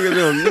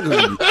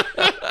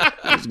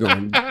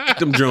 Niggas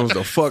them drones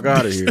the fuck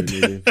out of here,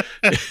 nigga.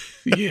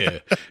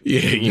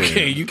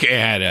 Yeah, you can't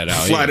have that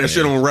out Fly here, that man.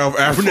 shit on Ralph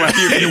Avenue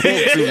if you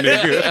want to,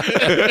 nigga.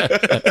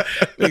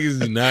 Niggas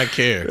do not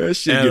care. That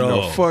shit at get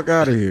all. the fuck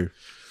out of here.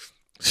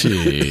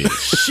 Shit,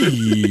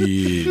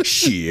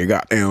 Shit,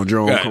 goddamn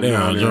drone come down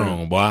goddamn there.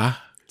 drone, boy.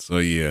 So,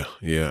 yeah.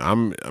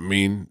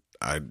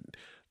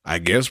 I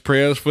guess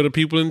prayers for the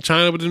people in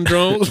China with them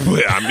drones,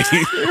 but I mean,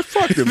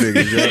 Fuck them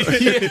niggas,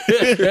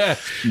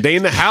 yo. they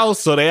in the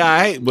house, so they all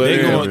right, but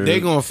They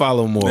gonna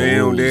follow more They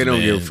don't- rules. they don't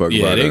man. give a fuck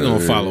Yeah, about they that. gonna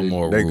follow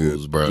more They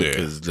rules, good. bro. Yeah.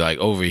 Because like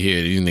over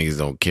here, these niggas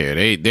don't care.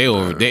 They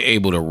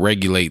able to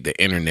regulate the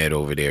internet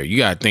over there. You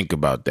gotta think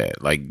about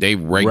that. Like they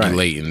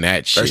regulating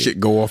that shit. That shit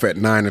go off at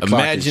 9 o'clock.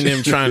 Imagine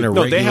them trying to no,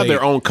 regulate. they have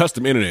their own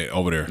custom internet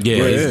over there. Yeah,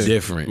 Yeah, it's yeah.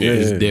 different.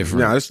 It's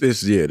different. Nah,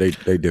 it's yeah,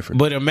 they different.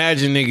 But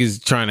imagine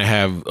niggas trying to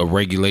have a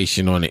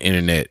regulation on the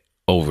internet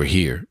over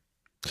here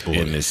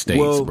in the States,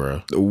 well,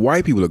 bro. the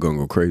white people are gonna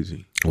go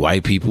crazy.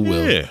 White people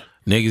will. Yeah.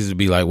 Niggas would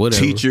be like,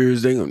 whatever.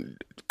 Teachers, they gonna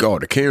go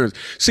the Karens.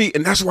 See,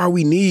 and that's why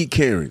we need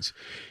Karens.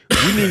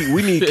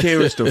 We need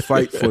Karens to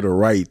fight for the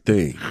right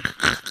thing.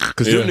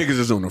 Because them niggas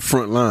is on the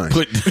front line.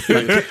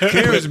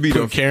 Karens be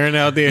Put the Karen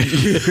out there.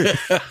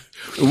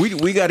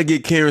 we got to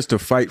get Karens to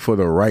fight for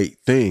the right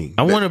thing.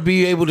 I want to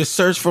be able to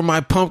search for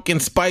my pumpkin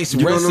spice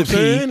You know what I'm recipe.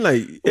 saying?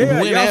 Like, yeah,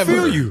 I whenever.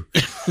 feel you.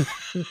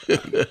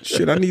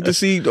 Shit, I need to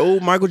see the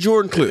old Michael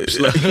Jordan clips.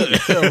 Like,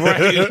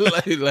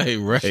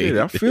 right. shit,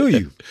 I feel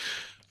you.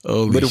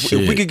 Holy But if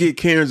shit. we could get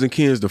Karens and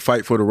Kens to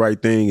fight for the right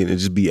thing and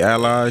just be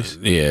allies,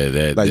 Yeah,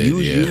 that. like that,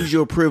 use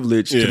your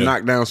privilege to Yeah.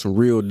 knock down some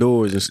real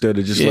doors instead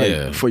of just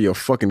Yeah. like for your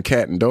fucking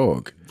cat and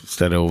dog.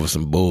 instead of over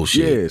some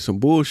bullshit. Yeah, some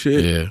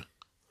bullshit. Yeah.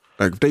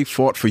 Like if they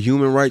fought for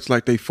human rights,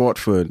 like they fought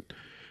for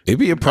It'd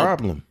be a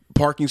problem.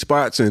 parking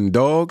spots and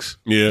dogs.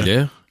 Yeah.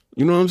 Yeah.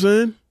 You know what I'm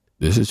saying?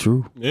 This is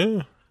true.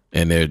 Yeah.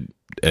 And they're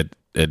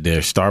at their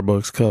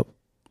Starbucks cup,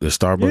 the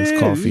Starbucks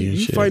coffee and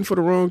you shit. fighting for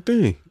the wrong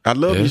thing. I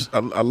love Yeah.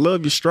 you. I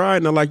love your stride,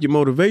 and I like your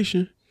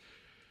motivation.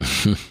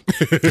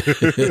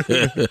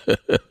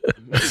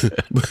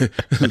 But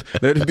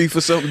let it be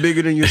for something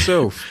bigger than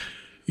yourself.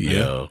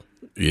 Yeah.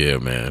 Yeah,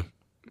 man.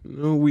 You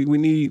know, we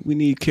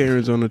need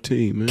Karens on the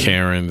team, man.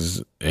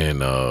 Karens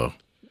and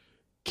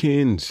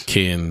Kens.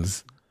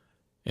 Kens,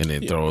 and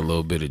then throw a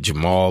little bit of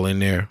Jamal in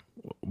there.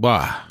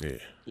 Why?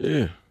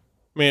 Yeah.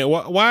 Man,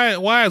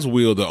 why is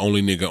Will the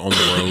only nigga on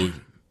the road?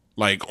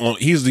 Like,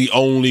 he's the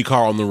only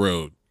car on the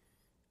road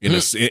in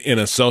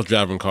a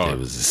self-driving car. It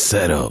was a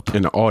setup.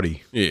 In the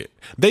Audi. Yeah,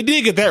 they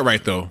did get that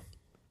right though.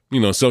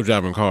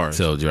 Self-driving cars.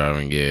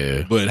 Self-driving,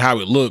 yeah. But how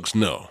it looks,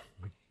 no.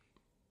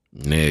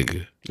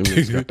 Nigga.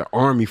 He's got the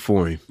army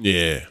for him.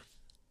 Yeah.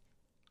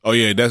 Oh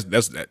yeah, that's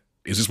that.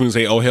 Is this when you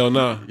say "Oh hell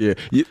no"? Yeah.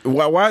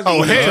 Why is it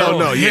when they turn,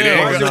 no?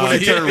 Yeah. Why is it when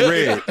they turn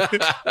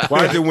red?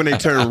 Why is it when they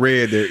turn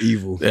red they're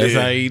evil? That's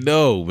how you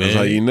know, man. That's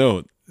how you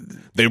know.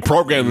 They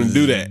programmed them to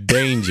do that.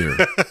 Danger.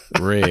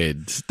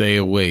 Red. Stay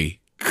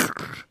away.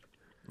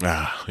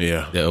 Yeah.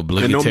 The And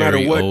obligatory no matter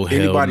what oh, hell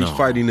anybody's no.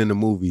 fighting in the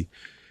movie,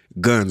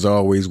 guns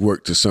always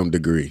work to some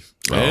degree.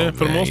 Yeah,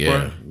 for the man, most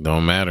part.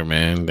 Don't matter,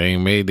 man. They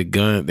ain't made the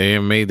gun. They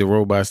ain't made the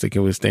robots that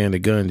can withstand the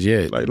guns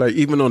yet. Like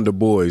even on The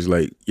Boys,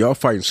 like y'all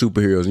fighting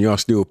superheroes and y'all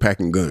still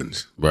packing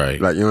guns.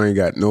 Right. Like y'all ain't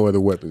got no other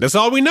weapons. That's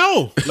all we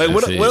know. Like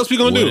what That's it. else we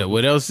gonna do?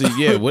 What else?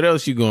 What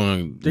else you gonna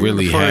You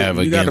really gotta find- have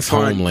you gotta against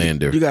find-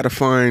 Homelander? You got to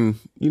find,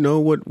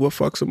 what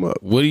fucks them up,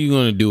 What are you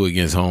gonna do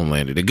against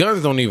Homelander? The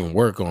guns don't even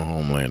work on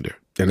Homelander,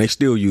 and they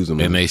still use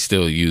them. and they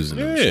still using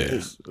them. Yeah.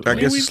 shits. I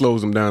guess it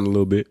slows them down a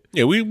little bit.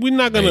 Yeah, we're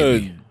not gonna.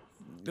 Maybe.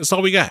 That's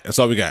all we got. That's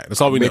all we got. That's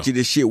all we know. Bet you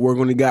this shit work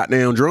on the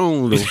goddamn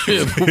drone though.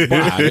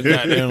 Bah, the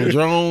goddamn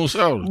drone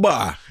show.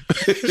 Bah.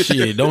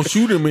 Shit, don't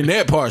shoot him in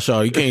that part,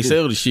 Shaw. You can't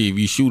sell the shit if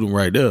you shoot him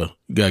right there.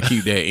 You gotta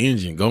keep that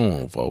engine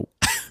going, folks.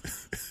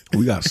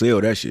 We gotta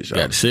sell that shit,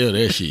 Got to sell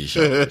that shit,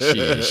 Shaw.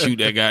 Shit, shoot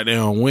that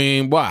goddamn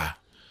wing, boy.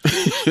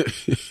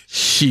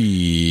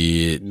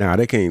 Shit. Nah,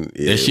 they can't.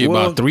 That shit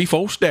about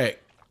 3-4 stack.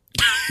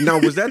 Now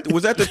was that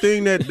the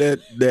thing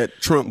that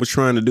Trump was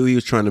trying to do? He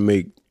was trying to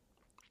make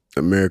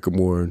America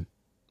more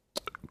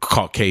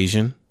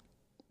Caucasian.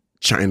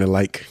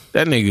 China-like.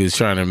 That nigga is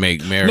trying to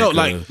make America. No,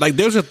 like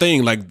there's a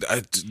thing, like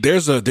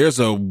there's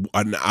an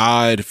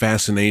odd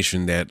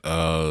fascination that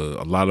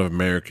a lot of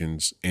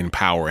Americans in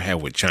power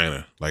have with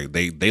China. Like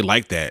they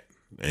like that,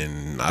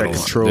 and I don't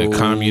control. the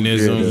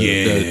communism,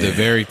 Yeah. the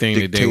very thing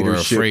that they were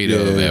Dictatorship, afraid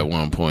of yeah. at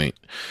one point.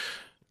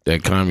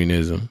 That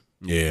communism.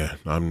 Yeah,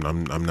 I'm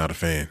not a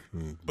fan,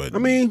 but I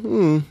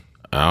mean,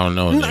 I don't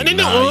know. Nah,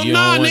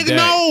 nigga,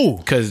 no.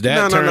 Because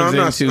that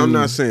turns into. I'm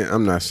not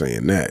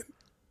saying that.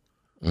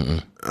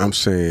 I'm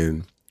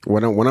saying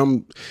when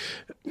I'm.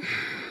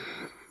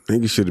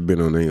 Niggas should have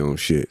been on their own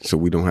shit, so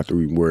we don't have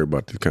to even worry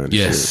about this kind of shit.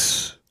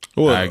 Yes.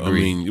 well, I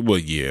agree. mean,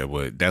 yeah,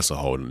 but that's a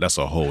whole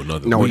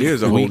nother. No, it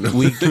is a whole.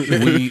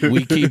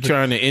 we keep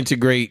trying to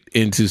integrate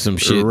into some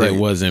shit Right. that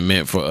wasn't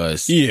meant for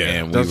us. Yeah,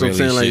 and we that's what I'm really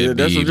saying, like, should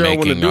that's be what y'all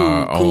wanna making do,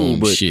 our cool, own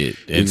but- shit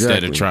instead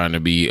Exactly. of trying to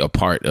be a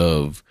part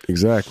of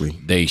Exactly.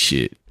 they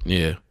shit.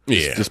 Yeah.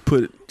 Yeah, Just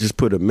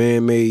put a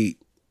man-made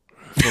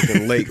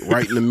fucking lake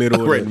right in the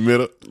middle, right in the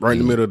middle. right in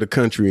the middle of the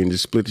country, and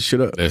just split the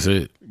shit up. That's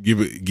it.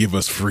 Give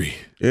us free.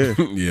 Yeah.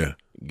 Yeah,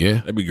 Yeah.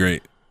 that'd be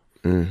great.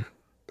 I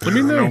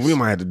mean, we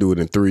might have to do it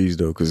in threes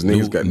though, because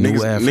New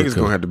niggas Africa.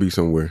 gonna have to be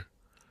somewhere.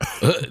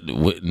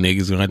 What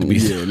niggas gonna have to be?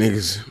 Yeah,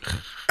 niggas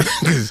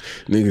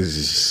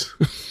is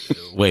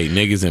Wait,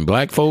 niggas and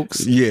black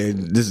folks? yeah.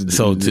 This is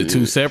So to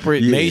two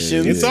separate Yeah,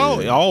 nations? It's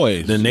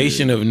always The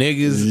nation of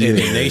niggas and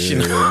the nation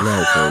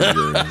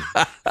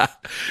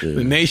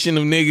the nation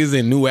of niggas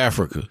in New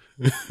Africa.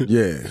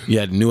 yeah. You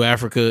got New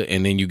Africa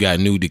and then you got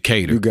New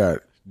Decatur. You got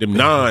them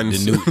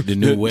nines. the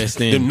new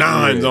West End. them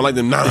nines. I like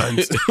them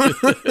nines.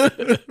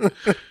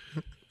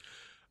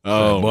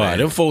 Oh boy, man.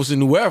 them folks in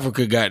New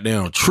Africa got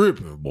down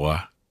tripping, boy.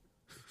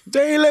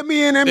 they ain't let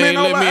me in there, They man.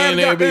 ain't let All me I in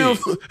had there,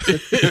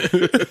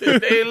 goddamn-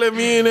 They ain't let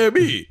me in there,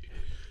 B.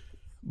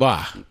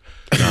 Bah.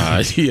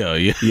 Nah, yeah.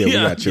 Yeah, we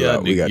got chill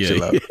out. We got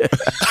chill out.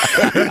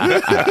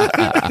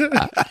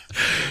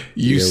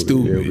 You Yeah,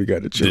 stupid. yeah, we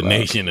gotta chill the out.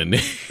 nation,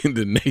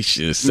 the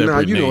nation is separate. Nah,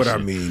 you know what I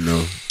nation. mean,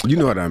 though. You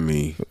know what I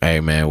mean.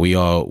 Hey man, we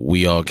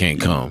all can't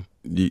come,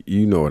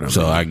 You know what I mean.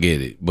 so I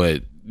get it.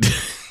 But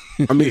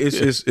I mean,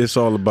 it's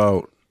all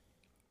about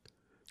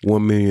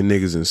 1 million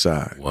niggas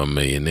inside. 1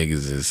 million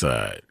niggas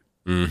inside.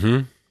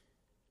 Mm-hmm.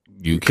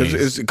 You can't,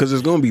 Because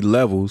it's gonna be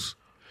levels.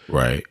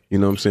 right? You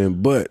know what I'm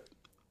saying? But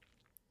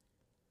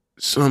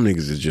some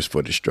niggas is just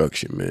for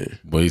destruction, man.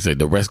 But he said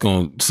the rest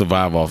gonna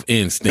survive off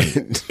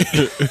instinct.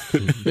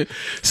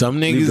 Some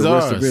Leave niggas the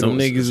rest are. of it Some on-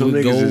 niggas some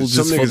with niggas goals is-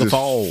 some just for niggas the is-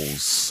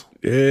 falls.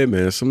 Yeah,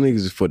 man. Some niggas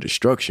is for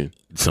destruction.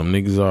 Some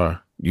niggas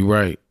are. You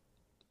right.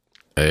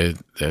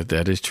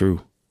 That is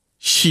true.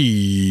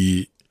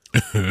 Shit.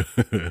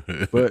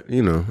 But, I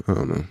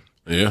don't know.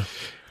 Yeah,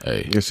 Hey,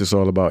 I guess it's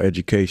all about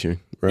education,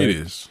 right? it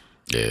is.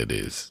 yeah, it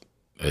is.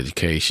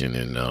 Education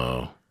and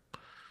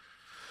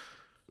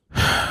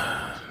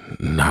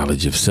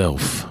knowledge of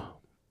self,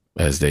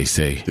 as they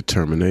say.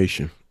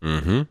 Determination.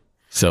 Mm-hmm.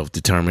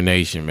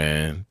 Self-determination,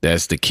 man.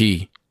 That's the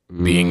key.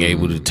 Being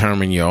able to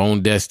determine your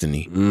own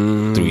destiny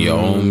through your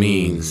own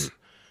means.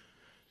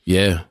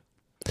 Yeah.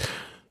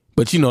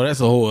 But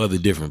that's a whole other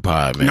different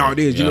pod, man. No, it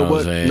is. You know what?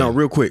 I'm saying? No,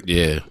 real quick.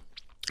 Yeah.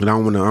 And I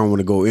don't want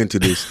to go into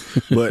this,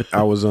 but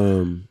I was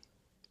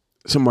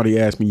somebody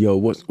asked me, "Yo,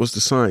 what's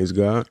the science,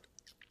 God?"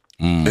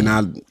 And I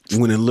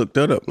went and looked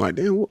that up. Like,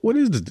 damn, what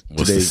is What's the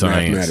today's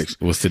science? mathematics?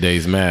 What's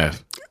today's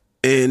math?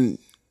 And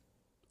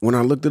when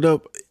I looked it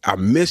up, I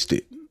missed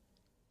it.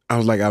 I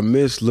was like, I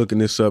missed looking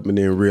this up and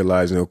then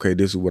realizing, okay,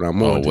 this is what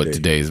I'm on What today.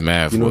 today's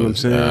math You know was.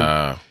 what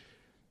I'm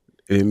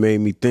saying? It made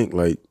me think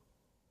like,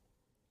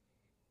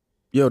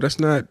 yo, that's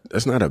not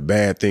a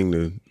bad thing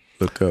to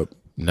look up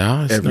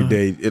No, it's every not.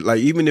 day. Like,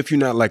 even if you're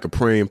not like a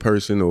praying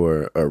person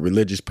or a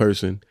religious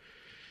person,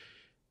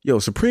 yo,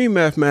 Supreme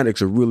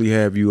Mathematics will really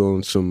have you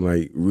on some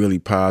like really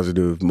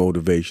positive,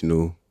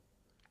 motivational.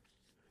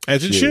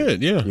 As it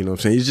should, yeah. You know what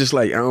I'm saying? It's just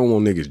like, I don't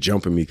want niggas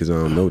jumping me because I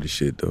don't know this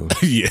shit though.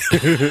 Yeah.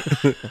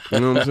 You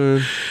know what I'm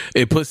saying?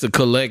 It puts a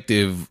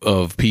collective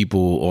of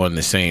people on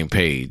the same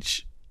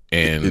page.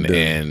 And It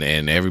does.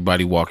 and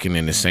everybody walking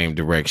in the same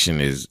direction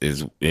is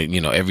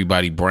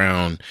everybody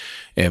brown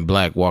and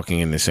black walking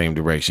in the same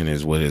direction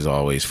is what has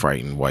always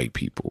frightened white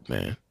people,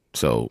 man.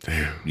 So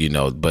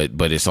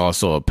but it's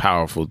also a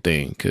powerful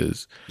thing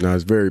because No,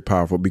 it's very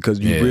powerful because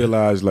you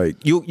realize like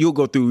you'll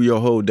go through your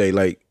whole day.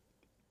 Like,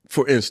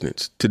 for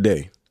instance,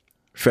 today,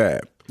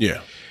 Fab,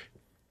 Yeah.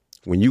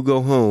 when you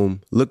go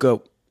home, look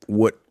up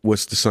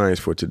what's the science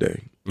for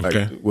today. Like,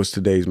 Okay. what's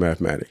today's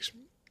mathematics?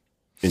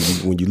 And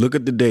when you look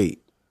at the date,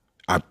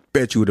 I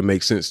bet you it'll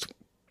make sense as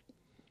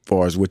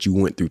far as what you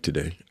went through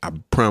today. I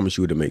promise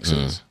you it'll make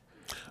sense.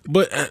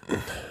 But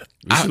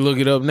you should look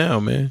it up now,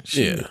 man.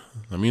 Shit. yeah.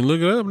 I mean,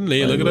 look it up. Look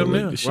it up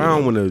now. Well, I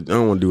don't want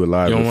to do it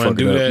live. You don't and want fuck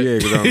to do it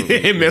that? up. Yeah,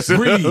 because Mess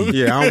it up.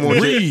 yeah, I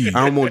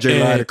don't want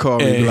Jay Lai to call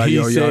me and be like,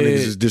 yo, y'all niggas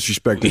is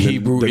disrespecting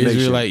Hebrew the nation.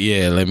 Israelite.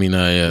 Yeah, let me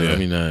know. Let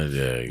me know.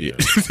 Yeah.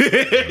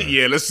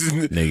 Yeah, let's just.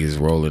 Niggas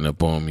rolling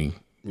up on me.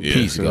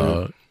 Peace,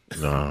 God.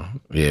 No,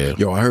 yeah.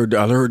 Yo, I heard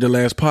the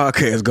last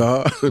podcast,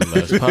 God.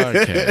 Last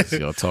podcast,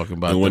 y'all talking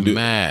about the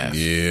math.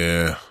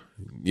 Yeah.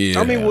 Yeah.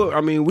 I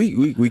mean,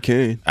 we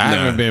can. I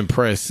haven't been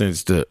pressed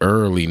since the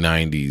early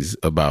 '90s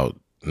about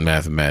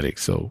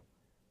mathematics, so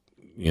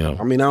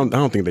I mean, I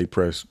don't think they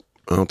press.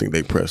 I don't think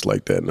they press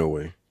like that. No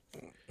way.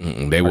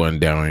 they wasn't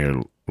down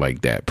here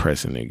like that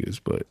pressing niggas,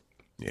 but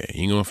Yeah,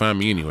 he ain't gonna find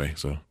me anyway.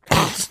 So.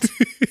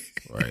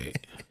 right.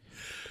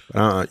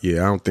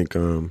 Yeah, I don't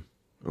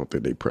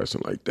think they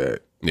pressing like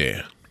that.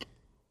 Yeah.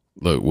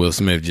 Look, Will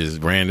Smith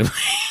just randomly.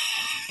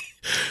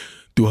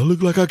 Do I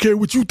look like I care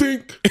what you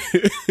think?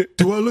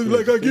 Do I look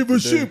like I give a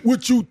shit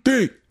what you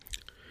think?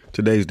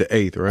 Today's the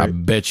 8th, I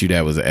right? bet you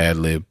that was an ad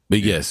lib, but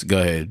yes,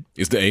 go ahead.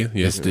 It's the 8th.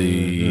 Yes. It's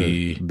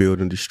the Build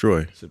and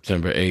destroy.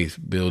 September 8th,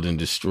 Build and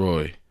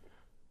Destroy.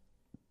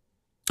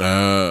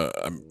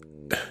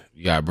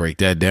 You gotta break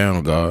that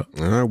down, God.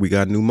 All right, we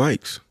got new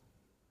mics.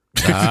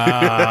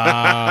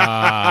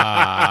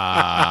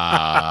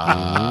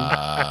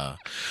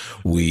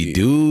 We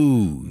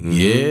do,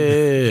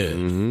 yeah.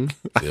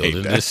 Build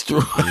and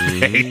destroy.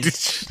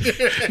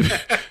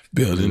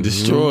 Build and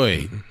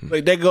destroy.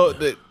 Like that go.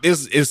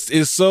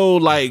 It's so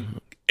like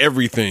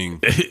everything.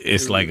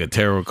 It's like a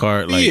tarot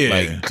card, like Yeah.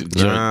 like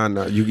Nah. I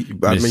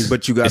mean,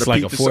 but you got It's to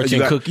like peep a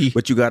fortune cookie.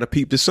 But you got to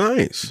peep the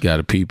science.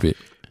 gotta peep it.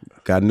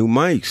 Got new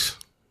mics.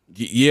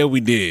 Yeah,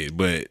 we did,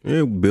 but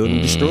Yeah,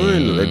 building,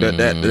 destroying. Like that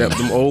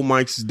them old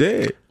mics is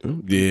dead.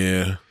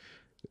 yeah,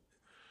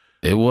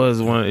 It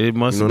was one. It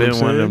must You know have what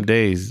been I'm one of them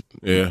saying? days.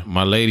 yeah.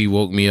 My lady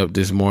woke me up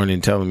this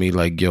morning telling me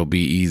like, "Yo, be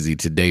easy.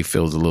 Today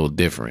feels a little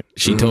different."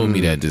 She told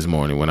me that this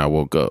morning when I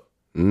woke up.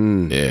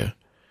 Yeah.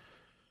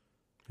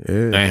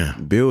 Yeah,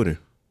 Damn. building.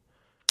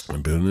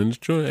 I'm building in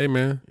Detroit. Hey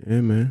man,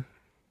 Yeah, man.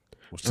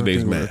 what's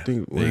today's I math?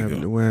 think what There you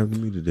happened, go. what happened to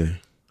me today?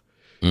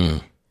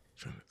 Mm.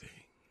 Trying to think.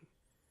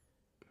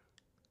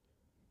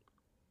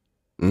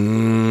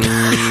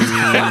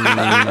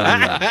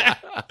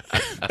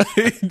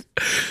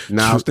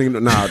 I was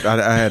thinking.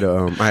 I had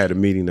a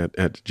meeting at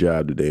the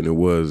job today, and it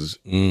was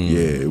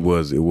it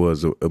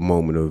was a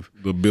moment of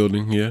The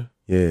building, yeah.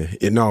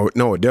 No,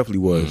 it definitely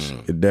was.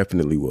 It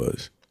definitely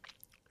was.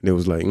 And it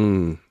was like,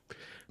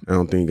 I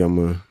don't think I'm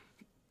a.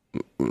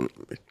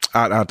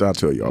 I'll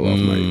tell y'all off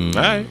mic.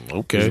 All right.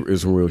 Okay.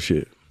 It's some real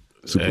shit.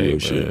 Super Hey, real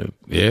shit. man.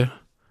 Yeah.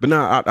 But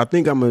now I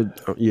think I'm a.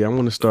 Yeah, I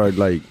want to start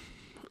like.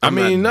 I'm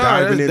mean, not no,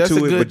 diving that's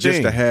into a it, good but just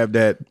thing. to have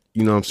that,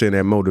 you know what I'm saying,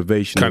 that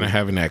motivation. Kind of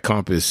having that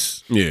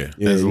compass. Yeah.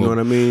 Yeah, you know what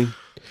I mean?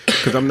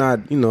 Because I'm not,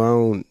 I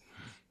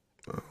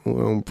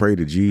don't pray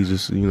to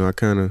Jesus. I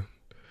kind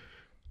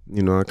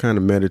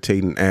of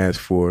meditate and ask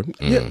for.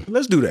 Yeah,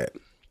 let's do that.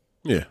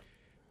 Yeah.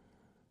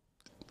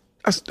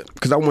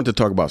 Because I want to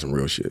talk about some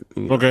real shit.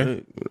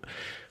 Okay.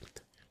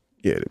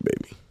 Yeah,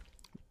 baby.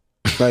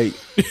 Like,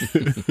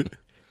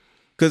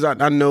 because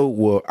I know.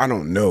 Well, I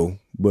don't know,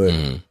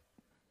 but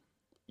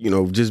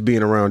just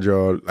being around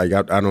y'all. Like,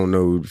 I don't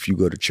know if you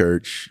go to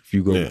church. If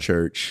you go to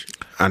church,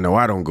 I know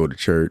I don't go to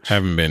church.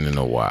 Haven't been in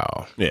a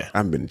while. Yeah. I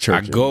haven't been to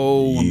church. I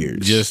go in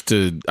years.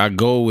 I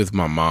go with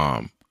my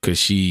mom because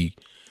she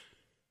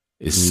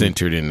is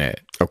centered in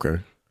that. Okay.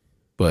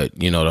 But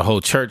the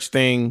whole church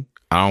thing,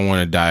 I don't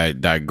want to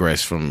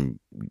digress from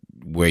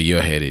where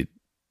you're headed.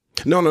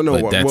 No.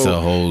 But that's a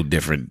whole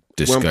different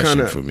discussion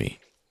kinda- for me.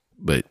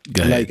 But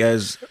go ahead. Like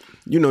as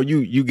you know,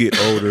 you get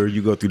older,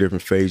 you go through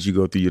different phases, you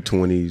go through your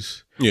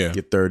 20s, Yeah.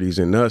 your 30s,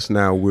 and us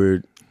now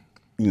we're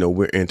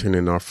entering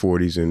in our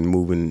 40s and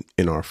moving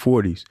in our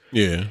 40s.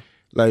 Yeah.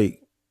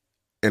 Like,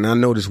 and I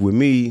noticed with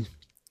me,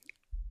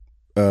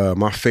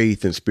 my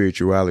faith and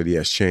spirituality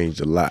has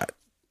changed a lot.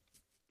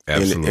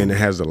 Absolutely. And it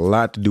has a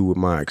lot to do with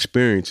my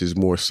experiences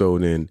more so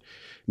than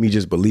me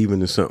just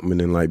believing in something and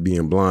then like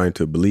being blind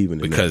to believing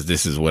in because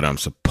this is what I'm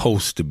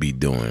supposed to be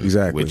doing.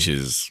 Exactly. Which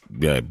is,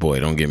 boy,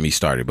 don't get me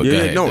started. But it. go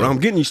Yeah, ahead, no, though. I'm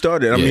getting you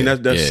started. I mean,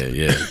 that's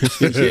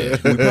yeah.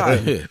 we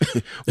probably,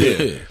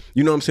 Yeah.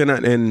 you know what I'm saying?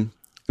 And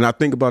I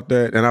think about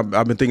that, and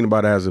I've been thinking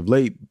about it as of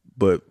late,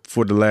 but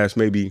for the last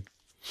maybe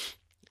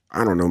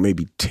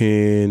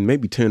 10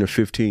 or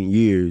 15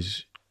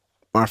 years,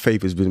 my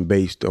faith has been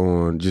based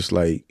on just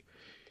like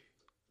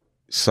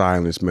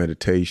silence,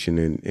 meditation,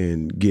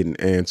 and getting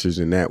answers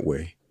in that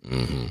way.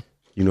 Mm-hmm.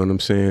 You know what I'm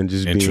saying?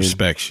 Just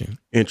Introspection.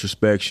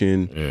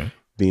 Introspection,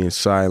 being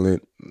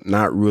silent,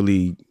 not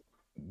really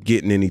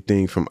getting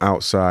anything from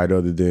outside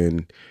other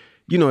than,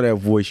 you know, that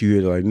voice you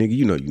hear like, nigga,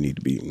 you know you need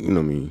to be, you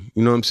know what I mean?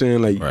 You know what I'm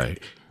saying? Like,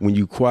 Right. when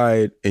you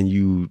quiet and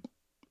you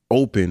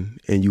open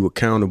and you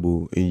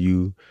accountable and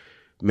you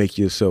make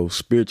yourself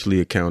spiritually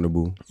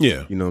accountable,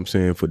 Yeah. you know what I'm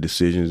saying, for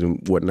decisions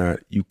and whatnot,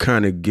 you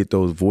kind of get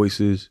those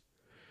voices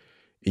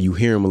and you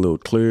hear them a little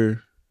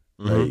clearer.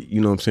 Like, you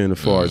know what I'm saying, as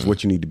far as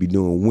what you need to be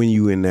doing when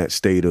you in that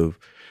state of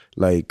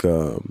like,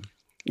 you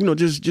know,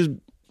 just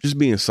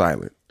being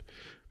silent.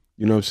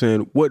 You know what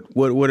I'm saying?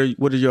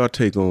 What is y'all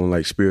take on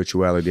like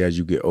spirituality as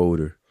you get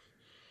older?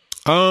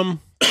 I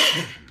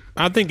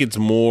think it's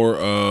more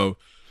of,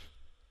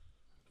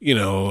 you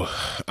know,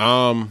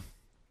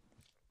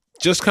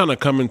 just kind of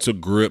coming to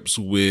grips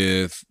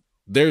with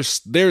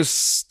there's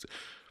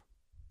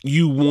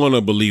you want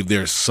to believe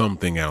there's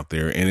something out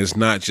there, and it's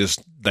not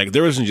just like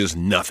there isn't just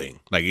nothing.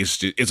 Like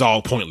it's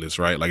all pointless,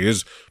 right? Like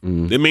it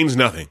means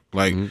nothing.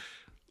 Like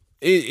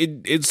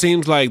it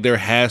seems like there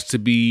has to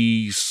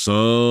be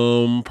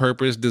some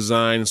purpose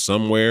design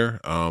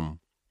somewhere,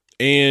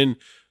 and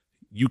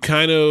you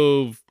kind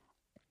of,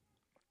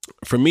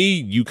 for me,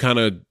 you kind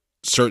of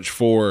search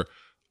for,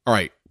 all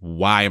right,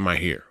 why am I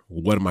here?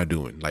 What am I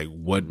doing? Like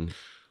what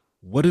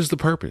is the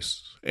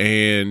purpose?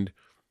 And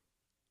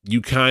you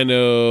kind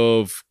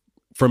of,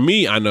 for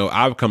me, I know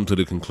I've come to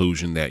the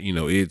conclusion that, you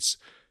know, it's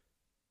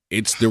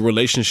the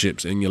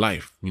relationships in your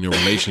life, you know,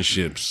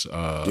 relationships,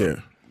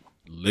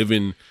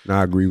 living. No,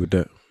 I agree with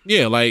that.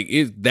 Yeah. Like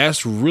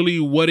that's really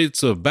what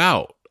it's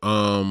about.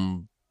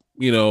 You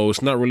know,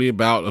 it's not really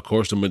about, of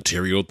course, the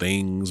material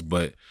things,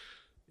 but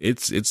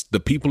it's the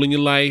people in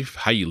your life,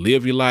 how you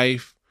live your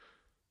life.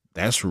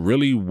 That's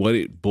really what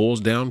it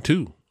boils down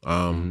to.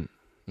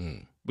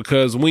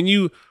 Because when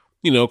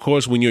you know, of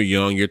course, when you're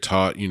young, you're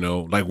taught, you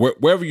know, like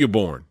wherever you're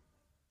born,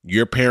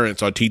 your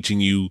parents are teaching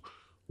you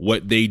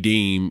what they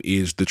deem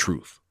is the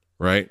truth,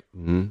 right?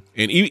 Mm-hmm.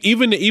 And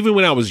even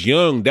when I was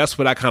young, that's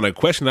what I kind of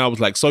questioned. I was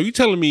like, so you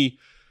telling me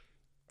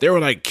there were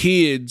like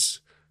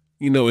kids,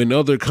 you know, in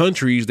other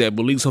countries that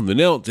believe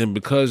something else, and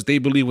because they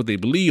believe what they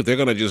believe, they're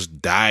gonna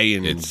just die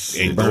and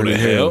go to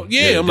hell?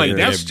 Yeah, I'm like,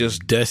 that's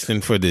just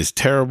destined for this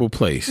terrible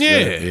place.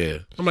 Yeah.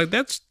 I'm like,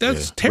 that's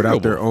terrible.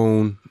 Without their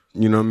own,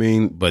 you know what I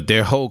mean? But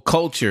their whole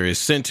culture is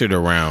centered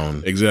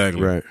around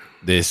Exactly. Right.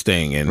 this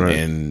thing,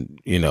 and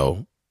you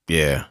know,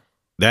 that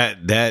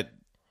that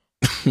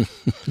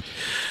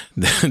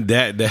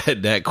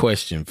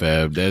question,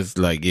 Fab. That's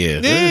like,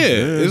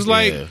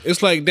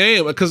 it's like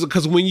damn,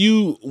 because when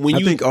you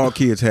I think all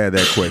kids had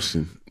that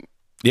question.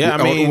 Yeah,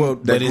 I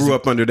mean, that grew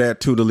up under that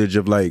tutelage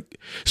of like,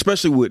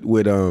 especially with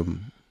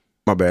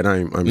my bad,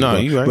 I'm no,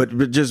 you right,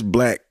 but just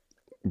black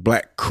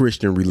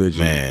Christian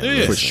religion,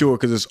 man, for sure,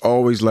 because it's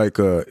almost like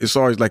it's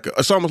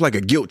almost like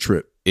a guilt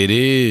trip. It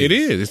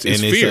is.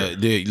 It's fear.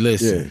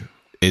 Listen,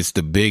 it's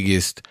the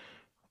biggest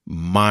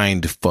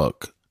mind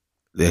fuck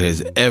that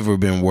has ever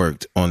been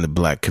worked on the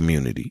black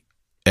community,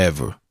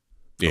 ever.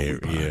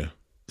 Yeah.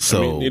 So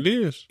I mean, it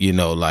is. You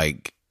know,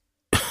 like,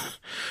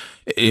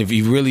 if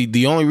you really,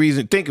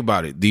 think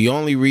about it, the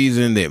only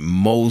reason that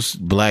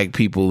most black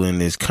people in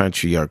this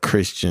country are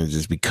Christians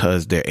is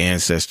because their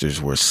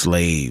ancestors were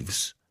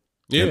slaves.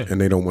 Yeah.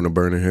 And they don't want to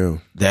burn in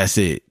hell. That's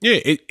it. Yeah,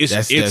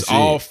 it's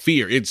all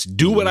fear. It's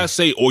do what I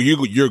say, or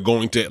you're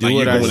going to do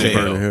what I say,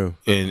 burn in hell.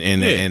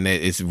 And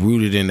it's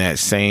rooted in that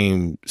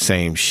same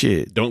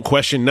shit. Don't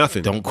question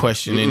nothing. Don't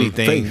question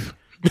anything. Faith.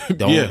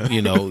 Don't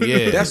you know?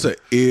 Yeah, that's a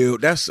ill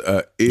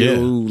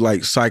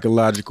like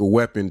psychological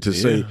weapon to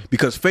say,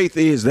 because faith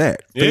is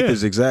that. Faith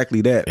is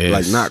exactly that. Yes.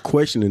 Like not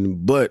questioning.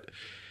 But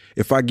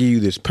if I give you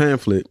this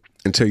pamphlet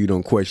and tell you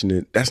don't question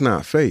it, that's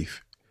not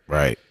faith.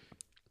 Right.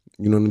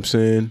 You know what I'm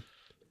saying?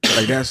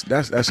 Like that's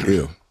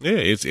ill. Yeah,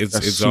 it's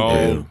super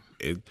all.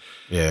 ill.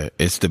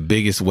 It's the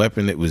biggest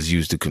weapon that was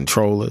used to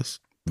control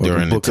us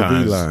during the Book of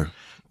times Eli.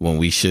 when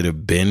we should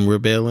have been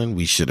rebelling.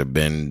 We should have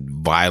been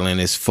violent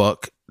as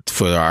fuck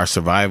for our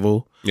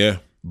survival. Yeah,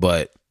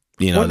 but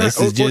you know, these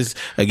are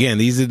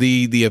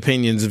the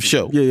opinions of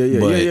show.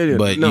 Yeah.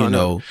 But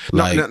Now,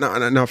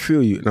 I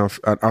feel you. Now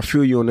I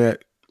feel you on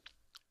that.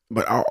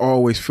 but I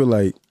always feel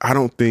like I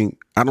don't think.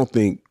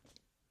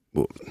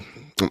 Well,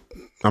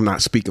 I'm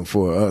not speaking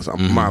for us.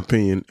 My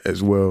opinion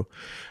as well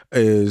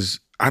is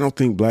I don't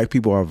think black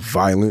people are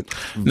violent,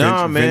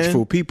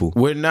 vengeful people.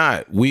 We're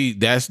not. We're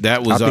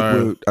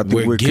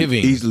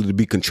giving easily to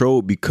be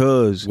controlled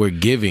because we're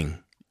giving.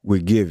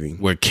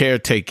 We're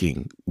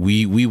caretaking.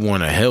 We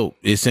want to help.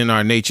 It's in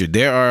our nature.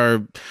 There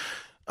are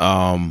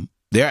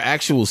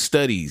actual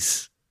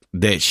studies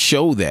that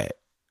show that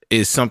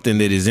is something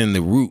that is in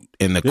the root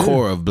and the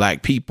core of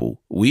black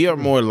people. We are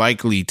more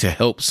likely to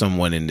help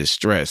someone in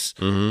distress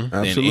than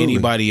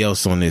anybody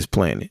else on this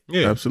planet.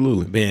 Yeah,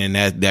 absolutely. And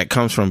that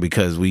comes from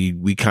because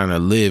we kind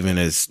of live in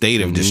a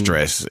state of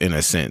distress in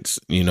a sense.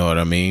 You know what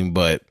I mean?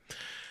 But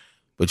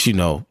you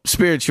know,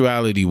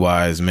 spirituality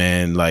wise,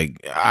 man,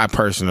 like I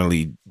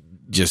personally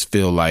just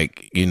feel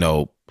like, you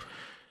know,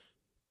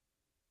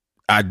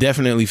 I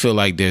definitely feel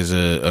like there's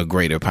a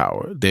greater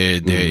power.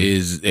 There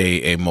is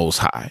a most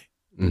high.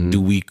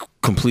 Do we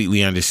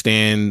completely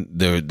understand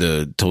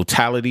the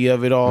totality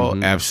of it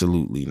all?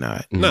 Absolutely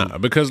not. Nah,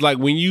 because like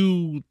when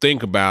you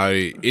think about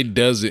it, it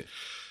doesn't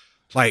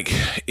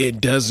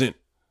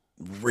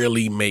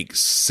really make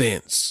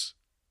sense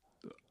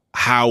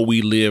how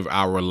we live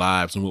our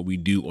lives and what we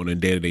do on a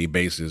day-to-day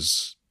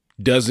basis.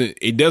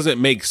 It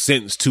doesn't make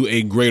sense to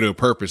a greater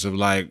purpose of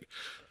like,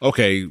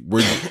 okay,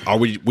 we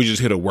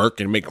just here to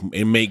work and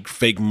make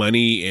fake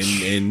money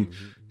and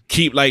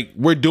keep like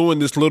we're doing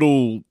this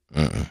little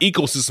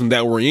ecosystem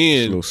that we're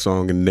in, little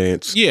song and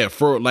dance. Yeah,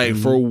 for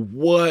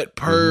what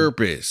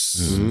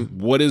purpose?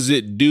 What does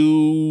it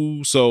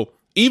do? So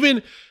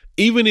even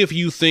if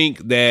you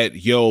think that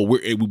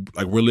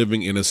we're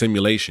living in a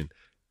simulation,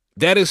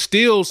 that is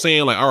still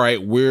saying like, all right,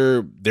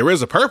 there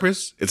is a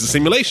purpose. It's a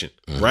simulation,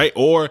 right?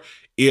 Or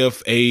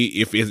if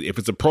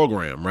it's a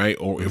program, right?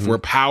 Or if we're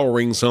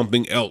powering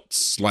something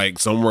else, like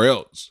somewhere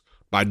else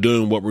by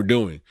doing what we're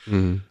doing,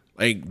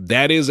 like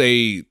that is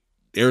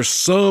there's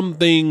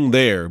something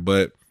there,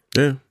 but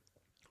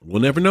we'll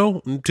never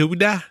know until we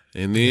die.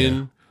 And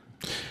then,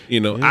 you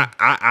know,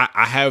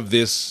 I have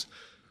this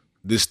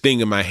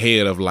thing in my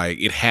head of like,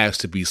 it has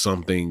to be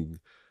something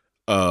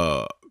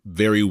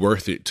very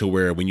worth it to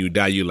where when you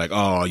die, you're like,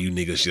 oh, you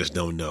niggas just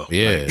don't know.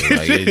 Yeah.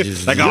 Like, it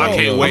just, like, oh, I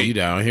can't wait. You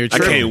down here I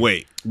can't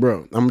wait.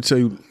 Bro, I'm going to tell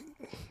you,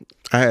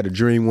 I had a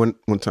dream one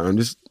time.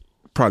 This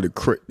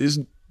is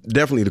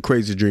definitely the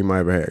craziest dream I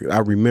ever had. I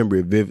remember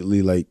it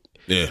vividly. Like,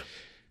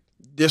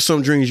 there's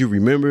some dreams you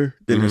remember,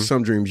 then there's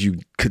some dreams you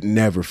could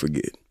never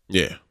forget.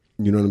 Yeah.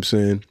 You know what I'm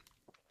saying?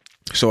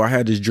 So I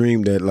had this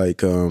dream that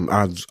like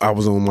I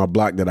was on my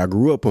block that I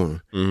grew up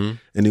on, and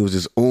it was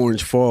this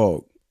orange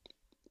fog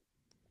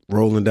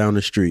rolling down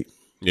the street.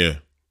 Yeah.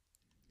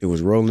 It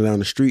was rolling down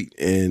the street,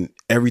 and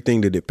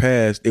everything that it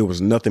passed, it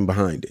was nothing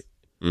behind it.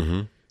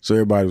 So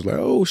everybody was like,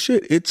 oh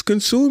shit, it's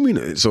consuming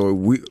it. So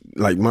we,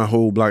 like my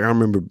whole block, I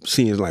remember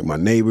seeing like my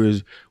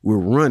neighbors were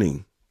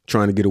running,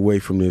 trying to get away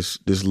from this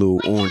little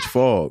orange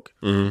fog.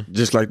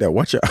 Just like that.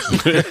 Watch out.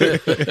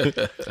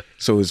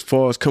 So as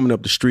far as coming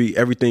up the street,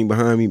 everything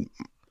behind me,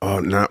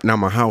 now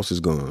my house is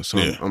gone. So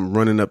I'm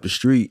running up the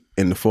street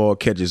and the fog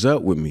catches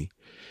up with me.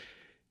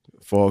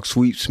 Fog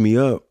sweeps me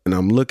up and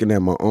I'm looking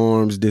at my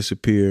arms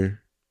disappear.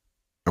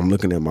 I'm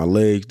looking at my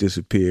legs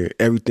disappear.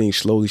 Everything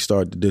slowly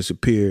started to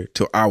disappear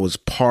till I was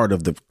part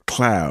of the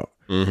cloud.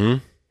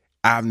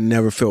 I've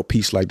never felt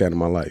peace like that in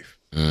my life.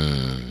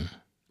 It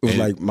was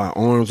like my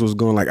arms was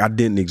going like I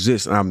didn't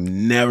exist. And I've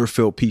never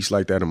felt peace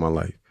like that in my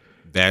life.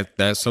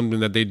 That's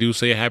something that they do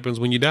say happens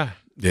when you die.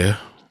 Yeah.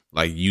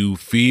 Like you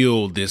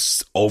feel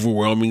this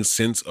overwhelming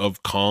sense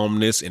of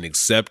calmness and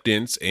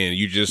acceptance, and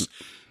you just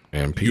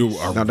you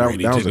are now,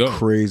 ready that was to go. A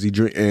crazy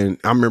dream. And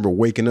I remember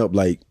waking up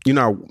like, you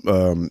know,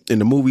 in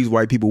the movies,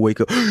 white people wake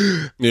up.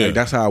 Like,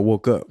 that's how I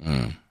woke up.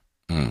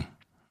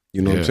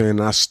 You know what I'm saying?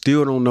 And I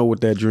still don't know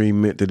what that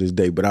dream meant to this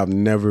day, but I've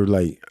never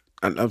like,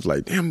 I was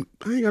like, damn,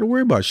 I ain't got to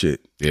worry about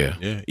shit.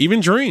 Yeah.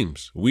 Even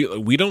dreams, we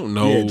don't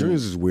know. Yeah,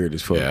 dreams is weird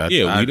as fuck.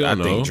 Yeah, we don't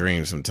know. I think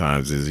dreams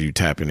sometimes is you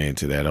tapping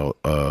into that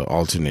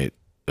alternate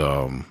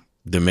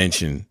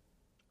dimension,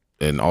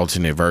 an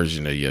alternate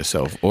version of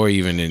yourself, or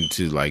even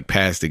into like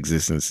past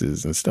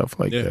existences and stuff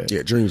like that.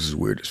 Yeah, dreams is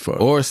weird as fuck.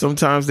 Or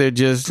sometimes they're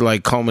just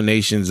like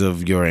culminations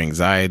of your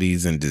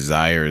anxieties and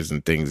desires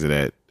and things of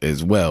that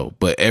as well.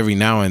 But every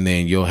now and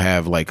then you'll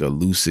have like a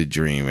lucid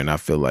dream, and I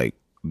feel like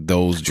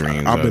those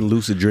dreams. I've been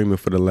lucid dreaming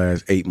for the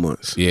last 8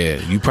 months. Yeah,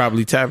 you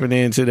probably tapping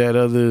into that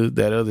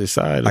other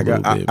side.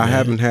 I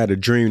haven't had a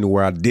dream to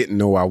where I didn't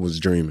know I was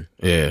dreaming.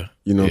 Yeah,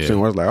 you know what I'm saying?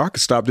 Where I was like, I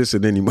could stop this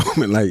at any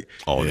moment. Like,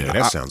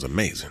 that sounds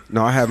amazing.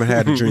 No, I haven't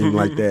had a dream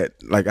like that.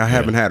 Like, I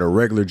haven't had a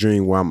regular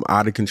dream where I'm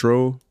out of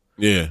control.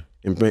 Yeah,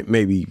 in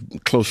maybe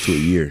close to a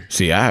year.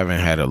 See, I haven't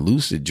had a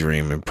lucid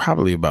dream in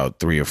probably about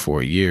 3 or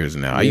 4 years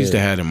now. I used to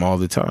have them all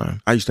the time.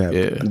 I used to have.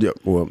 Yeah.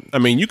 Well, I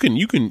mean, you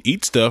can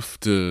eat stuff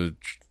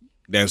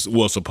that's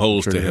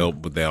supposed to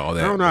help with all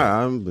that. I don't know.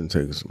 I haven't been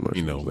taking so much.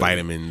 You know,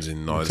 vitamins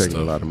and all that stuff.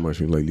 Taking a lot of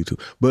mushrooms lately too.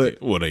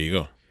 But well, there you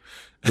go.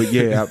 But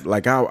yeah,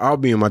 I'll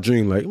be in my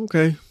dream like,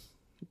 okay,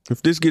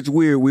 If this gets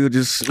weird, we'll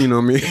just, you know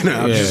what I mean?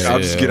 I'll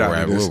just get out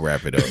of this. We'll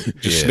wrap it up.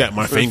 Just snap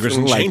my fingers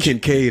and like change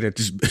it. Kincaid at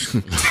this.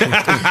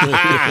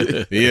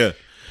 Yeah.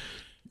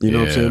 You know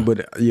what I'm saying?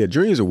 But yeah,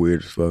 dreams are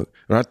weird as fuck.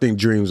 And I think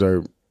dreams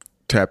are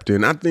tapped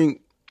in. I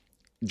think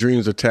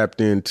dreams are tapped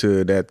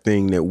into that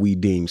thing that we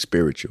deem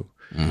spiritual.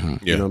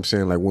 Mm-hmm. You know what I'm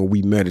saying? Like when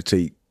we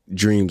meditate,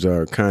 dreams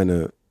are kind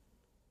of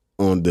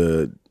on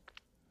the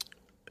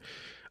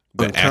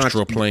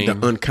astral plane.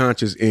 the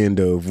unconscious end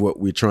of what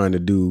we're trying to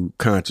do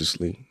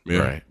consciously. Yeah.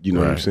 Right. You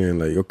know what I'm saying?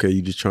 Like, okay,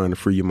 you're just trying to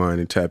free your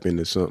mind and tap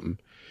into something.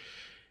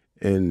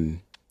 And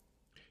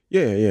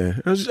yeah.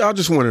 I was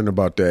just wondering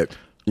about that.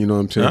 You know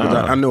what I'm saying?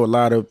 'Cause I know a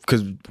lot of,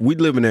 because we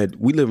live in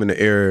an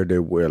era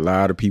that where a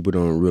lot of people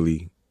don't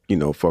really,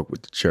 fuck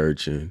with the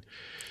church and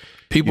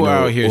People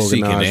are out here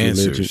seeking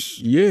organized answers.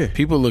 religion. Yeah.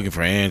 People looking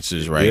for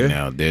answers right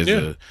now.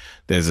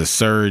 There's a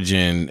surge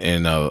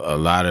in a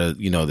lot of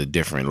the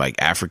different like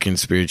African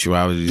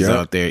spiritualities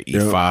out there.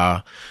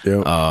 Ifa,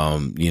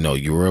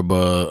 Yoruba,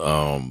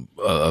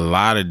 a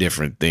lot of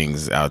different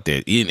things out there,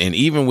 and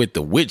even with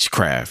the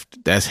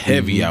witchcraft, that's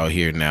heavy out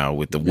here now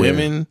with the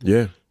women.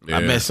 Yeah. I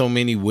met so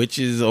many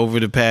witches over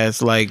the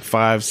past like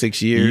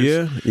 5-6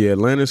 years. Yeah,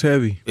 Atlanta's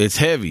heavy. It's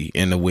heavy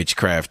in the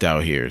witchcraft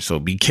out here. So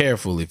be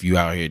careful if you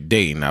out here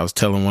dating. I was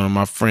telling one of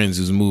my friends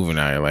who's moving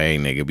out here, like, hey,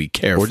 nigga, be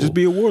careful. Or just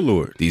be a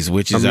warlord. These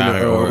witches out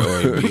here,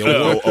 or be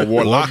a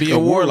warlock. Be a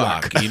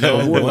warlock,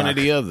 one or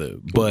the other.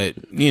 But,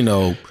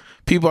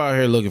 people out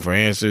here looking for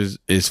answers.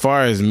 As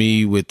far as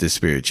me with the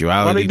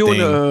spirituality Why they doing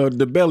thing,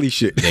 the belly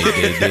shit? They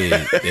did.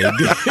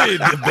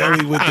 The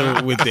belly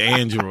with the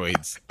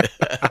androids.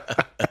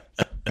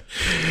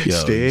 Yo,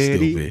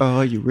 Steady, stupid.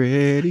 are you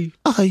ready?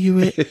 Are you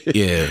ready?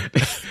 Yeah.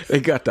 They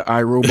got the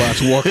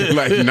iRobots walking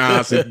like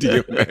Nas and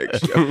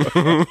DMX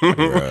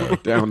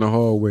down the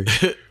hallway.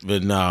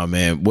 But nah,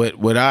 man.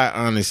 What I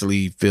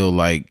honestly feel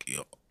like,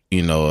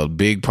 a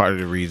big part of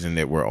the reason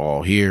that we're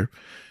all here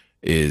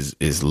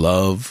is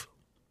love.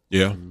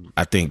 Yeah.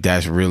 I think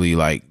that's really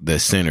like the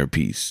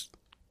centerpiece.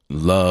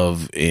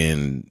 Love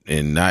in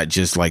not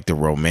just like the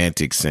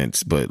romantic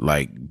sense, but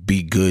like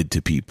be good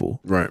to people.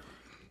 Right.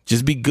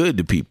 Just be good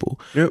to people.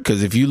 Yep.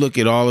 Because if you look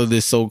at all of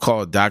this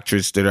so-called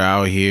doctrines that are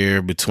out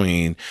here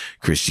between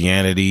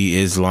Christianity,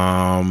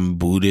 Islam,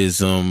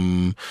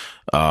 Buddhism,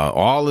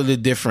 all of the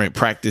different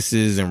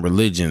practices and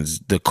religions,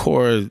 the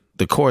core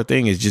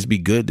thing is just be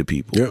good to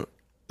people. Yep.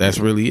 That's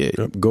really it.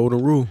 Yep.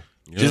 Golden rule.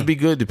 Just be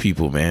good to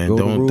people, man.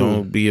 Golden rule.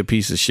 Don't be a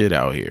piece of shit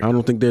out here. I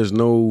don't think there's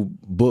no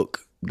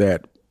book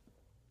that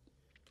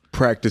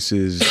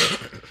practices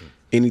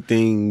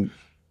anything,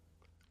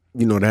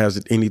 that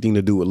has anything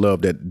to do with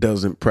love that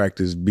doesn't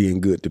practice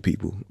being good to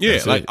people. Yeah,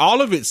 That's like it.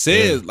 all of it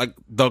says, like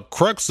the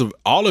crux of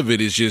all of it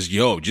is just,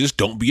 just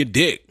don't be a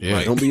dick. Yeah.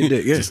 Like, Don't be a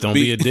dick. Yeah. Just don't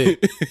be a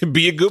dick.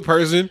 be a good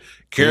person.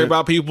 Care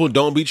about people.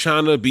 Don't be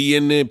trying to be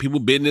in the people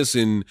business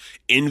and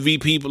envy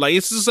people. Like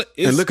it's just,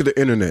 And look at the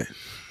internet.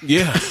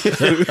 yeah.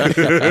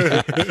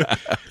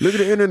 Look at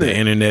the internet. The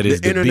internet is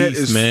the internet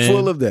beast, is man.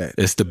 full of that.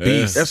 It's the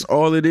beast. That's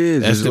all it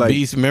is. That's It's the like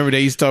beast. Remember they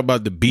used to talk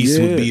about the beast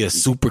would Yeah. be a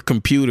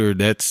supercomputer.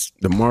 That's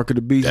the mark of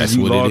the beast. That's is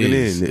you what it logging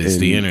is. in. It's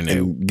the internet.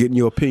 and getting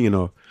your opinion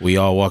off. we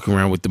all walking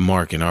around with the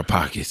mark in our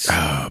pockets.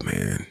 Oh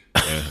man.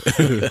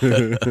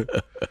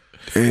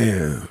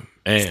 Damn.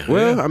 And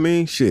Well, I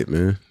mean, shit,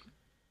 man.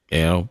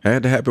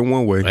 Had to happen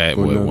one way.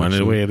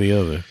 one way or the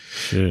other.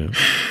 Yeah.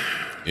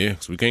 Yeah,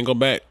 so we can't go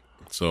back.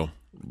 So,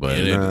 But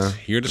it's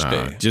here to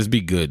stay. just be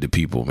good to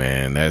people,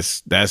 man.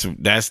 That's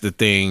the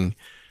thing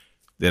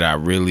that I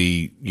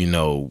really,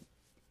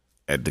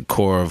 at the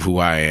core of who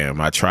I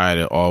am. I try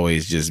to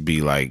always just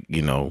be like,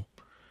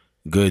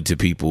 good to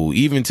people,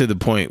 even to the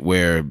point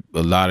where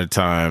a lot of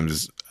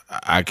times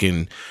I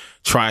can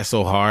try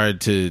so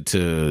hard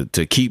to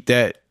keep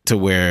that to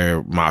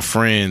where my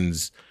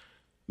friends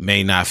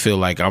may not feel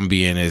like I'm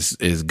being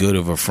as good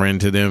of a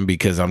friend to them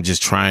because I'm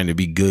just trying to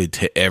be good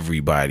to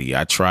everybody.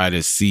 I try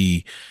to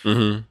see,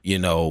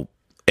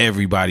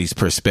 everybody's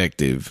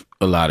perspective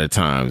a lot of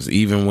times.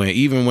 Even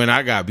when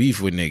I got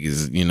beef with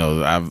niggas,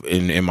 I've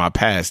in my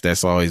past,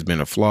 that's always been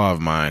a flaw of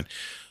mine.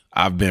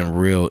 I've been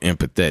real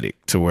empathetic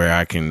to where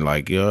I can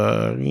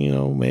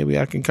maybe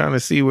I can kind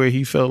of see where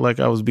he felt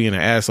like I was being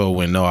an asshole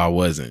when no, I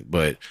wasn't.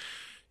 But,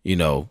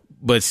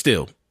 but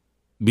still,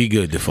 be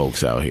good to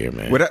folks out here,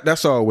 man. Well,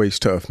 that's always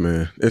tough,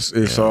 man.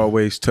 It's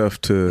always tough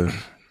to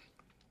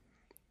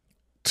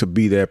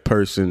be that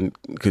person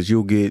because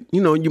you'll get,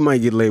 you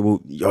might get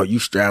labeled, you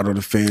straddle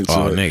the fence.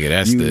 Oh, or nigga,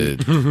 that's you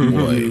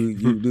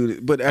do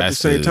it. But at the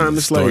same time,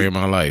 it's story like of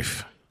my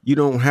life. you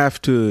don't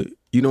have to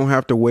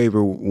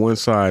waver one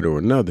side or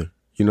another.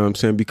 You know what I'm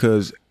saying?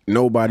 Because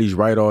nobody's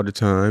right all the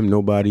time.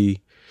 Nobody.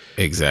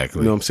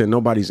 Exactly. You know what I'm saying?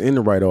 Nobody's in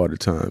the right all the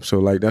time. So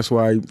like that's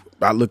why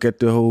I look at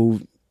the whole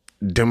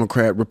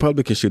Democrat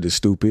Republican shit is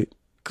stupid.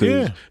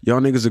 Cause y'all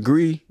niggas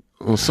agree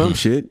on some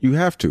shit. You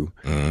have to.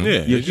 Yeah,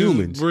 You're it's just-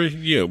 humans.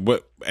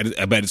 but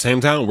at the same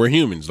time, we're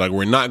humans. Like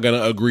we're not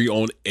gonna agree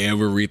on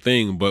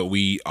everything, but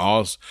we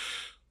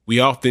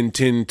often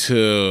tend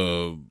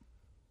to,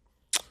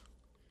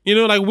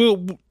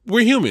 we'll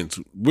we're humans.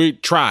 We're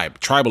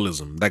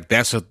tribalism. Like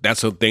that's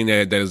a thing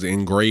that is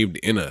engraved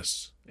in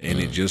us, and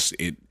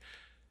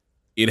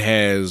it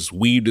has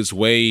weaved its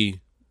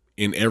way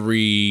in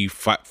every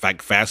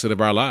facet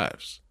of our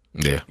lives.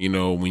 Yeah. You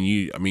know,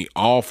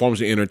 all forms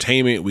of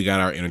entertainment, we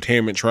got our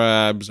entertainment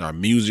tribes, our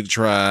music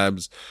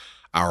tribes,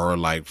 our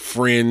like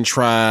friend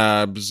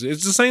tribes.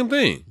 It's the same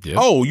thing. Yeah.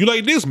 Oh, you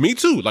like this? Me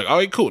too. Like, all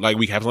right, cool. Like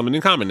we have something in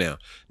common now.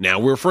 Now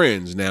we're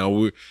friends.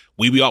 Now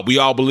we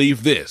all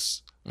believe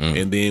this.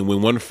 And then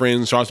when one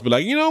friend starts to be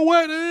like, you know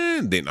what?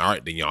 Then all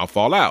right, then y'all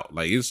fall out.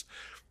 Like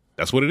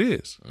that's what it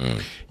is.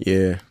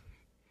 Yeah.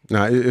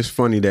 Now it's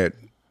funny that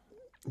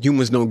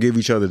humans don't give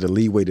each other the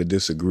leeway to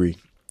disagree.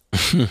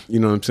 You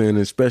know what I'm saying?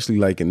 Especially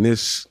like in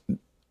this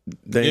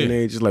day and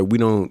age, it's like we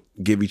don't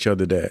give each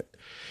other that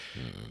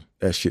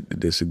shit to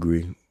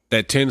disagree.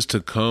 That tends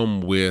to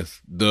come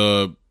with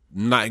the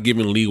not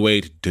giving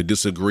leeway to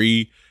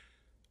disagree.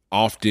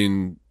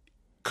 Often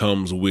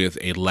comes with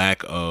a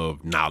lack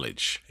of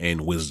knowledge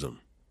and wisdom.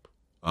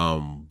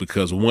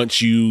 Because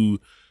once you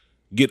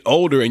get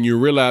older and you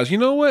realize, you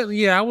know what?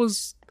 Yeah, I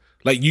was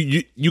like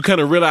you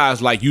kind of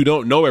realize like you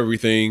don't know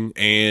everything,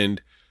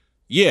 and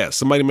yeah,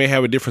 somebody may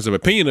have a difference of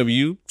opinion of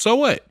you. So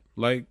what?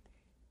 Like,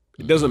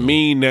 it doesn't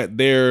mean that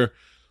they're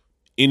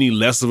any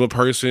less of a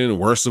person,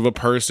 worse of a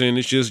person.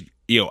 It's just,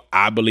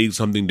 I believe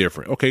something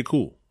different. Okay,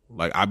 cool.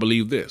 Like, I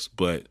believe this.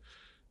 But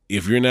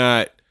if you're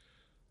not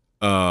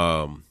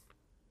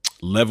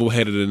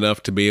level-headed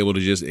enough to be able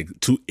to just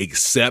to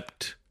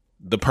accept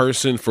the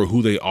person for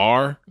who they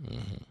are,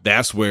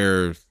 that's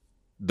where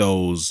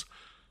those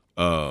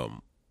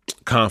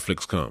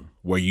conflicts come,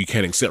 where you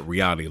can't accept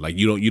reality. Like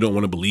you don't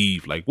want to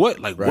believe like what?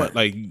 Like right. What?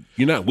 Like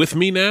you're not with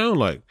me now?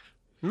 Like,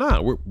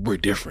 nah, we're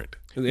different.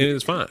 And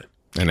it's fine.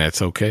 And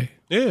that's okay.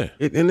 Yeah.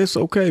 And it's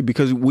okay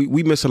because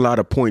we miss a lot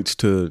of points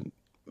to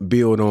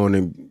build on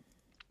and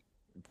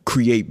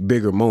create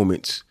bigger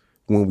moments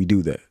when we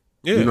do that.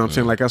 Yeah. You know what I'm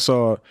saying? Like I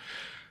saw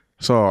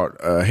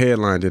a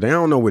headline today. I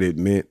don't know what it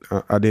meant.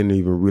 I didn't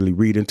even really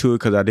read into it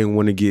because I didn't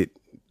want to get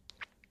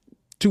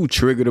too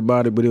triggered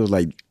about it, but it was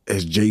like,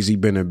 has Jay-Z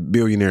been a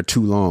billionaire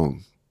too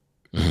long?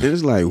 And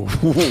it's like,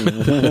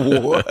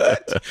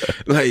 what?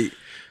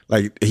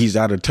 like he's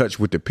out of touch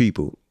with the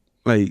people.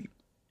 Like,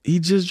 he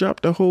just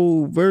dropped a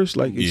whole verse,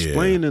 like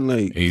explaining,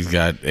 like he's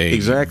got a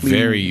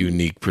very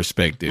unique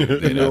perspective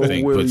that I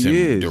think puts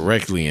him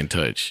directly in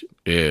touch.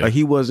 Yeah, like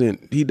he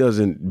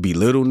doesn't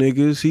belittle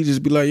niggas. He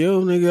just be like,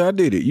 yo, nigga, I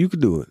did it. You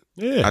could do it.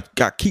 Yeah,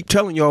 I keep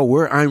telling y'all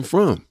where I'm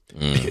from,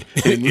 and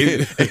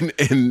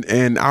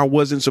I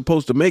wasn't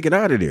supposed to make it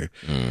out of there.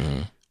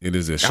 It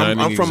is a shining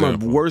I'm from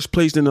example. A worse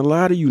place than a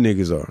lot of you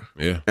niggas are.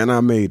 Yeah, and I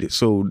made it.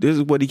 So this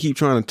is what he keep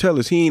trying to tell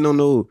us. He ain't on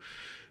no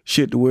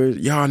shit to where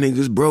y'all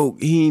niggas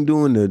broke. He ain't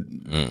doing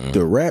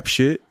the rap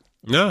shit.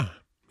 Nah,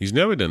 he's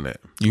never done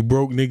that. You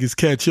broke niggas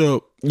catch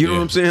up. You know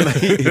what I'm saying? Like,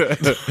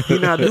 he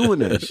not doing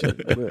that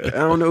shit. But I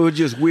don't know. It's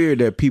just weird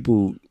that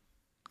people,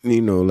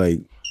 like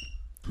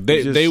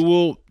they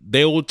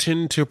will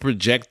tend to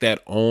project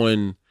that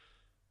on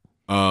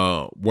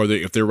whether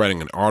if they're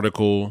writing an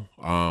article,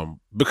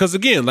 because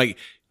again, like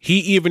he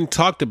even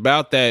talked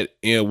about that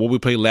in what we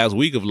played last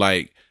week of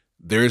like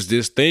there's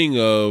this thing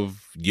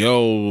of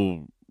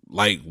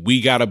like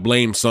we gotta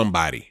blame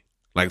somebody,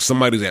 like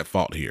somebody's at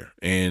fault here,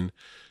 and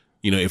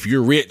if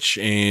you're rich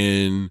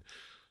and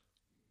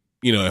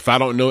if I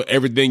don't know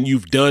everything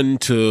you've done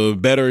to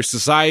better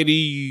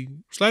society,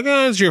 it's like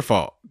it's your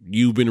fault.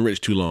 You've been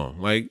rich too long,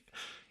 like.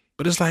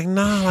 But it's like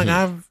nah, like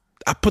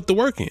I put the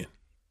work in.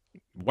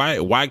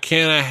 Why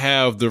can't I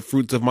have the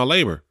fruits of my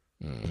labor?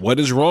 What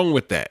is wrong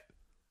with that?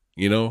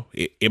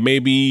 It may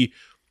be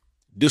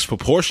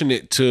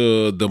disproportionate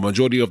to the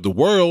majority of the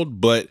world,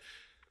 but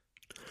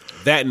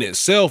that in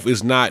itself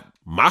is not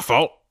my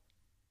fault.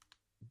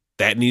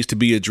 That needs to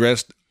be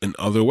addressed in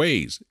other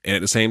ways. And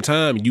at the same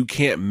time, you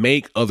can't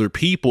make other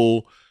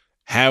people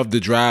have the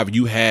drive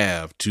you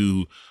have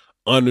to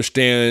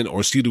understand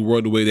or see the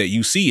world the way that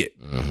you see it.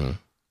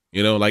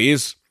 Like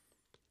it's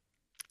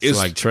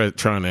like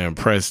trying to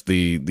impress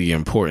the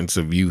importance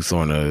of youth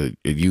on a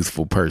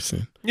youthful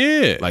person.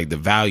 Yeah. Like the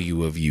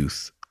value of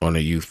youth on a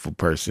youthful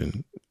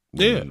person.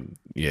 Yeah.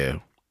 Yeah.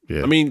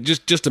 I mean,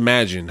 just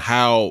imagine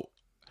how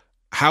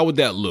would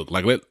that look?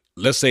 Like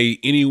let's say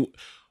any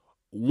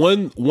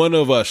one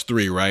of us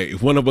three, right?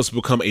 If one of us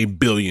become a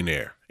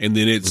billionaire and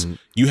then it's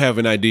you have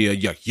an idea,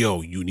 like,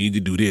 yo, you need to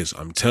do this.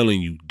 I'm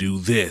telling you, do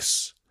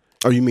this.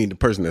 Oh, you mean the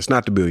person that's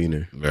not the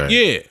billionaire? Right.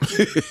 Yeah.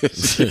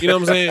 You know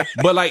what I'm saying?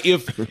 But like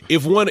if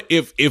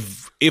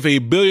a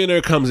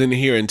billionaire comes in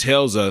here and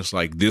tells us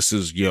like this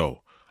is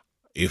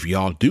if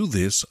y'all do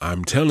this,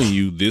 I'm telling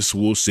you this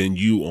will send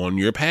you on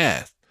your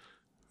path.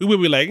 We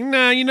would be like,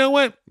 nah, you know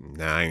what?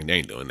 Nah, I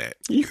ain't doing that.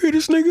 You hear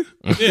this nigga?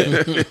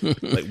 Yeah.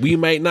 Like we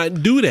might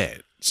not do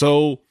that.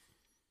 So,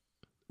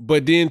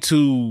 but then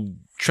to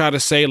try to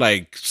say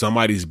like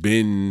somebody's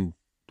been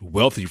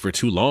wealthy for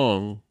too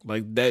long,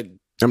 like that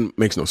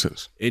makes no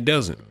sense. It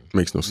doesn't.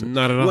 Makes no sense.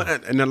 Not at all. Well,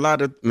 and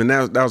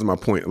that was my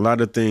point. A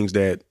lot of things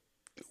that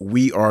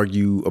we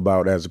argue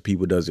about as a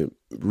people doesn't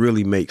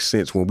really make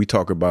sense when we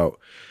talk about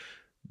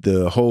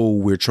the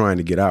hole we're trying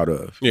to get out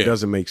of. Yeah. It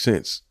doesn't make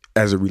sense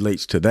as it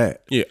relates to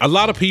that. Yeah, a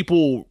lot of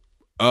people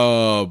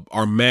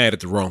are mad at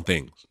the wrong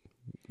things.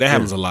 That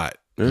happens a lot.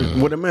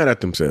 Well, they're mad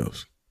at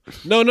themselves.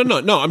 No.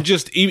 I'm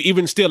just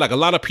even still like a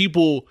lot of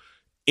people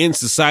in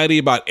society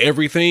about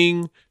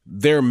everything.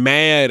 They're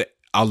mad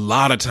a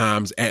lot of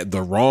times at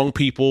the wrong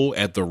people,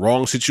 at the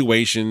wrong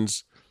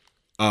situations,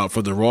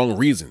 for the wrong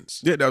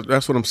reasons. Yeah,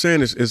 that's what I'm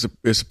saying.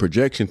 It's a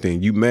projection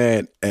thing. You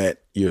mad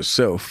at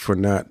yourself for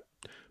not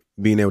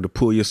being able to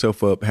pull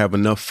yourself up, have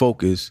enough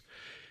focus,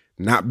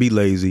 not be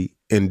lazy,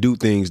 and do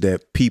things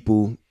that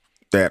people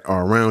that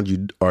are around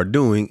you are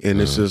doing.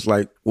 And it's just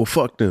like, well,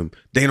 fuck them.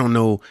 They don't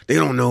know.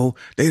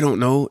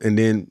 And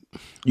then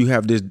you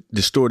have this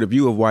distorted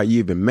view of why you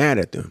even mad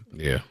at them.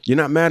 Yeah. You're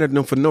not mad at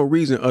them for no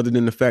reason other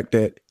than the fact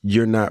that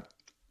you're not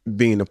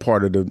being a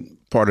part of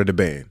the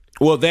band.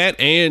 Well, that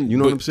and You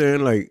know what I'm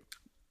saying? Like,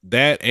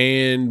 that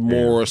and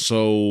more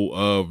so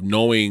of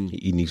knowing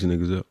eating these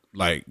niggas up.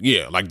 like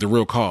the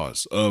real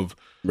cause of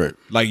Right.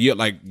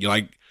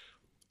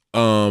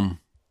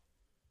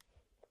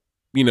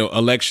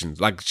 elections,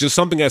 like just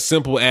something as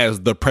simple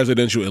as the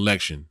presidential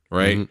election,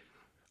 right? Mm-hmm.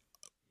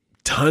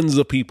 Tons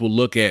of people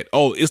look at,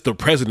 oh, it's the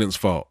president's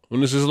fault.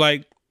 When it's just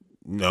like,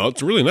 no,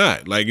 it's really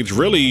not. Like, it's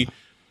really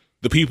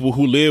the people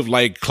who live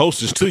like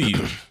closest to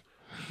you.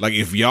 Like,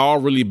 if y'all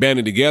really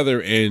banded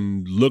together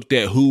and looked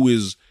at who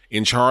is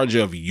in charge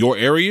of your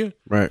area,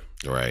 Right.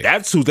 Right.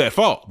 that's who's at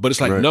fault. But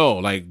it's like, Right. no,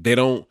 like they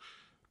don't.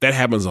 That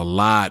happens a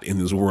lot in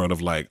this world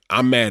of like,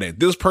 I'm mad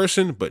at this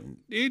person, but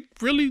it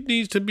really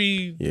needs to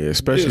be Yeah,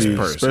 especially this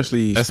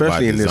person. That's by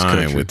in this design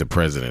country. with the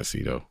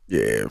presidency, though.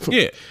 Yeah.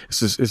 Yeah.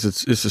 It's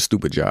a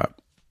stupid job.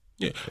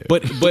 Yeah.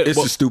 But It's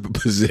a stupid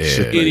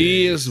position. Yeah. it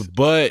is,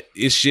 but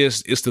it's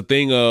the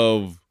thing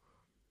of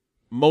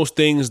most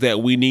things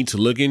that we need to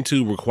look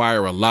into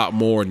require a lot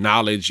more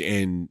knowledge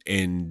and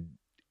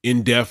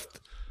in-depth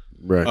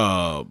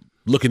Right.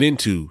 looking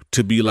into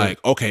to be like,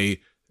 okay,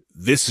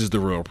 this is the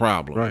real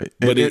problem. Right.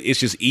 But And it's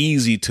just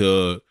easy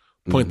to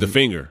point the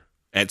finger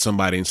at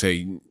somebody and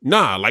say,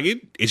 nah, like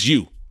it's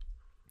you.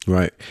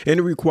 Right. And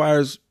it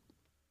requires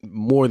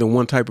more than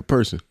one type of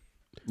person.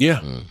 Yeah.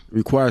 It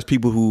requires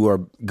people who are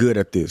good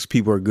at this.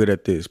 People are good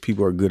at this.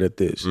 People are good at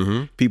this.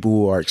 People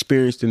who are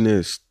experienced in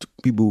this.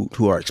 People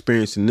who are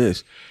experienced in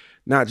this.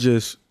 Not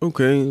just,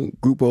 okay,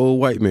 group of old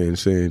white men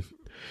saying,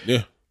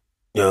 Yeah.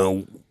 you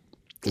know,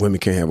 women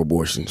can't have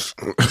abortions.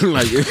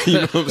 Like, you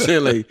know what I'm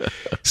saying? Like,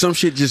 some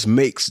shit just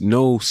makes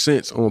no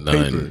sense on None.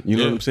 paper. You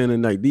know Yeah. what I'm saying?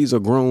 And like, these are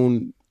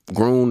grown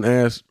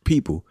ass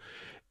people.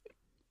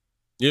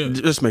 Yeah. It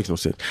just makes no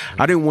sense.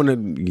 I didn't want to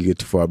get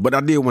too far, but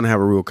I did want to have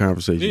a real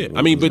conversation. Yeah,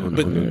 I mean,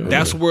 but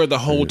that's where the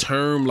whole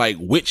term like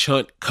witch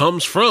hunt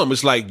comes from.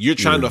 It's like you're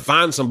trying to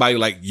find somebody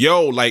like,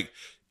 yo, like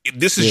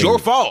this is your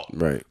fault,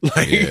 Right.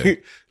 Like,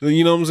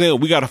 you know what I'm saying?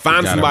 We got to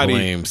find Gotta somebody.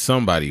 blame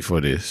somebody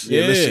for this.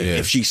 Yeah. Listen,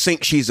 if she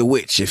thinks she's a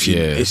witch, if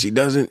she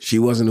doesn't, she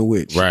wasn't a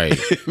witch. Right.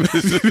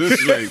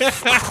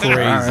 All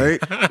right.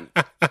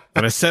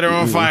 When I set her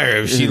on fire,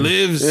 if she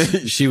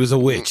lives, she was a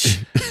witch.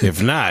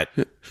 If not,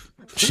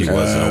 she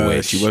wasn't a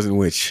witch. She wasn't a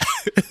witch.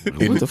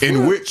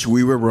 in which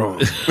we were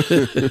wrong.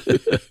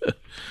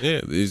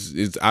 Yeah,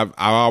 I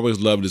always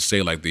love to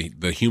say like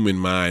the human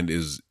mind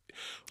is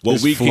what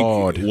It's we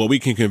flawed.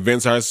 can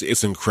convince ourselves.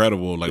 It's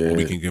incredible, like what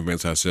we can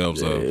convince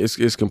ourselves of.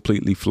 It's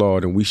completely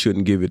flawed, and we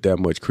shouldn't give it that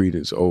much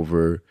credence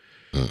over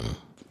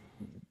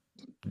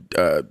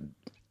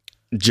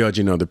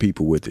judging other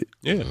people with it.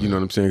 Yeah. You know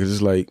what I'm saying? Because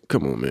it's like,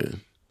 come on,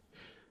 man.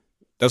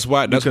 That's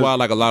why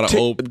like a lot of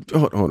old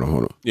Hold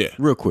on. Yeah.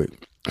 Real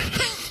quick.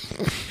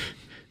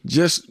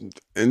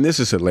 And this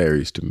is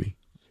hilarious to me.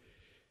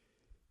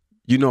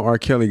 You know, R.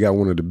 Kelly got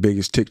one of the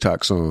biggest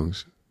TikTok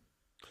songs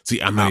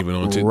see. I'm not even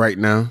on right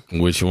now.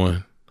 Which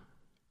one?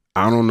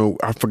 I don't know.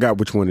 I forgot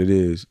which one it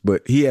is,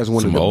 but he has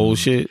one Some of the old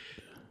shit?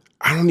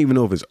 I don't even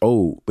know if it's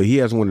old, but he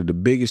has one of the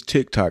biggest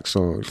TikTok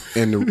songs.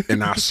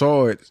 And I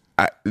saw it.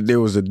 There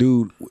was a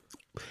dude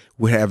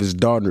would have his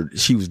daughter.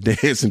 She was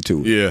dancing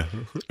to it. Yeah.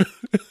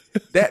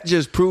 That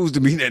just proves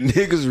to me that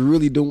niggas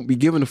really don't be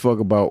giving a fuck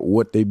about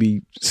what they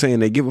be saying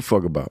they give a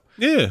fuck about.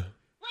 Yeah.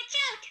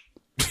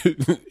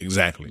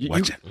 Exactly.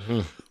 Watch out.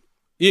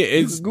 Yeah,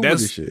 it's Google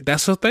this shit.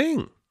 that's a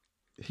thing.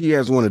 He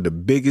has one of the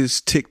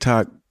biggest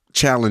TikTok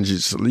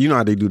challenges. You know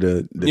how they do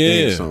the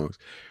dance songs.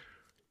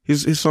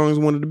 His song is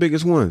one of the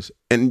biggest ones.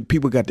 And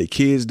people got their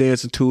kids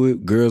dancing to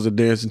it. Girls are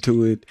dancing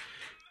to it.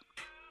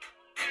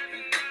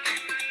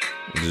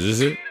 Is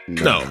this it?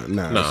 No, It's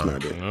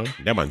not it. No?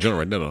 That's my joint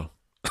right there, though.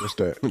 What's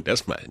that?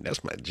 That's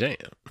my jam.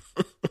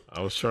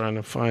 I was trying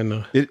to find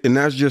the. And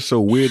that's just so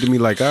weird to me.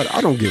 Like,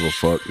 I don't give a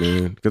fuck,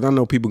 man. Because I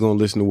know people going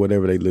to listen to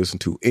whatever they listen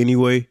to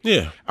anyway.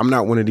 Yeah. I'm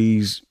not one of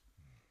these,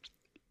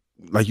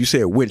 like you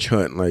said, witch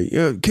hunt. Like,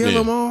 yeah, kill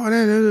them all.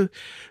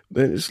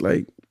 But it's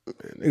like,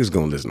 niggas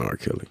going to listen to R.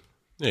 Kelly.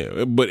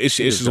 Yeah, but it's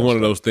just one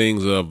of those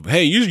things of,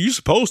 hey, you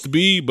supposed to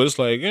be, but it's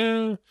like,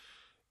 I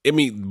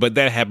mean, but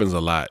that happens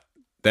a lot.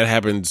 That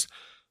happens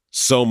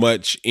so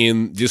much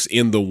in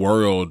the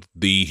world,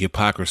 the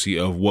hypocrisy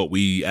of what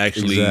we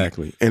actually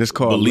Exactly. And it's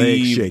called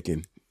leg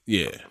shaking.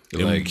 Yeah.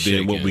 Leg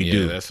shaking. What we yeah,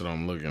 do. That's what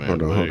I'm looking at.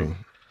 Hold on.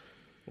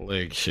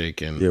 Leg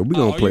shaking. Yeah, we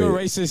gonna play you a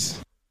it.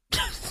 racist?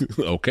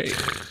 Okay.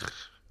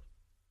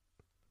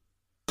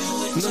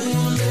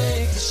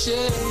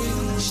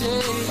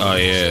 Oh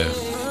yeah.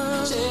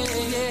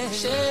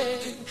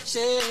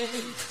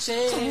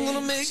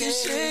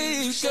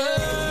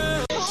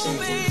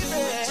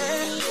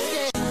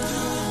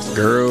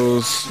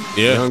 Girls,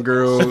 Yeah. young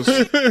girls.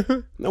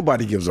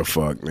 Nobody gives a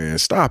fuck, man.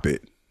 Stop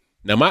it.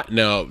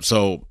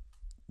 So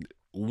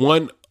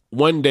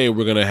one day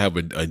we're gonna have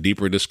a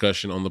deeper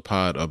discussion on the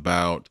pod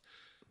about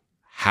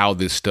how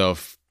this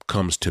stuff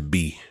comes to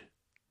be.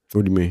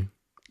 What do you mean?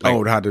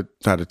 Like- how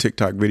the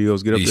TikTok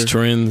videos get up These there?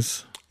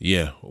 trends.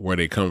 Yeah, where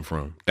they come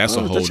from. That's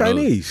a Oh, whole the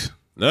Chinese.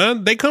 Nah,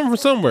 they come from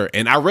somewhere,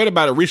 and I read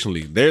about it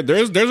recently.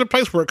 There's a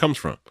place where it comes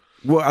from.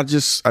 Well, I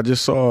just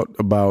saw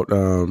about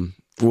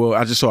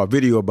I just saw a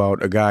video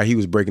about a guy. He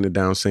was breaking it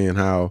down, saying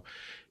how,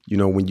 you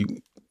know, when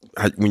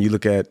you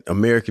look at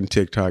American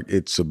TikTok,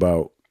 it's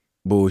about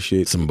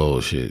bullshit. Some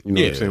bullshit. You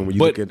know what I'm Yeah, saying? When you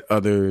but- look at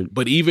other,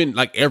 But even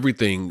like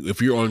everything,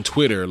 if you're on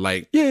Twitter,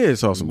 like yeah,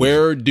 it's awesome.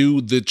 where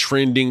do the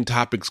trending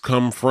topics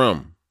come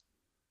from?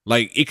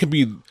 Like it could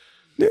be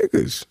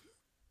Niggas.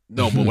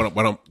 no, but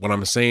what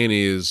I'm saying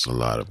is A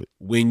lot of it.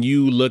 when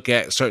you look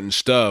at certain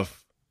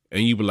stuff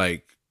and you be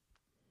like,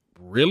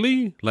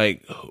 really?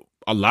 Like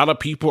a lot of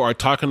people are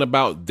talking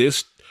about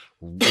this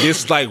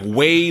like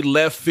way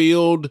left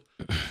field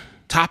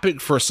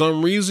topic for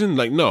some reason.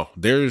 Like, no,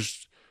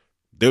 there's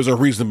a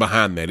reason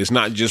behind that. It's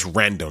not just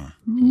random.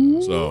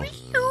 So,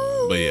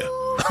 but yeah,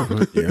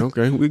 Yeah,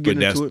 okay. We but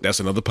get into it. that's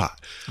another pot.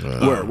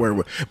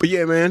 Word. But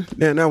yeah, man,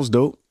 that was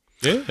dope.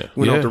 Yeah.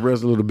 Went Yeah. off the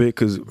rails a little bit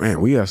because,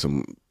 man, we got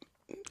some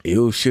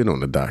ill shit on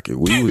the docket.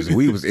 We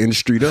was in the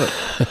street up.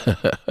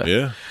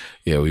 Yeah.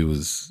 Yeah, we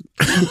was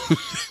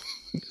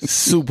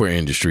super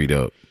industry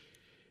up.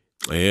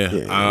 Yeah.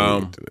 You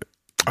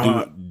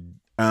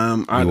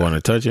want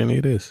to touch any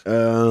of this?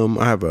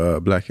 I have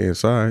a black hand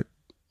side.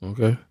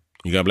 Okay.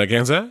 You got black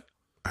hand side?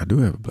 I do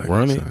have a black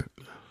Run hand it. side.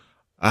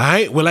 All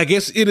right. Well, I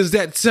guess it is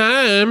that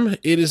time.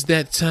 It is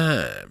that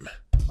time.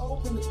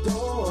 Open the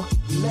door,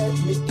 let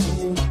me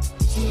in.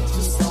 Keep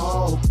us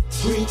all,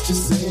 preach your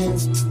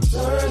sins.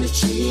 Turn the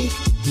cheek,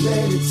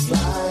 let it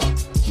slide.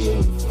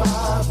 Give me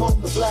 5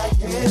 on the black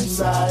hand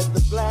side.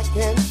 The black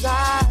hand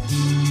side.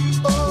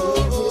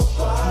 Oh,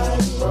 fine,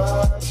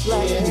 bruh.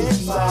 Black hand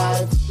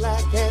side.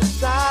 Black hand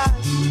side.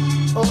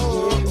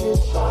 Oh,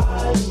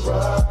 fine,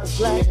 bruh.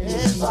 Black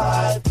hand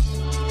side.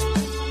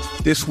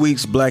 This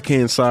week's black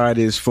hand side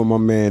is for my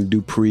man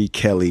Dupree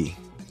Kelly,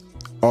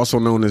 also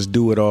known as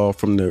Do It All,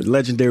 from the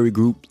legendary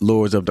group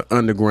Lords of the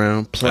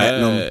Underground,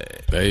 platinum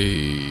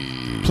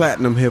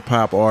hip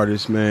hop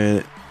artist,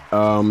 man.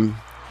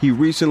 He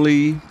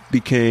recently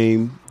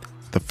became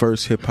the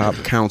first hip hop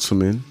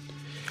councilman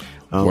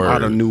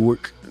out of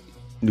Newark,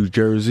 New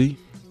Jersey.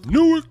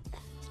 Newark.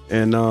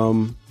 And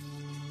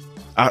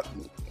I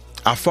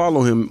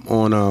follow him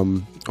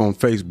on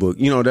Facebook.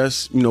 You know,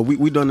 that's, you know,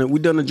 we done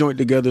a joint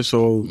together,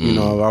 so you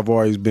know, I've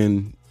always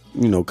been,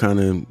 you know, kind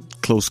of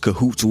close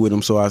cahoots with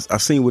him. So I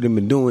seen what he's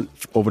been doing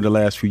over the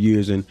last few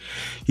years, and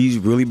he's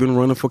really been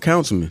running for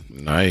councilman.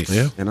 Nice.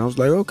 Yeah. And I was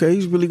like, okay,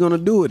 he's really gonna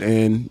do it.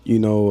 And you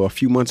know, a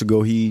few months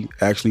ago, he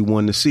actually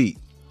won the seat.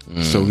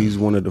 So he's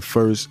one of the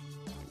first,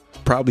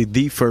 probably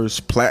the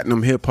first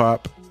platinum hip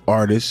hop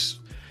artist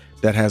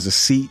that has a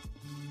seat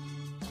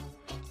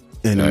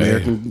in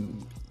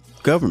American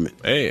government.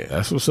 Hey.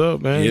 That's what's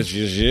up, man. Yes.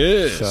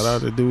 Shout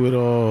out to Do It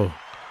All.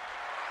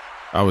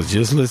 I was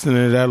just listening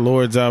to that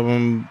Lord's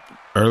album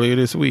earlier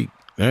this week.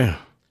 Yeah.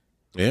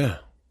 Yeah.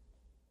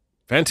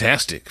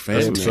 Fantastic. Yeah,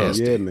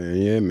 Fantastic.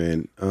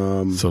 man.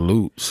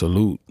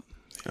 Salute.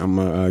 I'm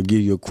gonna give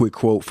you a quick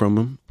quote from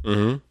him.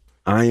 Mm-hmm.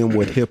 I am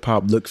what hip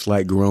hop looks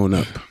like growing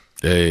up.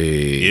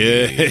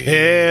 Hey.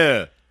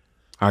 Yeah.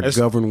 I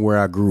govern where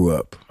I grew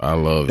up. I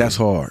love That's it.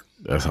 hard.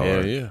 That's Yeah.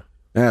 hard. Yeah.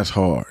 That's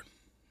hard.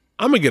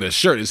 I'm gonna get a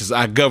shirt that says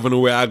 "I govern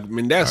where I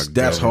mean." That's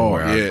That's Govern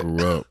hard. where Yeah. I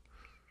grew up.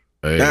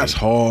 Hey. That's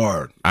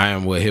hard. I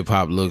am what hip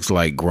hop looks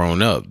like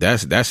grown up.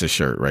 That's a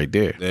shirt right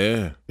there.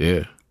 yeah.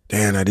 Yeah.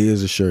 Damn, that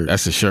is a shirt.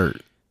 That's a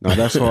shirt. No,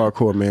 that's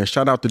hardcore, man.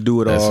 Shout out to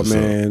Do It That's All, what's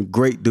man.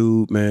 Great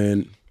dude,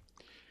 man.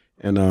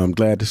 And I'm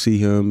glad to see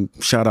him.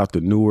 Shout out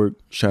to Newark.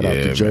 Shout out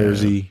Yeah, to man.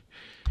 Jersey.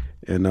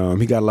 And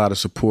he got a lot of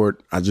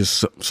support. I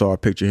just saw a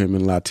picture of him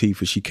and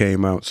Latifah. She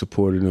came out,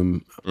 supported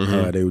him.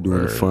 They were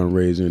doing a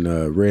fundraiser.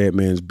 And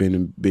Redman's been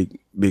in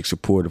big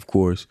support, of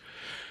course.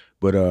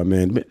 But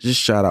man, just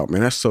shout out,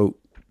 man. That's so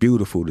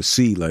beautiful to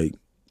see. Like,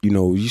 you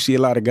know, you see a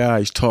lot of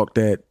guys talk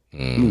that,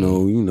 you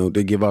know,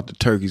 they give out the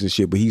turkeys and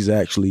shit, but he's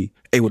actually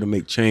able to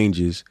make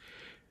changes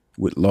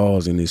with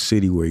laws in his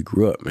city where he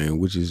grew up, man,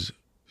 which is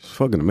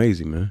fucking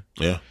amazing, man.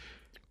 Yeah.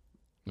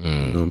 You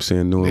know what I'm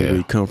saying? Knowing where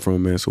he come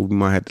from, man. So we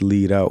might have to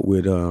lead out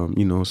with, you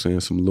know what I'm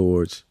saying, some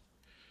Lords.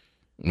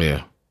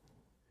 Yeah.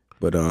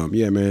 But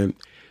yeah, man,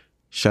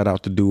 shout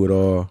out to Do It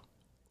All.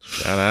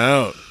 Shout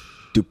out.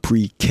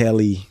 Dupree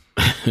Kelly.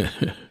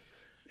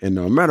 And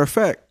matter of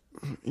fact,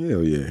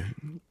 hell yeah.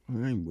 I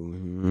ain't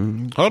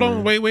booing. Hold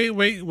on, wait.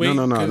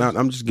 No.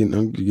 I'm just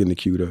getting it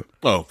queued up.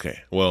 Okay,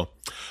 well,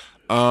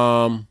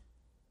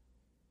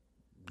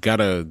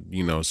 gotta,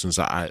 since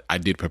I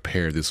did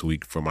prepare this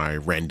week for my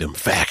random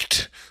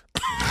fact.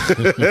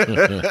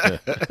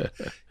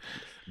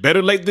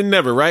 Better late than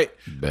never, right?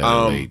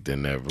 Better late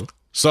than never.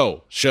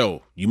 So,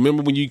 Show, you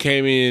remember when you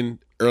came in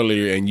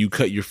earlier and you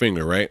cut your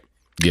finger, right?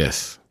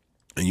 Yes,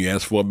 And you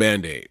asked for a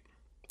Band-Aid.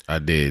 I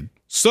did.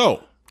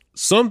 So,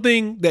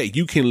 something that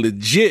you can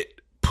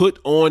legit put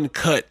on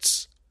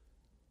cuts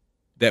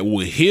that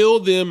will heal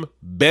them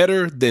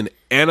better than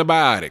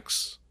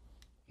antibiotics.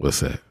 What's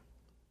that?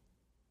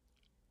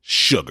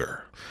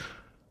 Sugar.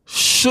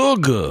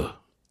 Sugar.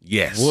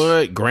 Yes.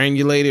 What?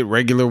 Granulated,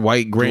 regular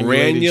white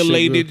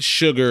Granulated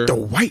sugar. The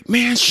white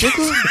man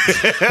sugar?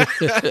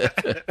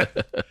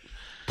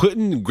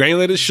 Putting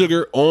granulated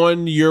sugar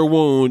on your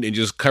wound and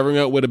just covering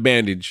up with a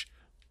bandage.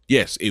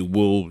 Yes, it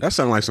will. That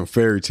sounds like some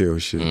fairy tale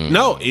shit.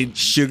 No, it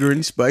Sugar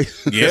and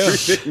spice. yeah,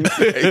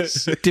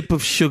 Dip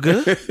of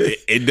sugar.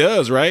 it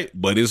does, right?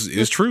 But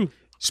it's true.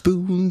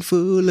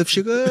 Spoonful of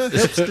sugar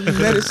helps the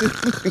medicine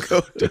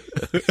go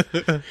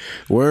down.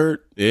 Word.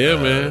 Yeah,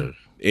 man.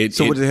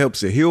 So what, it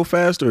helps it heal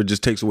faster or it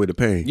just takes away the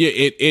pain? Yeah,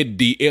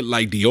 it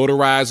like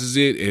deodorizes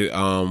it.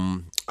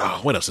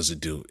 What else does it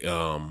do?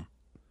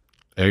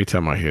 Every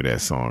time I hear that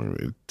song,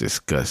 it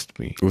disgusts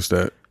me. What's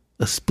that?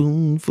 A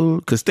spoonful.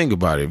 Because think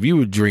about it. If you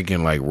were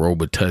drinking like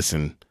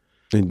Robitussin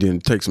And then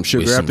take some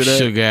sugar with after some that?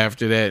 sugar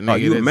after that, nigga,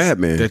 you a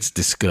madman. That's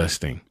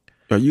disgusting.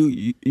 Are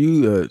you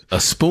A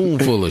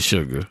spoonful of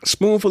sugar.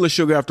 spoonful of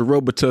sugar after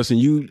Robitussin,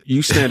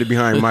 you standing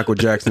behind Michael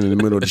Jackson in the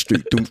middle of the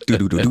street.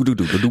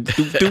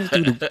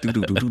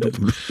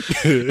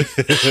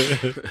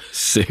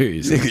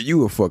 Seriously. Nigga,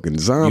 you a fucking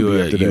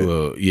zombie after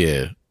that.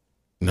 Yeah.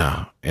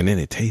 Nah. And then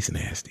it tastes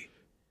nasty.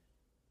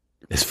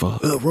 It's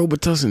fuck.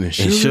 Robitussin and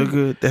sugar. And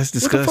sugar, that's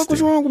disgusting. What the fuck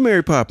was wrong with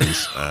Mary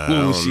Poppins? What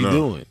was she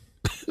doing?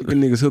 The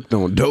niggas hooked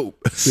on dope.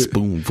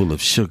 Spoonful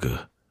of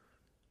sugar.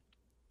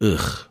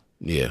 Ugh.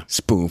 Yeah.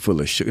 Spoonful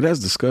of sugar. That's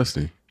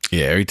disgusting.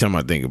 Yeah, every time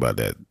I think about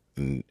that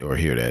or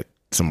hear that,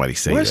 somebody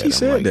say Why that, she I'm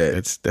said like,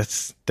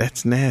 that?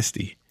 That's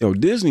nasty. Yo,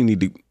 Disney need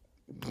to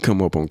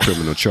come up on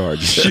criminal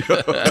charges.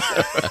 Fuck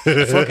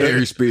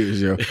Harry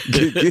Spears, yo. Get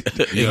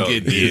Disney out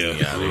of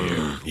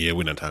here. Yeah,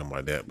 we're not talking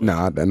about that. But.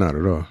 Nah, not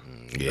at all.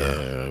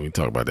 Yeah, we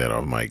talk about that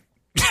off mic.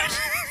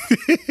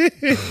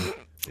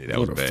 Yeah, that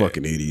was What a bad.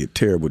 fucking idiot.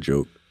 Terrible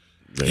joke.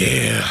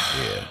 Yeah.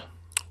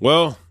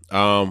 Well,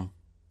 for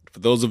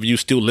those of you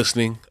still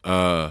listening,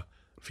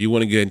 if you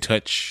want to get in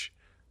touch,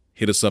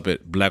 hit us up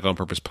at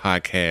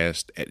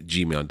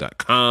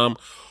blackonpurposepodcast@gmail.com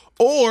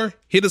or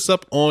hit us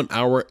up on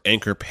our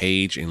Anchor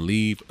page and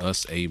leave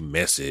us a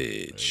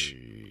message.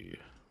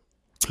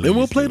 Then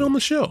we'll play it on the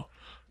show.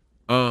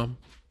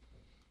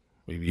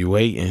 We be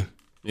waiting.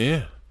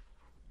 Yeah.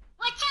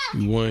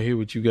 You want to hear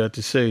what you got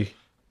to say?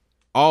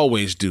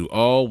 Always do.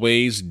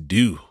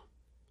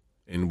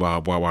 And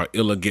while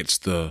Illa gets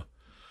the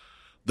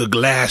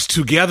glass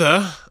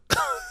together.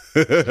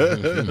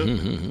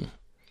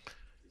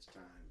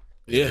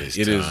 Yeah,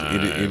 it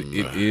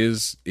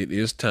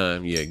is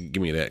time. Yeah,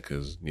 give me that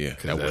because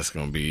That's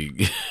gonna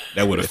be.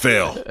 that would have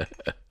failed.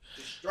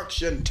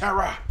 Destruction,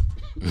 terror.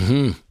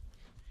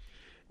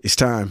 It's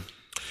time.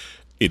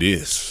 It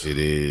is. It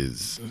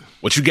is.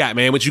 What you got,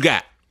 man? What you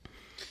got?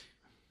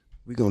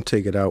 We're going to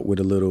take it out with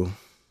a little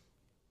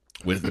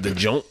With the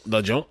joint?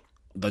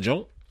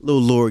 little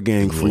Lord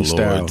Gang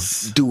freestyle.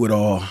 Lords. Do it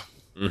all.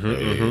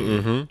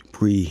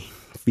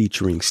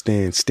 Featuring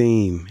Stan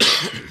Steam.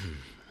 This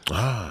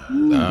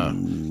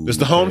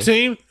the home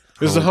team?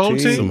 This the home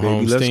team? Some baby,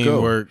 home let's steam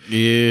go. work.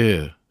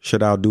 Yeah.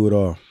 Shout out, Do It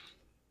All.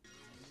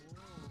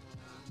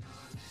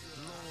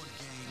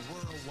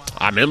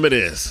 I remember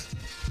this.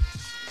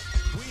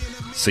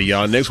 See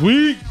y'all next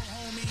week.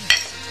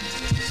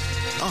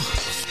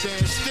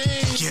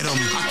 Get 'em.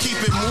 I keep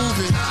it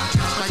moving.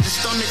 Like the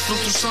stomach flew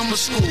through summer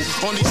school.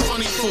 On these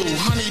funny fool,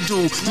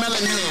 honeydew,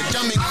 melon head,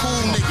 dumb and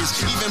cool niggas.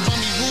 Even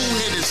bummy woo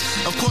hitters.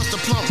 Of course the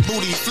plump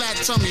booty, flat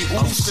tummy,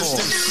 ooh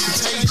system.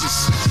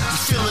 Contagious.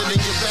 You feel it in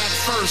your back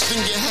first,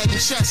 then your head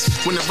and chest.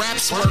 When the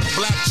raps work,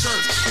 black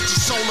church. Hit your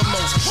solar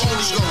most,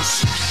 Holy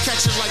Ghost.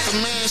 Catch it like a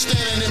man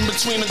standing in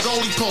between the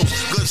goalie posts.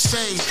 Good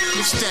save,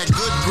 it's that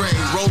good grade.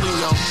 Rolling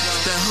yo.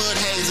 That hood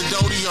haze a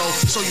dodio.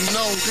 So you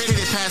know, hit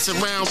it, pass it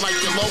round like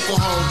your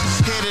local home.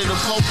 Hit it a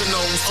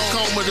Poconos,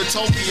 Tacoma to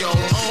Tokyo.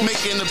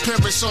 Making the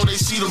pivot so they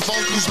see the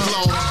vocals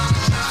blow.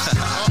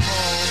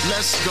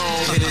 Let's go.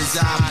 It is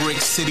our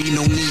brick city,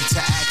 no need to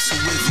ask who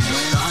is it.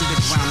 The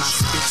underground I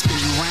spit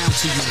spinning round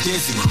till you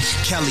dizzy.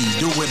 Kelly,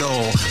 do it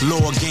all.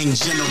 Law gang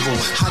general.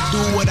 I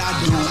do what I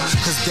do,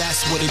 cause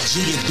that's what a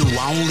G do.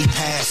 I only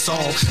pass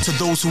off to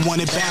those who want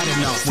it bad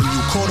enough. When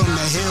you caught on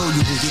the hill,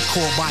 you can get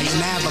caught by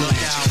an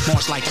avalanche.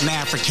 March like an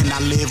African, I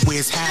live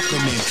where it's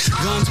happening.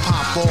 Guns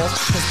pop off,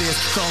 cause there's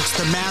thugs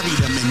to marry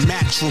them. In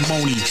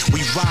matrimony,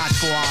 we ride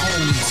for our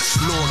homies.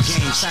 Law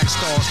gang, track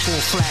stars,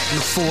 full flat in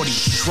the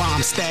 40.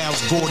 Rhyme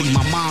styles, gaudy,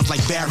 my mom's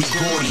like Barry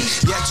Gordy.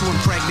 Yet to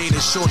impregnate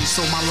a shorty,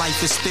 so my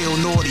life is still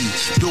naughty.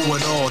 Do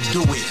it all,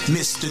 do it,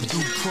 Mr.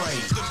 Dupre.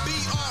 The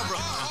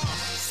BR